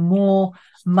taking more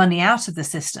money out of the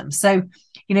system. So,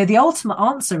 the ultimate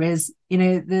answer is,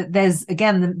 there's,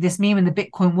 again, this meme in the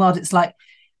Bitcoin world. It's like,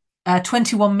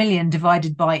 21 million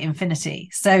divided by infinity.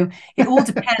 So it all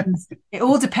depends. It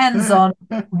all depends on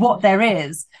what there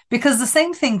is, because the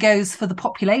same thing goes for the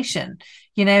population.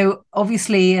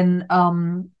 Obviously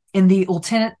in the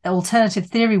alternative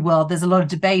theory world, there's a lot of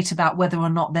debate about whether or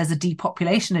not there's a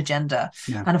depopulation agenda.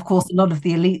 Yeah. And of course, a lot of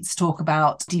the elites talk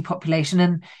about depopulation.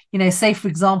 And, say, for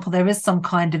example, there is some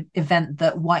kind of event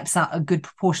that wipes out a good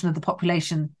proportion of the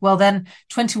population. Well, then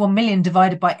 21 million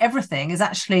divided by everything is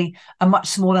actually a much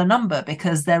smaller number,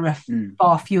 because there are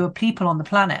far fewer people on the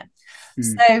planet.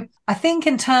 So I think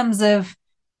in terms of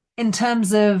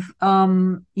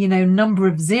number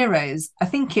of zeros, I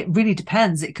think it really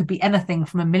depends. It could be anything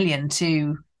from 1 million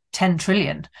to 10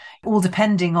 trillion, all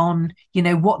depending on,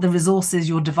 what the resources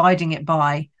you're dividing it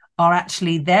by are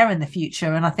actually there in the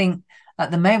future. And I think at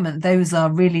the moment, those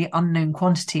are really unknown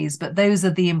quantities, but those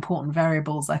are the important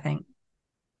variables, I think.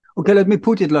 Okay, let me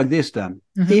put it like this then.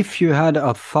 Mm-hmm. If you had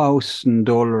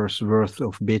 $1,000 worth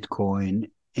of Bitcoin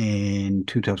in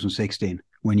 2016,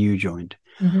 when you joined,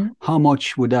 how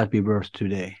much would that be worth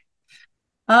today?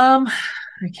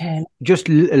 Okay. Just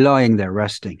lying there,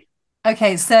 resting.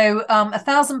 Okay, so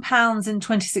 £1,000 in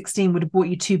 2016 would have bought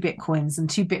you 2 Bitcoins, and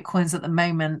 2 Bitcoins at the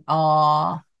moment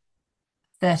are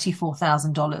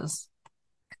 $34,000.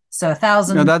 So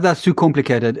 1,000. No, that's too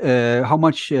complicated. How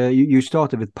much you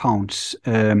started with pounds?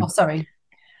 Sorry.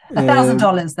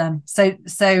 $1,000 then. So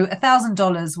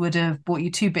 $1,000 would have bought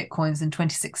you 2 Bitcoins in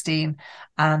 2016,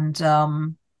 and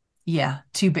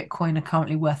 2 Bitcoin are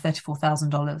currently worth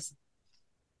 $34,000.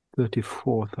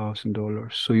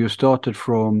 $34,000. So you started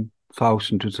from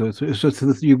 1,000 to 30. So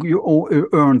you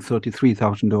earned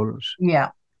 $33,000. Yeah.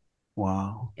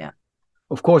 Wow. Yeah.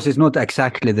 Of course, it's not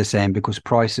exactly the same because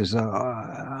prices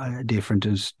are different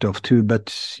and stuff too,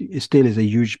 but it still is a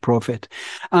huge profit.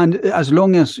 And as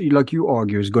long as, like you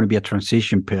argue, it's going to be a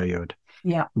transition period,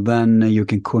 then you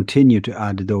can continue to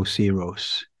add those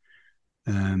zeros.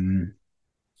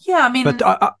 But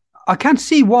I can't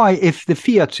see why, if the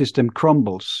fiat system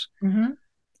crumbles,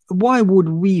 why would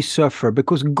we suffer?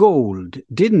 Because gold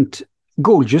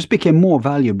just became more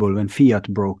valuable when fiat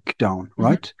broke down,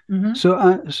 right?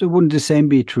 So wouldn't the same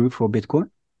be true for Bitcoin?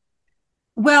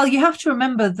 Well, you have to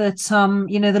remember that,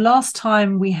 the last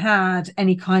time we had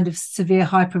any kind of severe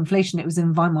hyperinflation, it was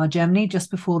in Weimar Germany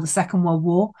just before the Second World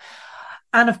War.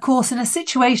 And of course, in a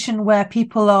situation where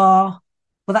people are,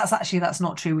 well, that's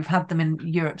not true. We've had them in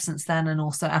Europe since then, and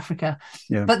also Africa.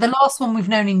 Yeah. But the last one we've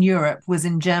known in Europe was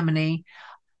in Germany.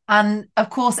 And of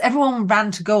course, everyone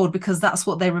ran to gold because that's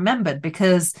what they remembered.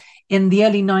 Because in the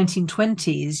early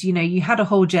 1920s, you had a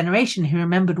whole generation who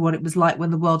remembered what it was like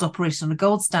when the world operated on a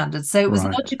gold standard. So it was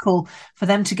logical for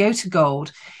them to go to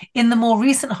gold. In the more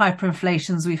recent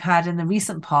hyperinflations we've had in the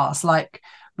recent past, like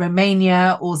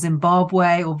Romania or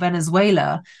Zimbabwe or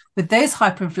Venezuela, with those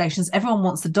hyperinflations, everyone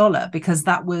wants the dollar because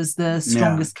that was the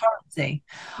strongest currency.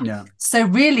 Yeah. So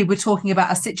really, we're talking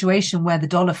about a situation where the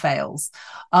dollar fails.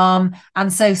 And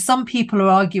so some people are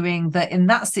arguing that in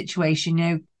that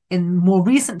situation, in more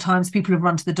recent times, people have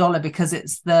run to the dollar because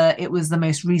it was the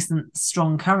most recent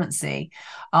strong currency.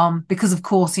 Because of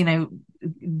course,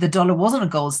 the dollar wasn't a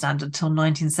gold standard until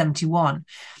 1971.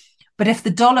 But if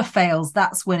the dollar fails,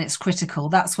 that's when it's critical.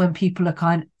 That's when people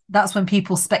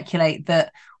speculate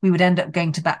that we would end up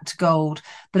going back to gold.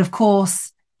 But of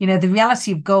course, the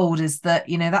reality of gold is that,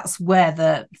 that's where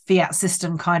the fiat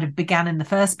system kind of began in the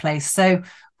first place. So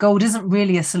gold isn't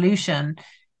really a solution.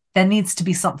 There needs to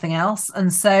be something else.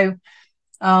 And so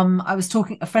I was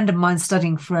a friend of mine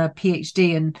studying for a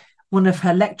PhD, and one of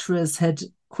her lecturers had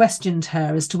questioned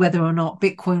her as to whether or not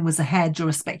Bitcoin was a hedge or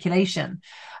a speculation.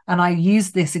 And I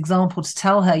used this example to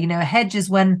tell her, a hedge is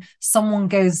when someone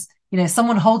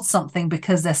someone holds something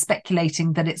because they're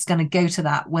speculating that it's going to go to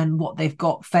that when what they've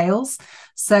got fails.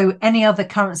 So any other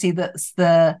currency that's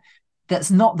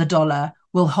not the dollar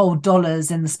will hold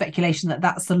dollars in the speculation that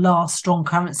that's the last strong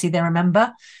currency they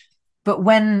remember. But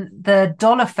when the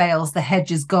dollar fails, the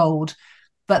hedge is gold.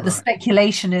 But the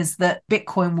speculation is that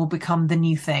Bitcoin will become the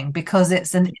new thing because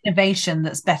it's an innovation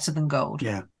that's better than gold.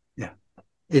 Yeah.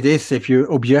 It is, if you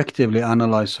objectively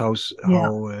analyze how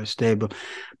stable.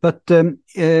 But,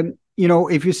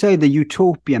 if you say the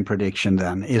utopian prediction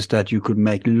then is that you could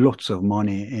make lots of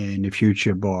money in the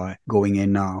future by going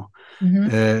in now.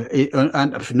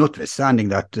 And notwithstanding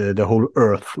that the whole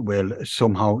earth will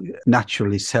somehow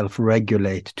naturally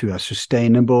self-regulate to a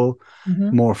sustainable,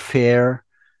 more fair,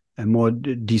 and more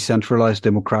decentralized,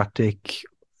 democratic,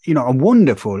 a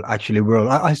wonderful actually world.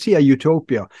 I see a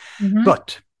utopia,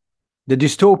 but the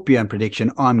dystopian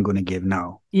prediction I'm going to give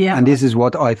now, and this is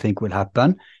what I think will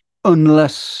happen,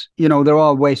 unless, there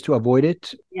are ways to avoid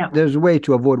it. There's a way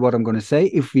to avoid what I'm going to say.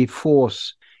 If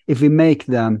we make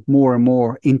them more and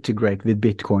more integrate with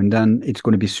Bitcoin, then it's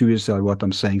going to be suicide, what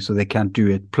I'm saying, so they can't do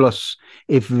it. Plus,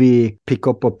 if we pick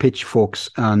up our pitchforks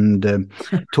and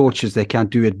torches, they can't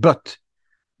do it. But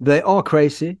they are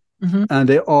crazy. And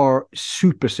they are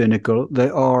super cynical. They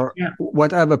are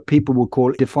whatever people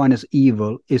would define as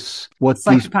evil is what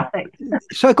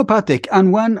psychopathic.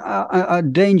 And when a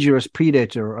dangerous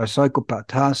predator, a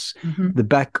psychopath, has the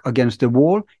back against the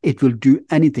wall, it will do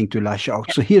anything to lash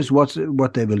out. So here's what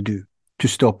they will do to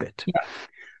stop it.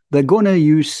 They're going to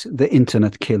use the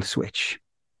internet kill switch,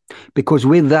 because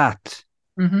with that,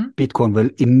 Bitcoin will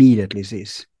immediately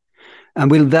cease. And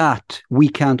with that, we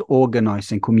can't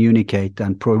organize and communicate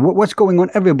and what's going on.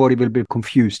 Everybody will be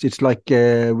confused. It's like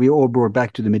we all brought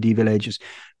back to the medieval ages.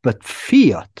 But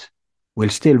fiat will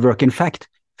still work. In fact,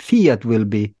 fiat will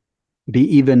be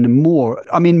even more.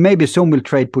 I mean, maybe some will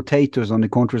trade potatoes on the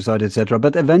countryside, etc.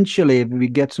 But eventually, if we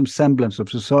get some semblance of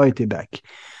society back,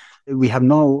 we have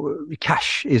no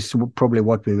cash is probably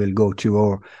what we will go to,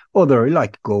 or other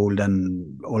like gold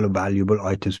and all the valuable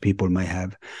items people may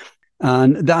have.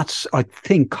 And that's, I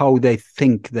think, how they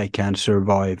think they can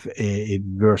survive if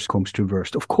worst comes to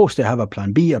worst. Of course, they have a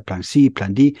plan B, a plan C,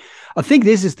 plan D. I think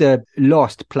this is the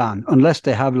last plan, unless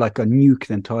they have like a nuke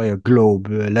the entire globe.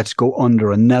 Let's go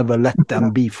under and never let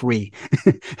them be free.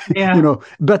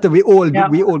 Better we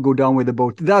all go down with the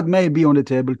boat. That may be on the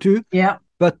table too.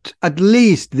 But at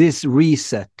least this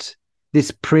reset, this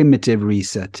primitive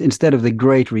reset, instead of the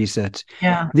great reset.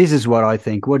 This is what I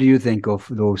think. What do you think of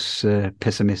those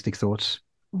pessimistic thoughts?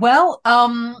 Well,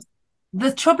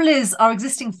 the trouble is our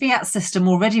existing fiat system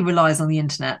already relies on the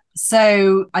internet.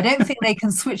 So I don't think they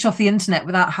can switch off the internet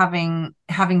without having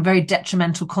very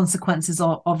detrimental consequences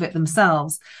of it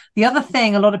themselves. The other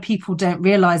thing a lot of people don't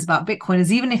realize about Bitcoin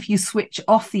is even if you switch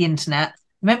off the internet,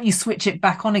 the moment you switch it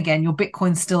back on again, your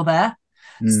Bitcoin's still there.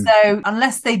 So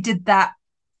unless they did that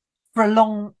for a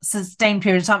long sustained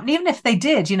period of time, and even if they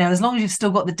did, as long as you've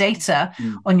still got the data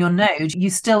on your node,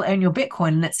 you still own your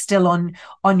Bitcoin and it's still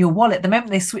on your wallet. The moment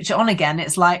they switch it on again,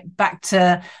 it's like back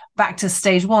to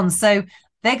stage one. So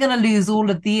they're going to lose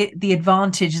all of the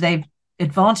advantages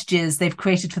they've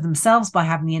created for themselves by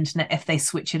having the internet if they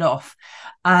switch it off.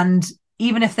 And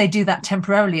even if they do that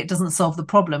temporarily, it doesn't solve the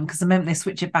problem, because the moment they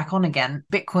switch it back on again,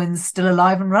 Bitcoin's still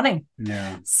alive and running.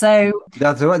 So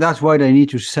that's why they need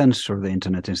to censor the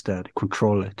internet instead,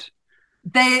 control it.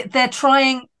 They're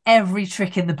trying every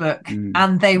trick in the book,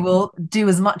 and they will do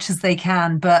as much as they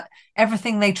can. But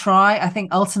everything they try, I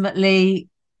think, ultimately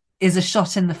is a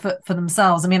shot in the foot for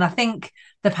themselves. I mean, I think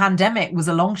the pandemic was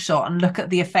a long shot, and look at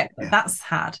the effect that's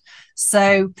had.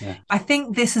 So I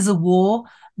think this is a war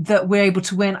that we're able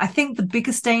to win. I think the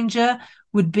biggest danger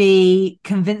would be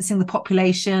convincing the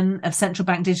population of central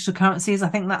bank digital currencies. I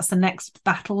think that's the next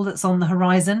battle that's on the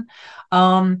horizon.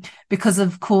 Because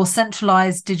of course,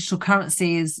 centralized digital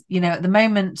currencies, at the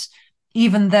moment,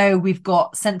 even though we've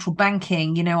got central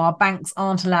banking, our banks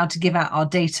aren't allowed to give out our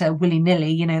data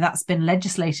willy-nilly. That's been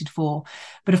legislated for.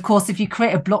 But of course, if you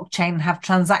create a blockchain and have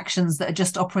transactions that are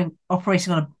just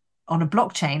operating on on a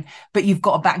blockchain, but you've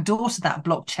got a backdoor to that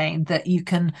blockchain that you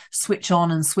can switch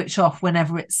on and switch off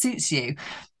whenever it suits you.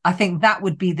 I think that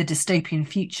would be the dystopian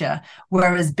future,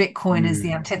 whereas Bitcoin is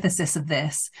the antithesis of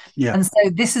this. Yeah. And so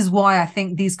this is why I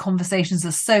think these conversations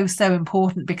are so, so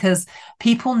important, because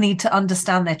people need to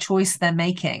understand their choice they're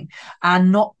making,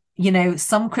 and not,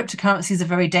 some cryptocurrencies are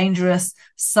very dangerous.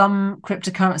 Some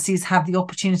cryptocurrencies have the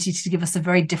opportunity to give us a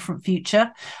very different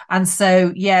future. And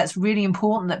so, it's really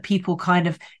important that people kind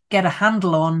of get a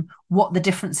handle on what the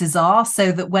differences are,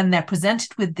 so that when they're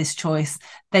presented with this choice,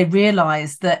 they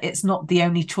realize that it's not the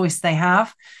only choice they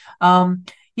have.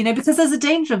 Because there's a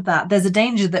danger of that. There's a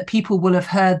danger that people will have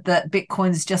heard that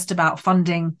Bitcoin is just about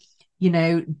funding,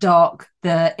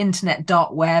 the internet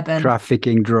dark web and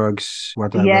trafficking, drugs,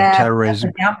 whatever,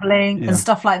 terrorism, gambling and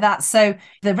stuff like that. So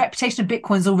the reputation of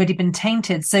Bitcoin's already been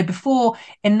tainted. So before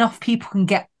enough people can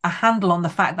get a handle on the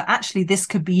fact that actually this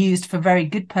could be used for very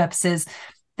good purposes,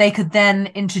 they could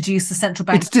then introduce the central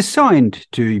bank. It's designed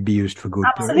to be used for good.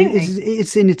 Absolutely.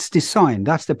 It's in its design.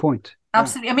 That's the point.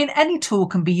 Absolutely. I mean, any tool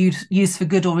can be used for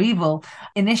good or evil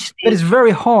initially. But it's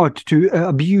very hard to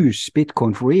abuse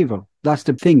Bitcoin for evil. That's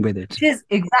the thing with it. It is,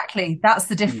 exactly. That's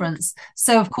the difference.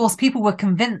 So, of course, people were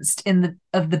convinced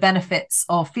of the benefits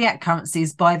of fiat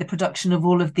currencies by the production of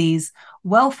all of these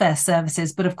welfare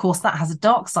services. But, of course, that has a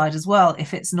dark side as well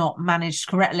if it's not managed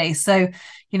correctly. So,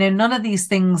 none of these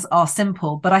things are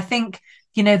simple. But I think,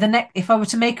 if I were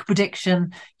to make a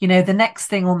prediction, the next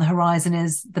thing on the horizon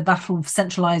is the battle of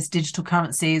centralized digital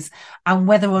currencies, and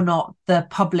whether or not the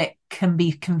public can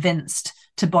be convinced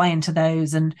to buy into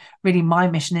those. And really my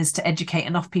mission is to educate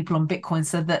enough people on Bitcoin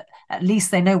so that at least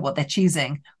they know what they're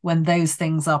choosing when those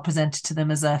things are presented to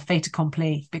them as a fait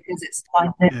accompli, because it's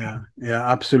yeah,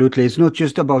 absolutely. It's not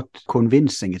just about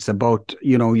convincing. It's about,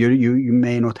 you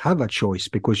may not have a choice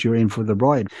because you're in for the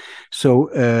ride. So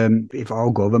if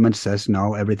our government says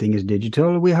now everything is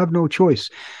digital, we have no choice.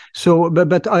 So,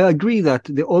 but I agree that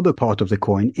the other part of the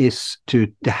coin is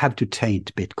they have to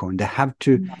taint Bitcoin. They have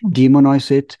to demonize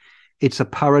it. It's a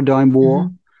paradigm war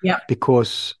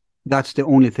because that's the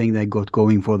only thing they got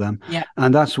going for them. Yeah.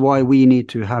 And that's why we need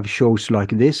to have shows like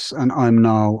this. And I'm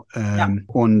now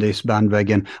on this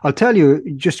bandwagon. I'll tell you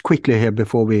just quickly here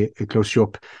before we close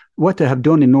shop. What they have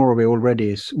done in Norway already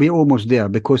is we're almost there,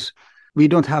 because we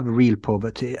don't have real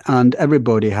poverty, and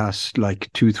everybody has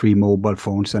like 2-3 mobile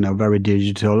phones and are very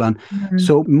digital. And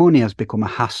so money has become a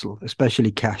hassle,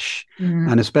 especially cash,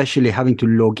 and especially having to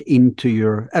log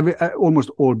into almost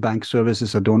all bank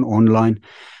services are done online.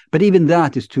 But even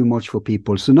that is too much for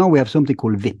people. So now we have something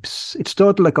called VIPs. It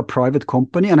started like a private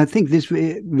company, and I think this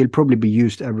will probably be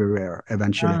used everywhere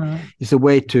eventually. It's a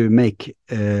way to make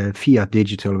fiat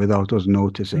digital without us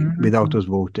noticing, without us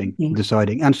voting,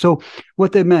 deciding. And so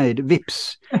what they made,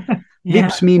 VIPs.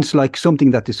 VIPs means like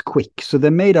something that is quick. So they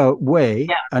made a way,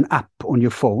 an app on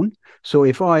your phone. So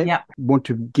if I want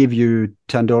to give you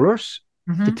 $10,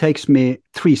 it takes me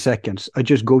 3 seconds. I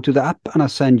just go to the app and I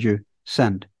send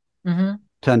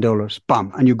 $10,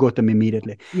 bam, and you got them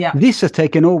immediately. Yeah. This has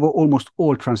taken over almost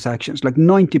all transactions, like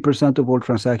 90% of all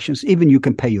transactions. Even you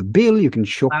can pay your bill, you can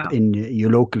shop in your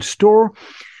local store,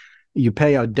 you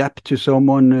pay a debt to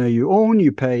someone you own,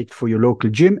 you pay it for your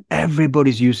local gym.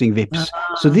 Everybody's using VIPs.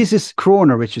 So this is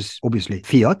Kroner, which is obviously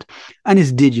fiat, and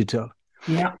it's digital.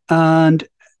 Yeah. And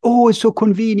it's so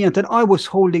convenient. And I was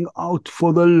holding out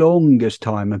for the longest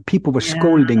time, and people were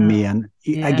scolding me and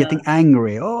getting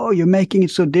angry. Oh, you're making it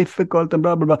so difficult and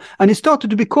blah, blah, blah. And it started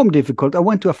to become difficult. I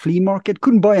went to a flea market,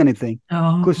 couldn't buy anything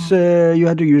because you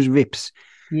had to use VIPs.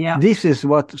 Yeah. This is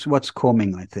what's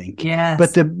coming, I think. Yes.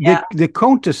 But the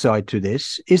counter side to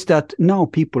this is that now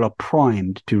people are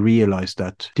primed to realize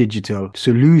that digital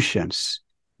solutions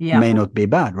may not be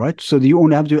bad, right? So you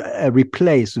only have to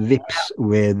replace VIPs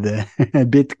with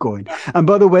Bitcoin. And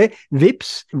by the way,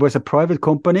 VIPs was a private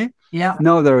company. Yeah.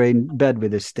 Now they're in bed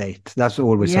with the state. That's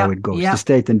always how it goes. The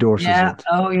state endorses it.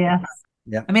 Oh, yeah.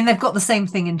 Yeah. I mean, they've got the same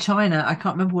thing in China. I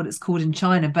can't remember what it's called in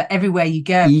China, but everywhere you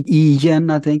go.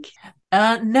 E-Gen, I think.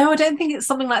 No, I don't think it's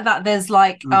something like that. There's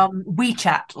like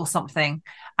WeChat or something.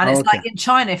 And it's like in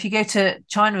China, if you go to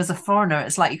China as a foreigner,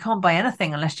 it's like you can't buy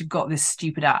anything unless you've got this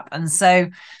stupid app. And so,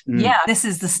 this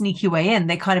is the sneaky way in.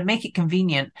 They kind of make it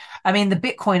convenient. I mean, the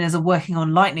Bitcoiners are working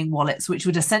on Lightning wallets, which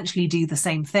would essentially do the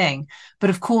same thing. But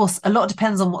of course, a lot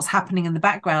depends on what's happening in the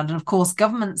background. And of course,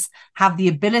 governments have the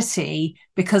ability,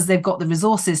 because they've got the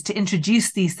resources, to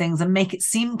introduce these things and make it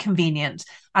seem convenient.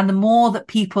 And the more that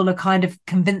people are kind of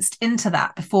convinced into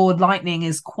that before Lightning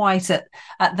is quite at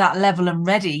that level and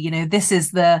ready, this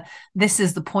is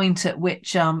the point at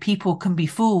which people can be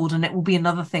fooled, and it will be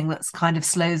another thing that's kind of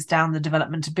slows down the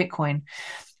development of Bitcoin.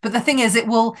 But the thing is, it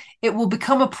will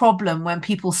become a problem when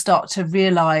people start to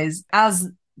realize, as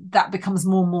that becomes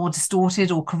more and more distorted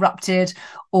or corrupted,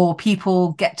 or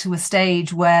people get to a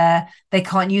stage where they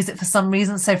can't use it for some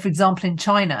reason. So, for example, in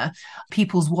China,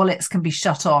 people's wallets can be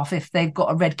shut off if they've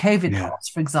got a red COVID pass,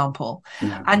 for example.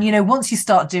 Yeah. And, once you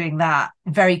start doing that,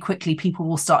 very quickly, people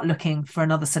will start looking for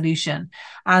another solution.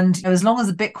 And as long as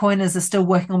the Bitcoiners are still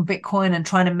working on Bitcoin and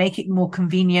trying to make it more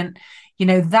convenient,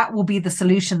 that will be the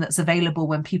solution that's available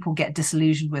when people get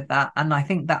disillusioned with that. And I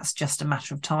think that's just a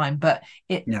matter of time, but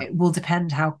it will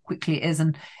depend how quickly it is.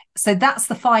 And so that's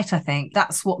the fight, I think.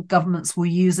 That's what governments will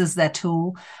use as their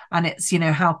tool. And it's,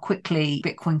 how quickly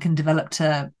Bitcoin can develop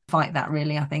to fight that,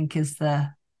 really, I think is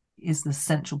the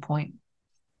central point.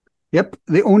 Yep.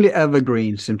 The only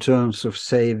evergreens in terms of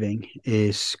saving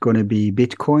is going to be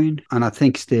Bitcoin, and I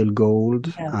think still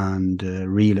gold and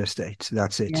real estate.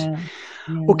 That's it. Yeah.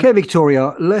 Okay,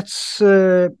 Victoria, let's,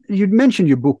 you mentioned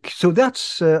your book. So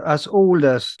that's as old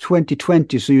as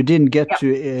 2020. So you didn't get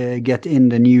to get in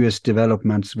the newest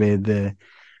developments with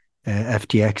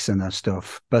FTX and that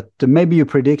stuff. But maybe you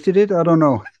predicted it. I don't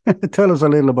know. Tell us a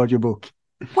little about your book.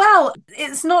 Well,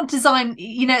 it's not designed,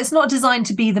 it's not designed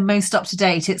to be the most up to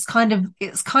date. It's kind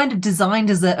of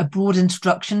designed as a broad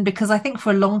introduction, because I think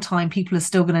for a long time people are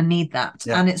still going to need that.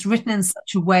 Yeah. And it's written in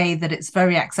such a way that it's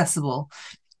very accessible.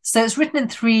 So it's written in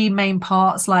 3 main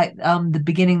parts, like the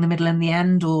beginning, the middle, and the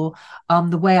end, or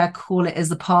the way I call it is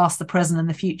the past, the present, and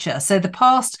the future. So the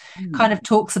past kind of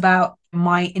talks about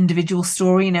my individual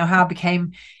story, how I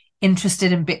became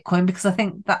interested in Bitcoin, because I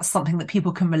think that's something that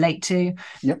people can relate to.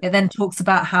 Yep. It then talks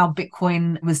about how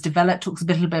Bitcoin was developed, talks a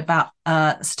little bit about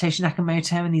Satoshi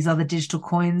Nakamoto and these other digital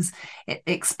coins. It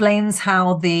explains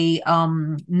how the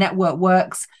network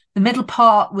works. The middle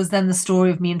part was then the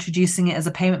story of me introducing it as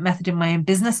a payment method in my own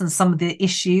business and some of the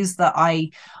issues that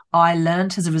I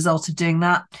learned as a result of doing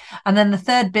that. And then the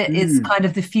third bit is kind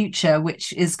of the future,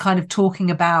 which is kind of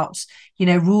talking about,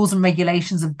 rules and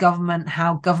regulations of government,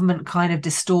 how government kind of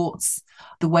distorts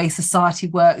the way society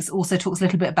works. It also talks a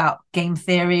little bit about game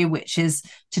theory, which is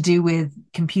to do with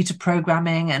computer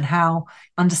programming and how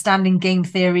understanding game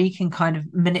theory can kind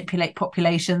of manipulate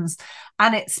populations,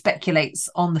 and it speculates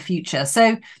on the future.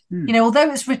 So,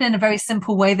 although it's written in a very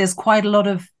simple way, there's quite a lot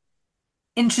of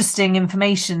interesting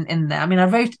information in there. I mean, I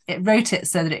wrote it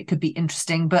so that it could be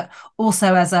interesting, but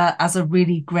also as a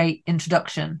really great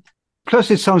introduction.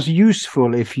 Plus, it sounds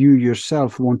useful if you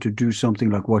yourself want to do something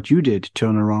like what you did,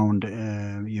 turn around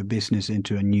your business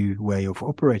into a new way of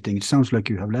operating. It sounds like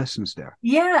you have lessons there.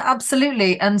 Yeah,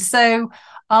 absolutely. And so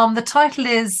the title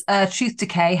is Truth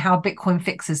Decay, How Bitcoin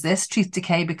Fixes This. Truth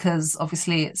Decay because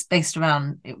obviously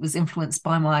it was influenced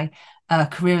by my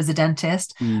career as a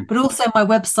dentist, but also my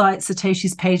website,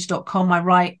 satoshispage.com. I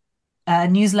write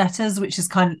newsletters,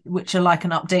 which are like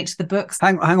an update to the books.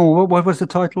 Hang on, what was the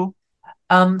title?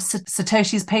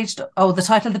 Satoshi's Page. Oh, the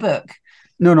title of the book?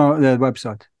 No, the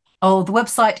website. Oh, the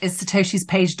website is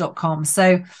satoshispage.com.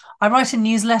 So I write a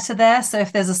newsletter there. So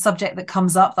if there's a subject that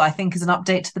comes up that I think is an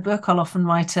update to the book, I'll often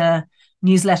write a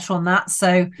newsletter on that.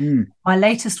 So my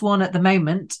latest one at the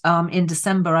moment, in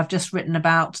December, I've just written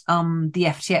about the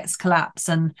FTX collapse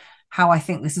and how I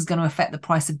think this is going to affect the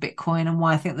price of Bitcoin and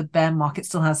why I think the bear market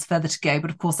still has further to go. But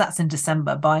of course, that's in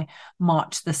December. By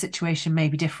March, the situation may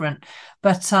be different.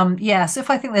 But so if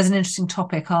I think there's an interesting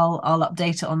topic, I'll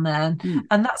update it on there.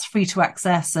 And that's free to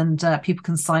access, and people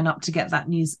can sign up to get that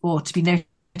news or to be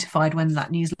notified when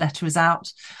that newsletter is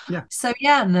out. Yeah. So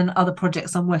and then other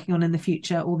projects I'm working on in the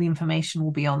future, all the information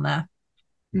will be on there.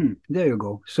 There you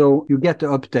go. So you get the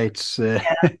updates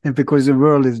because the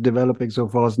world is developing so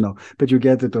fast now, but you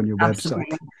get it on your website.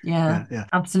 Yeah,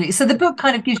 absolutely. So the book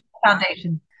kind of gives you the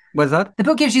foundation. What's that? The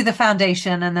book gives you the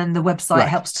foundation, and then the website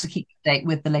helps to keep up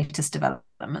with the latest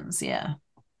developments. Yeah.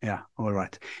 Yeah. All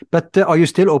right. But are you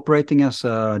still operating as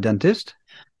a dentist?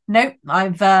 No,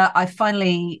 I've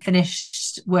finally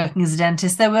finished working as a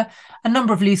dentist. There were a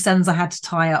number of loose ends I had to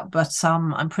tie up, but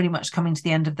I'm pretty much coming to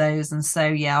the end of those. And so,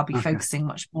 I'll be focusing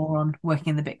much more on working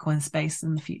in the Bitcoin space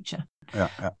in the future.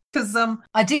 Yeah. Because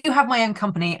I do have my own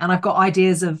company and I've got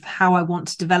ideas of how I want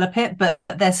to develop it, but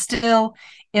they're still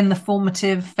in the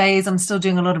formative phase. I'm still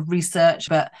doing a lot of research,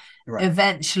 but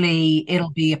eventually it'll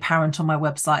be apparent on my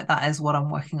website. That is what I'm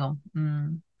working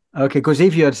on. Okay, because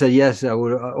if you had said yes, I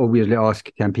would obviously ask,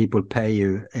 can people pay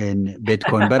you in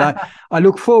Bitcoin? But I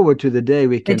look forward to the day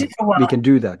we can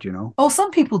do that, Oh,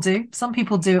 some people do. Some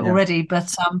people do it already.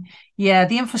 But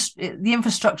the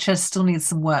infrastructure still needs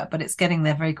some work, but it's getting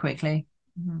there very quickly.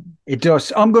 It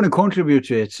does. I'm going to contribute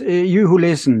to it. You who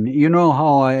listen, you know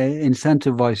how I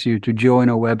incentivize you to join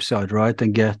our website, right?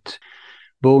 And get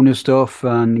bonus stuff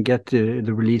and get the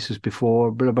releases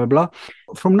before, blah, blah, blah.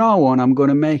 From now on, I'm going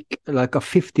to make like a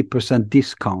 50%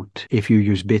 discount if you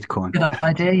use Bitcoin. Good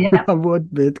idea, yeah. I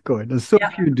want Bitcoin. And so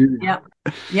few do. Yeah.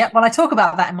 Yeah, well, I talk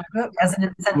about that in my book as an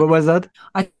incentive. What was that?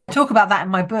 I talk about that in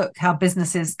my book, how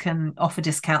businesses can offer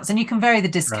discounts, and you can vary the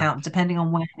discount depending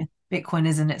on where Bitcoin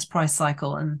is in its price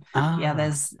cycle. And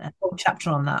there's a whole chapter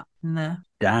on that in there.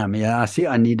 Damn, yeah, I see.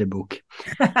 I need a book.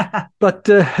 But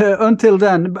until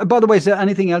then, by the way, is there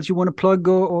anything else you want to plug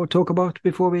or talk about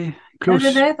before we close?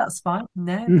 No, that's fine.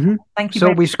 No, thank you.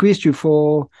 So we squeezed you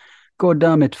for, God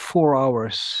damn it, 4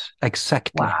 hours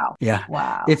exactly. Wow. Yeah.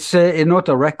 Wow. It's not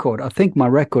a record. I think my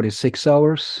record is 6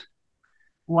 hours.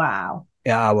 Wow.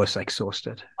 Yeah, I was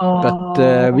exhausted. Oh.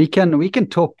 But we can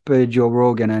top Joe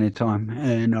Rogan anytime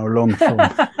in our long form.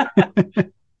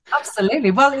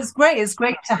 Absolutely. Well, it's great. It's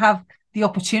great to have the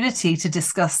opportunity to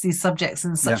discuss these subjects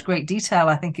in such great detail.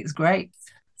 I think it's great.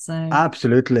 So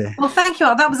absolutely. Well, thank you.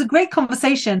 That was a great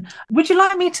conversation. Would you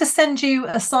like me to send you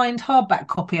a signed hardback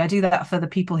copy? I do that for the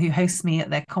people who host me at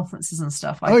their conferences and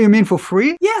stuff. Oh, you mean for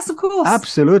free? Yes, of course.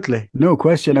 Absolutely. No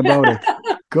question about it.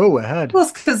 Go ahead. Of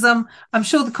course, because I'm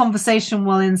sure the conversation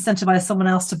will incentivize someone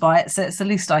else to buy it, so it's the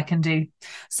least I can do.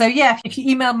 So yeah, if you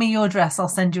email me your address, I'll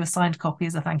send you a signed copy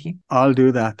as a thank you. I'll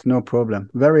do that, no problem.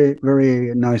 Very,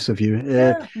 very nice of you.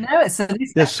 No, it's the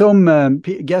least. There's some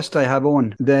guests I have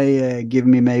on. They give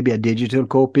me maybe a digital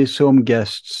copy. Some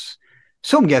guests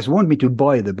want me to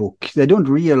buy the book. They don't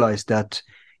realize that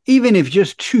even if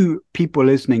just 2 people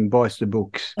listening buys the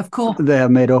books, of course, they have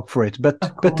made up for it. But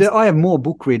I have more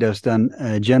book readers than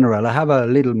general. I have a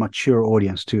little mature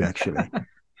audience too, actually.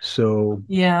 So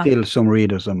still some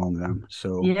readers among them.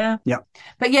 So yeah.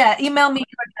 But yeah, email me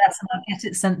your address and I'll get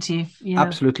it sent to you. Yeah.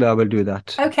 Absolutely, I will do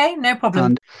that. Okay, no problem.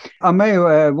 And I may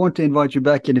want to invite you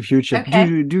back in the future.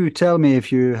 Okay. Do tell me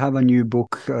if you have a new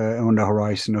book on the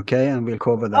horizon, okay? And we'll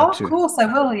cover that too. Of course, I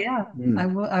will. Yeah,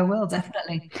 I will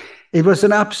definitely. It was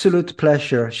an absolute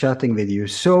pleasure chatting with you.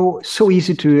 So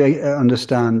easy to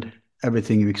understand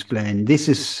everything you explained. This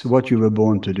is what you were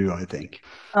born to do, I think.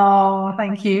 Oh,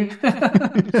 thank you.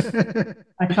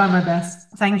 I try my best.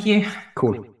 Thank you.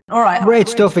 Cool. All right. Great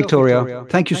stuff, Victoria.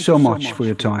 Thank you so much for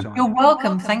your time. You're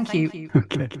welcome. Thank you.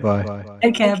 Okay, bye.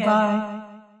 Take care. Bye.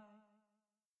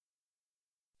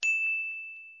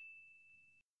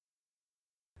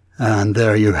 And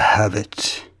there you have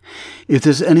it. If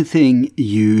there's anything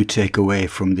you take away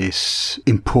from this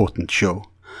important show,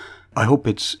 I hope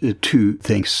it's 2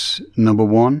 things. Number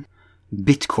 1,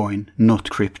 Bitcoin, not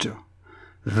crypto.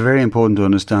 Very important to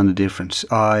understand the difference.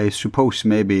 I suppose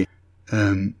maybe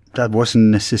that wasn't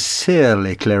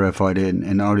necessarily clarified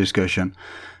in our discussion.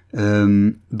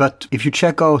 But if you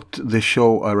check out the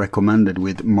show I recommended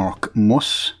with Mark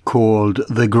Moss called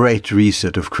The Great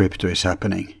Reset of Crypto is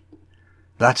Happening,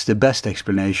 that's the best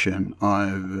explanation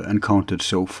I've encountered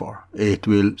so far. It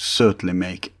will certainly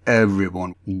make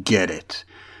everyone get it.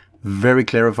 Very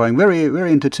clarifying, very,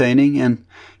 very entertaining, and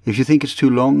if you think it's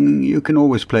too long, you can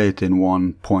always play it in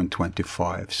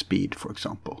 1.25 speed, for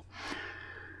example.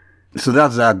 So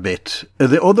that's that bit.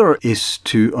 The other is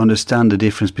to understand the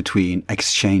difference between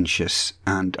exchanges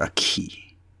and a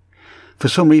key. For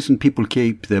some reason, people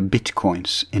keep their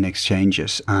bitcoins in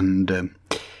exchanges, and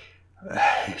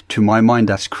to my mind,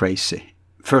 that's crazy.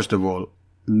 First of all,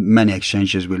 many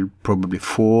exchanges will probably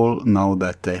fall now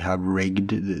that they have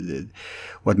rigged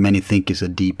what many think is a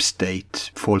deep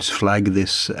state false flag,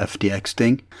 this FTX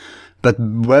thing. But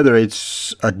whether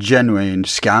it's a genuine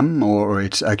scam or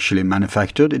it's actually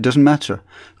manufactured, it doesn't matter,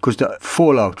 because the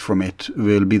fallout from it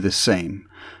will be the same.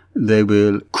 They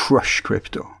will crush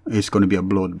crypto. It's going to be a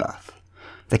bloodbath.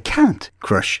 They can't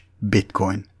crush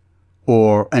Bitcoin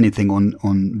or anything on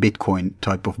Bitcoin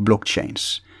type of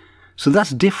blockchains. So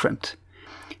that's different.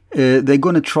 They're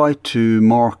going to try to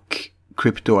mark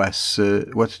crypto as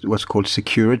what's called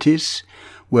securities,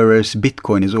 whereas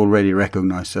Bitcoin is already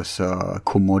recognized as a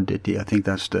commodity. I think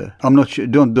that's I'm not sure.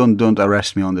 Don't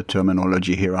arrest me on the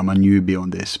terminology here. I'm a newbie on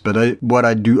this, but what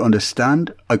I do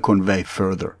understand, I convey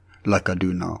further, like I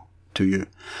do now to you.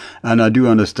 And I do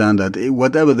understand that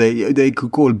whatever they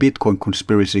could call Bitcoin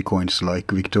conspiracy coins,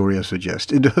 like Victoria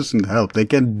suggests, it doesn't help. They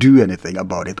can't do anything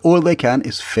about it. All they can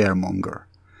is fearmonger.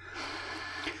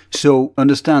 So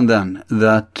understand then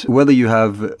that whether you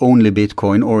have only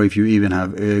Bitcoin or if you even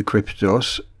have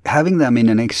cryptos, having them in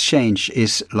an exchange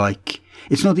is like,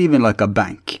 it's not even like a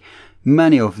bank.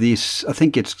 Many of these, I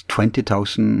think it's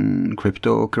 20,000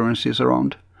 cryptocurrencies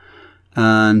around,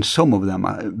 and some of them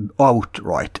are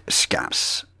outright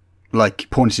scams. like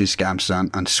Ponzi scams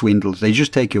and swindles. They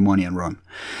just take your money and run.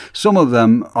 Some of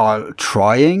them are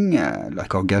trying,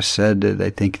 like our guest said, they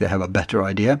think they have a better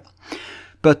idea.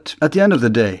 But at the end of the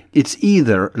day, it's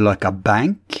either like a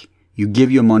bank. You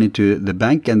give your money to the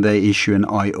bank and they issue an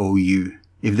IOU.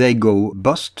 If they go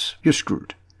bust, you're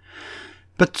screwed.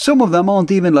 But some of them aren't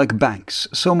even like banks.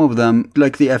 Some of them,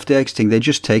 like the FTX thing, they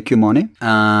just take your money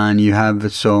and you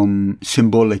have some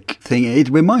symbolic thing. It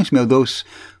reminds me of those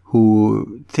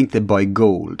who think they buy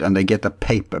gold and they get a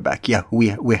paper back. Yeah,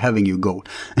 we're having you gold.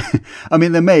 I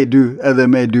mean, they may do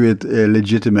it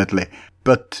legitimately,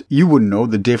 but you wouldn't know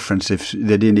the difference if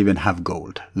they didn't even have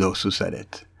gold, those who said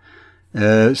it.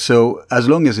 So as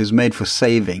long as it's made for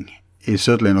saving, is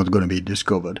certainly not going to be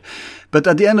discovered. But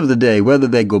at the end of the day, whether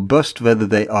they go bust, whether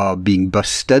they are being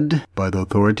busted by the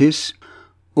authorities,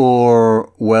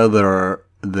 or whether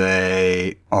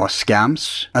they are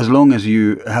scams, as long as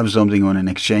you have something on an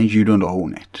exchange, you don't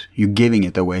own it. You're giving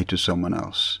it away to someone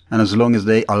else. And as long as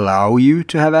they allow you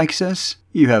to have access,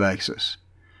 you have access.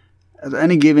 At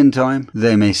any given time,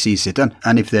 they may seize it.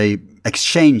 And if they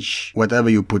exchange whatever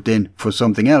you put in for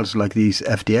something else, like these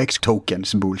FTX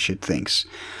tokens, bullshit things,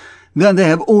 then they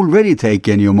have already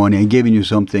taken your money and given you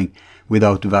something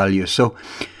without value. So,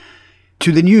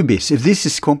 to the newbies, if this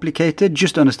is complicated,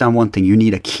 just understand one thing. You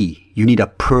need a key. You need a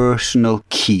personal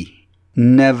key.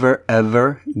 Never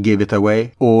ever give it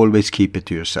away. Always keep it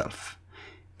to yourself.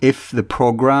 If the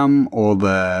program or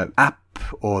the app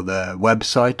or the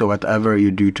website or whatever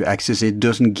you do to access it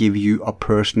doesn't give you a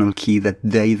personal key that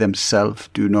they themselves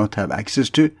do not have access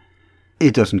to,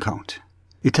 it doesn't count.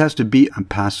 It has to be a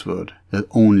password that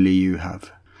only you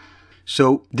have.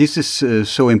 So this is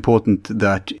so important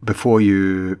that before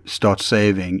you start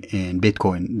saving in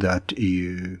Bitcoin, that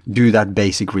you do that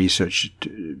basic research,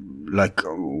 like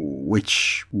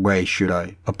which way should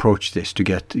I approach this to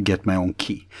get my own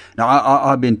key. Now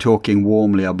I've been talking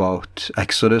warmly about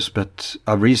Exodus, but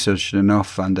I've researched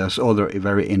enough and there's other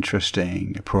very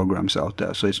interesting programs out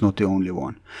there, so it's not the only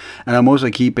one. And I'm also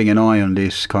keeping an eye on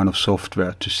this kind of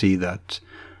software to see that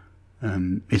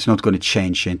it's not going to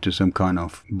change into some kind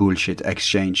of bullshit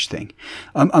exchange thing.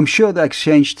 I'm sure the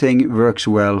exchange thing works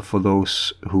well for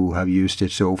those who have used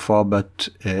it so far, but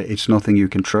it's nothing you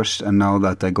can trust. And now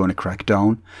that they're going to crack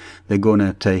down, they're going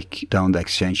to take down the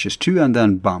exchanges too, and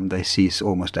then bam, they seize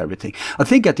almost everything. I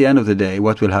think at the end of the day,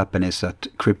 what will happen is that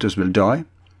cryptos will die,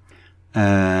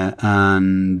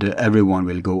 and everyone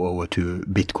will go over to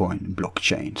Bitcoin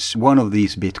blockchains. One of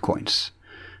these Bitcoins,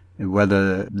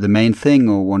 whether the main thing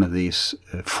or one of these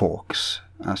forks,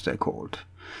 as they're called.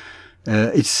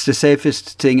 It's the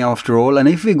safest thing after all. And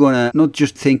if we're going to, not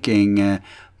just thinking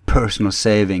personal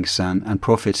savings and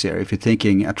profits here, if you're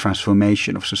thinking a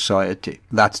transformation of society,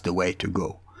 that's the way to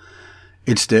go.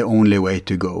 It's the only way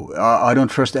to go. I don't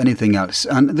trust anything else.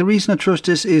 And the reason I trust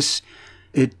this is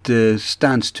it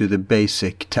stands to the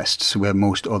basic tests where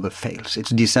most other fails.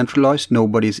 It's decentralized.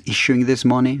 Nobody's issuing this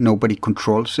money. Nobody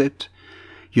controls it.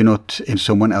 You're not in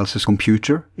someone else's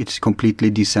computer. It's completely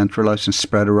decentralized and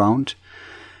spread around.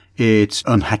 It's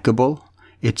unhackable.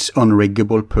 It's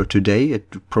unriggable per today.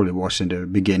 It probably was in the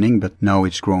beginning, but now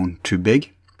it's grown too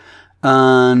big.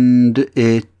 And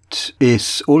it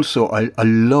is also, I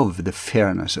love the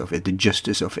fairness of it, the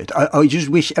justice of it. I just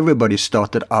wish everybody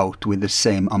started out with the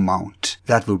same amount.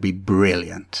 That would be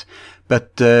brilliant.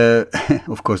 But,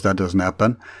 of course, that doesn't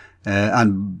happen.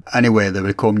 And anyway, there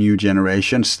will come new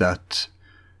generations that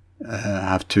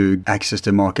have to access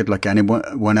the market like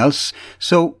anyone else.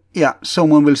 So, yeah,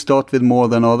 someone will start with more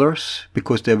than others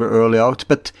because they were early out.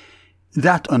 But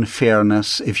that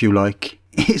unfairness, if you like,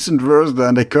 isn't worse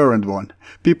than the current one.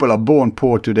 People are born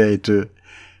poor today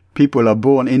people are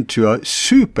born into a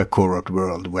super corrupt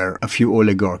world where a few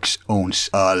oligarchs owns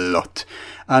a lot.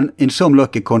 And in some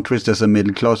lucky countries, there's a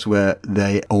middle class where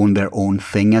they own their own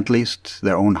thing at least,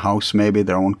 their own house maybe,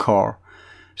 their own car.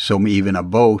 Some even a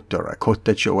boat or a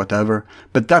cottage or whatever.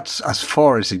 But that's as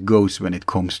far as it goes when it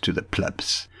comes to the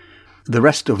plebs. The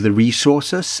rest of the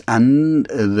resources and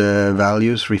the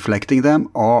values reflecting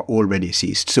them are already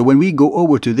seized. So when we go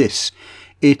over to this,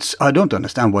 I don't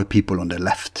understand why people on the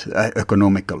left,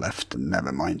 economical left,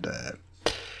 never mind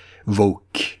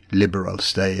woke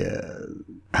liberals, they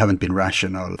haven't been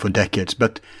rational for decades,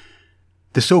 but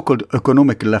the so-called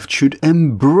economical left should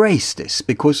embrace this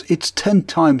because it's 10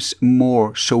 times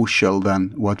more social than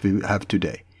what we have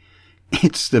today.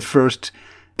 It's the first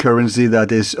currency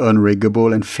that is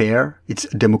unriggable and fair. It's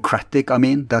democratic. I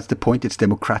mean, that's the point. It's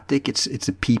democratic. It's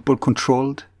a people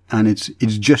controlled, and it's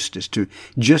justice too.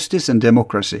 Justice and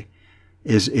democracy.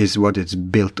 is what it's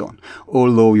built on.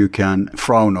 Although you can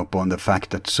frown upon the fact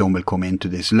that some will come into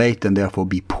this late and therefore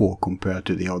be poor compared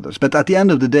to the others. But at the end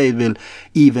of the day, it will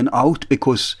even out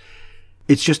because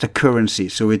it's just a currency,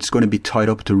 so it's going to be tied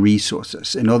up to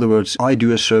resources. In other words, I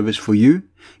do a service for you,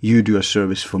 you do a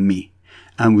service for me.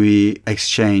 And we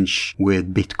exchange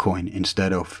with Bitcoin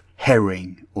instead of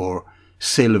herring or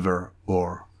silver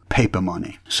or paper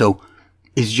money. So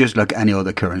it's just like any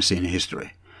other currency in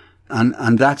history.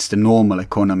 And that's the normal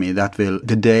economy. That will,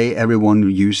 the day everyone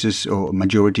uses or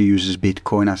majority uses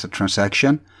Bitcoin as a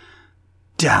transaction,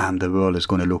 damn, the world is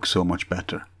going to look so much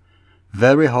better.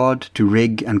 Very hard to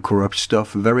rig and corrupt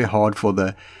stuff. Very hard for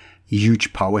the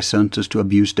huge power centers to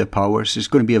abuse their powers. It's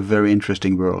going to be a very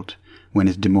interesting world when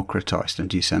it's democratized and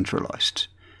decentralized.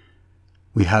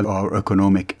 We have our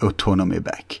economic autonomy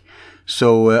back.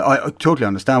 So I totally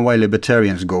understand why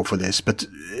libertarians go for this, but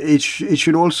it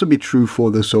should also be true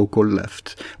for the so-called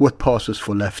left. What passes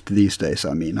for left these days?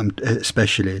 I mean, I'm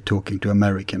especially talking to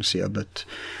Americans here, but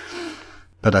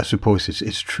I suppose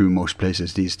it's true most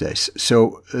places these days.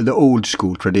 So the old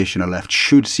school traditional left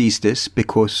should seize this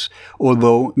because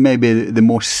although maybe the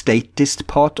more statist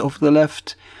part of the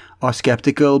left are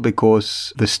skeptical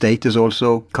because the state is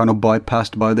also kind of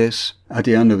bypassed by this, at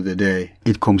the end of the day,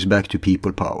 it comes back to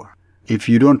people power. If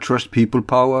you don't trust people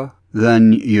power,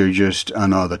 then you're just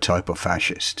another type of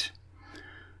fascist.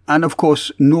 And of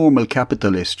course, normal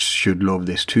capitalists should love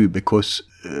this too, because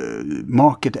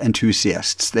market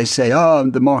enthusiasts, they say,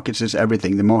 the market is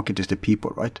everything, the market is the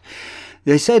people, right?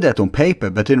 They say that on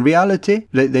paper, but in reality,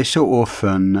 they so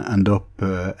often end up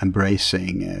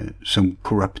embracing some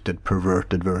corrupted,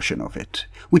 perverted version of it,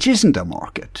 which isn't a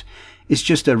market. It's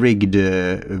just a rigged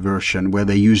version where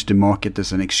they use the market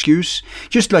as an excuse,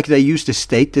 just like they use the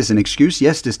state as an excuse.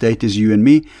 Yes, the state is you and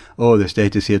me. Oh, the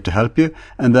state is here to help you.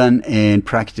 And then in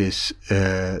practice,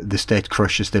 the state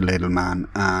crushes the little man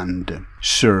and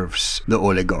serves the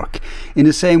oligarch. In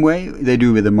the same way they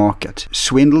do with the market.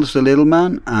 Swindles the little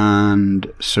man and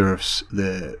serves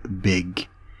the big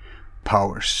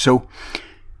powers. So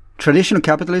traditional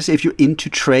capitalists, if you're into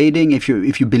trading, if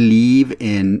you believe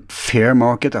in fair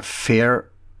market, a fair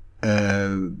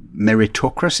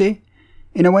meritocracy,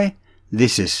 in a way,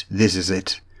 this is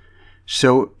it.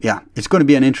 So yeah, it's going to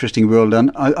be an interesting world,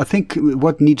 and I think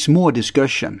what needs more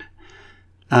discussion,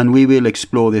 and we will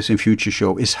explore this in future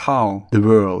show, is how the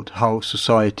world, how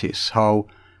societies, how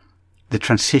the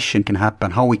transition can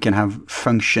happen, how we can have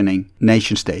functioning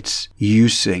nation states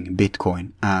using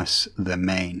Bitcoin as the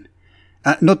main.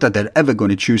 Not that they're ever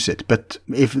going to choose it, but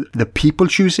if the people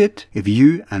choose it, if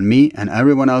you and me and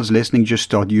everyone else listening just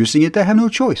start using it, they have no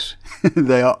choice.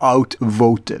 They are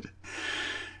outvoted.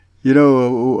 You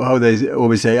know how they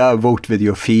always say, vote with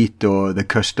your feet, or the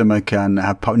customer can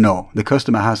have power. No, the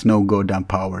customer has no goddamn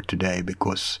power today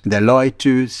because they're lied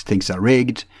to, things are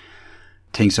rigged.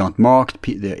 Things aren't marked,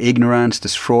 there's ignorance,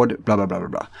 there's fraud, blah, blah, blah, blah,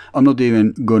 blah. I'm not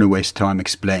even going to waste time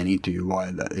explaining to you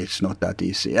why it's not that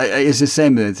easy. It's the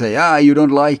same, they say, you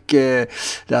don't like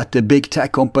that the big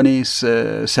tech companies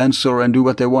censor and do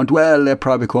what they want. Well, they're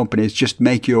private companies, just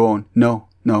make your own. No.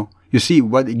 You see,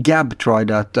 what Gab tried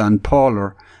that and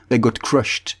Parler, they got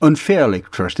crushed, unfairly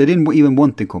crushed. They didn't even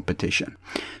want the competition.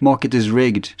 Market is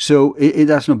rigged. So it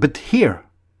does not, but here,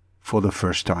 for the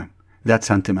first time, that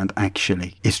sentiment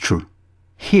actually is true.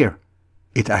 Here,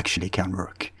 it actually can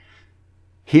work.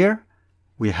 Here,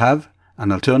 we have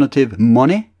an alternative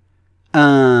money,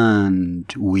 and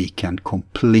we can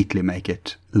completely make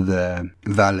it the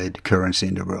valid currency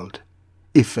in the world,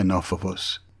 if enough of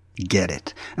us get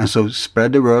it. And so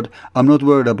spread the word. I'm not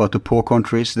worried about the poor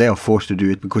countries. They are forced to do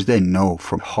it because they know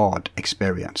from hard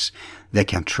experience they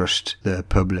can trust the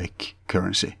public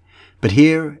currency. But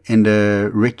here in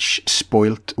the rich,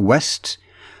 spoilt West,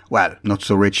 well, not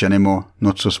so rich anymore,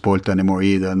 not so spoilt anymore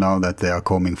either, now that they are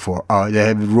coming for, they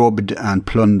have robbed and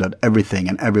plundered everything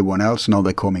and everyone else, now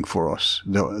they're coming for us,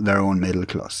 their own middle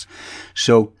class.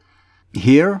 So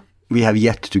here we have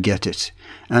yet to get it,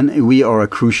 and we are a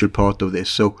crucial part of this.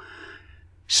 So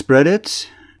spread it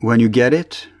when you get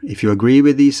it. If you agree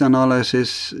with these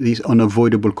analyses, these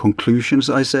unavoidable conclusions,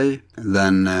 I say,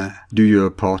 then do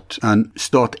your part and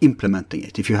start implementing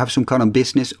it. If you have some kind of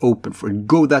business, open for it.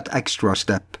 Go that extra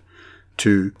step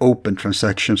to open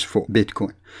transactions for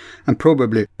Bitcoin. And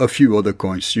probably a few other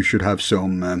coins. You should have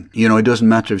some, it doesn't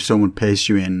matter if someone pays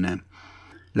you in,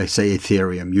 let's say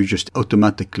Ethereum, you just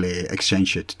automatically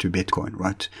exchange it to Bitcoin,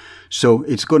 right? So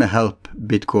it's going to help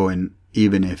Bitcoin,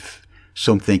 even if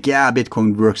some think,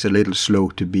 Bitcoin works a little slow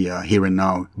to be a here and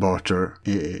now barter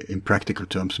in practical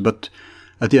terms. But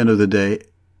at the end of the day,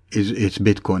 it's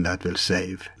Bitcoin that will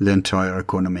save the entire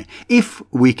economy. If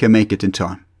we can make it in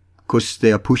time. Because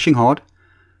they are pushing hard.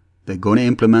 They're going to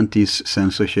implement these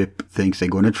censorship things. They're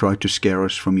going to try to scare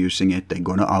us from using it. They're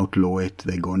going to outlaw it.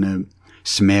 They're going to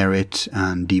smear it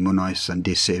and demonize and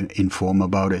disinform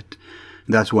about it.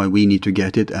 That's why we need to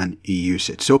get it and use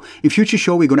it. So in future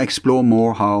show, we're going to explore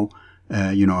more how,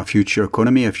 a future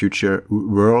economy, a future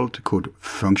world could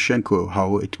function,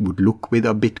 how it would look with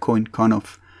a Bitcoin kind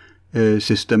of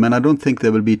system. And I don't think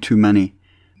there will be too many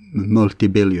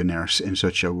multi-billionaires in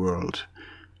such a world.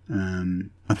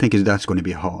 I think that's going to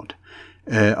be hard.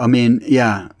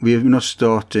 We're not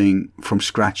starting from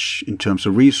scratch in terms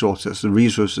of resources. The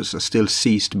resources are still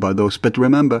seized by those. But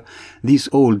remember, these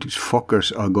old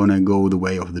fuckers are going to go the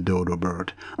way of the dodo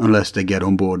bird unless they get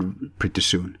on board pretty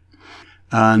soon.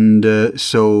 And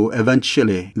so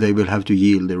eventually they will have to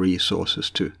yield the resources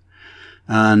too.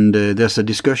 And there's a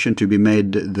discussion to be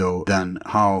made, though, then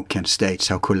how can states,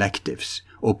 how collectives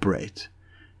operate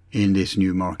in this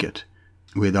new market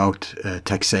without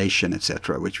taxation,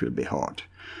 etc., which will be hard.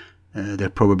 There are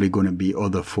probably going to be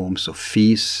other forms of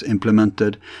fees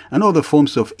implemented and other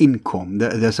forms of income.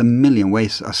 There's a million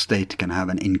ways a state can have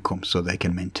an income so they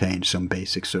can maintain some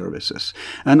basic services.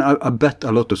 And I bet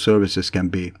a lot of services can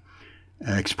be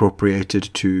expropriated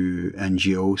to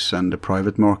NGOs and the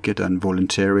private market and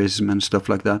volunteerism and stuff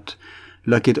like that,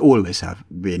 like it always have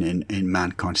been in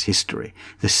mankind's history.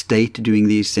 The state doing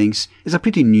these things is a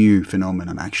pretty new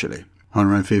phenomenon, actually.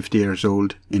 150 years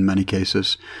old in many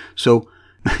cases. So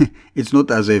it's not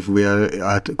as if we are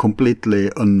at completely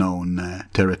unknown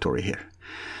territory here.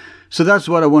 So that's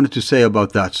what I wanted to say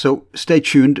about that. So stay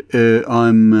tuned.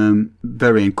 I'm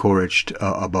very encouraged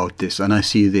about this, and I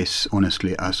see this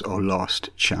honestly as our last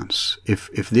chance.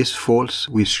 If this falls,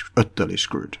 we're utterly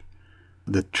screwed.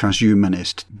 The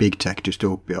transhumanist big tech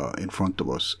dystopia in front of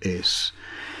us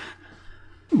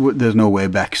there's no way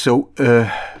back. So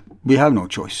we have no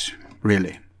choice,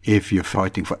 really. If you're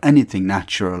fighting for anything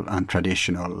natural and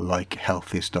traditional, like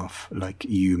healthy stuff, like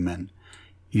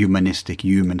humanistic,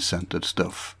 human-centered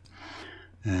stuff,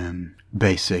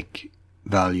 basic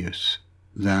values,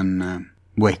 then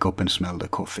wake up and smell the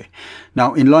coffee.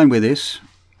 Now, in line with this,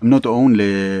 not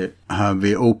only have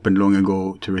we opened long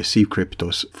ago to receive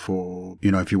cryptos for,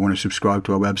 if you want to subscribe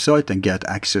to our website and get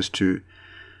access to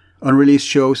unreleased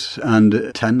shows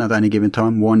and 10 at any given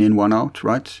time, 1 in, 1 out,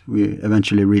 right? We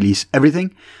eventually release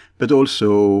everything, but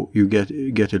also you get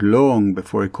it long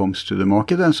before it comes to the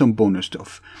market and some bonus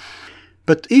stuff.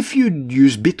 But if you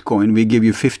use Bitcoin, we give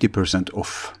you 50%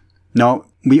 off. Now,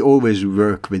 we always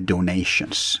work with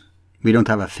donations. We don't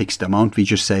have a fixed amount. We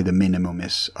just say the minimum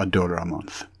is $1 a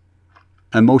month.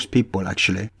 And most people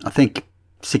actually, I think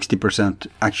 60%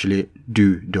 actually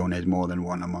do donate more than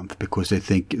one a month because they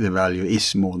think the value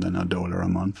is more than $1 a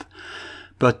month.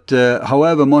 But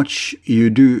however much you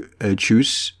do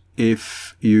choose,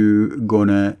 if you're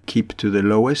gonna keep to the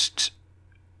lowest,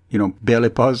 barely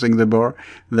passing the bar,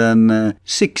 then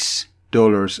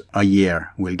 $6 a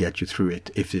year will get you through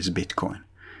it if it's Bitcoin.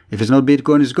 If it's not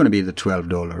Bitcoin, it's going to be the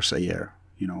 $12 a year,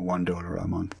 $1 a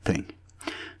month thing.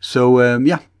 So,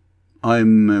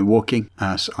 I'm walking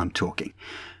as I'm talking.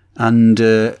 And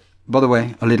by the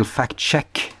way, a little fact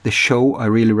check. The show I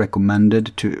really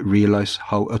recommended to realize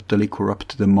how utterly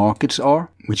corrupt the markets are,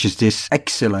 which is this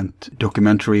excellent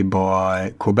documentary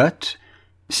by Corbett,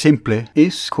 simply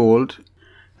is called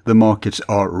The Markets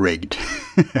Are Rigged.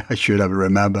 I should have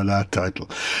remembered that title.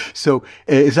 So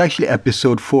it's actually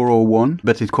episode 401,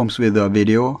 but it comes with a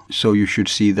video, so you should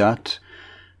see that.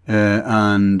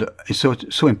 And it's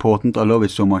so important. I love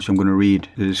it so much. I'm going to read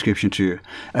the description to you.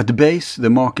 At the base, the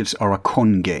markets are a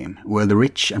con game where the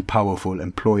rich and powerful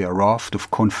employ a raft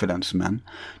of confidence men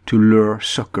to lure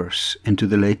suckers into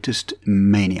the latest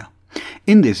mania.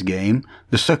 In this game,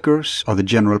 the suckers are the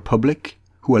general public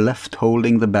who are left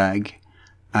holding the bag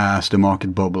as the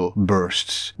market bubble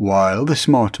bursts, while the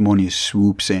smart money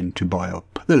swoops in to buy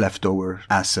up the leftover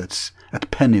assets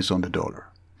at pennies on the dollar.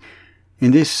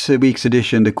 In this week's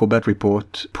edition, the Corbett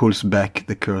Report pulls back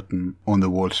the curtain on the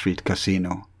Wall Street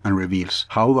casino and reveals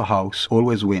how the house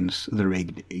always wins the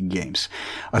rigged games.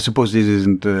 I suppose this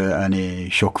isn't any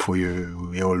shock for you.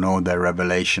 We all know the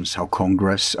revelations, how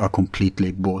Congress are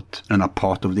completely bought and are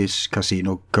part of this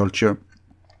casino culture.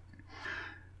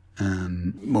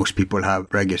 Most people have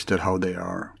registered how they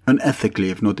are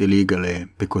unethically, if not illegally,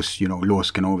 because,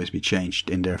 laws can always be changed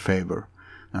in their favor.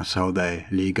 That's how they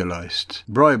legalized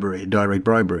bribery, direct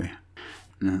bribery.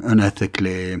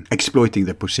 unethically exploiting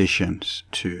their positions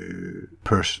to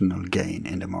personal gain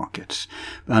in the markets.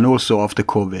 And also after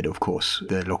COVID, of course,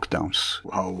 the lockdowns,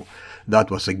 how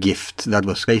that was a gift. That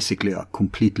was basically a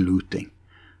complete looting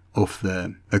of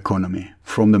the economy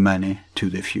from the many to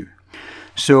the few.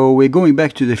 So we're going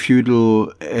back to the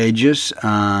feudal ages,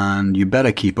 and you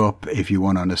better keep up if you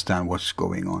want to understand what's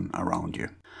going on around you.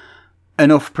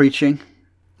 Enough preaching.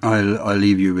 I'll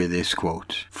leave you with this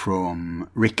quote from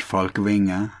Rick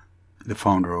Falkvinge, the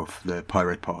founder of the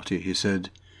Pirate Party. He said,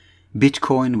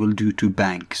 "Bitcoin will do to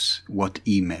banks what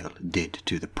email did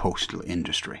to the postal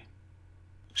industry.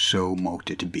 So mote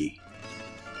it be."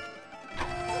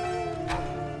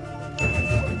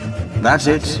 That's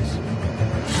it.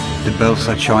 The bells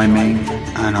are chiming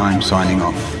and I'm signing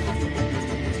off.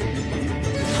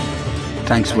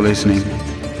 Thanks for listening.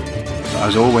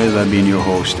 As always, I've been your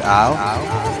host, Al,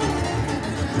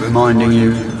 reminding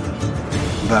you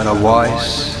that a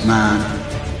wise man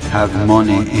have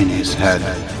money in his head,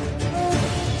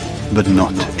 but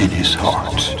not in his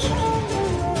heart.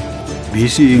 Be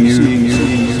seeing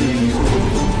you.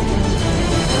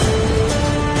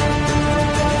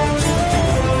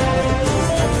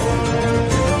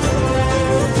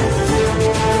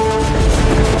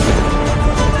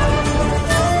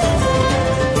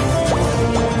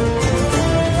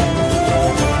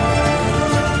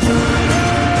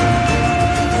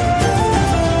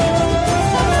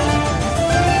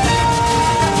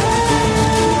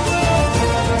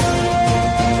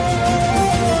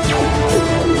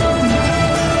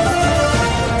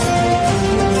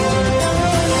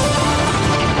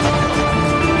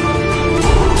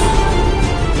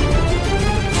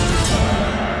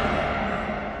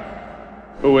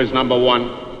 Who is number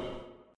one?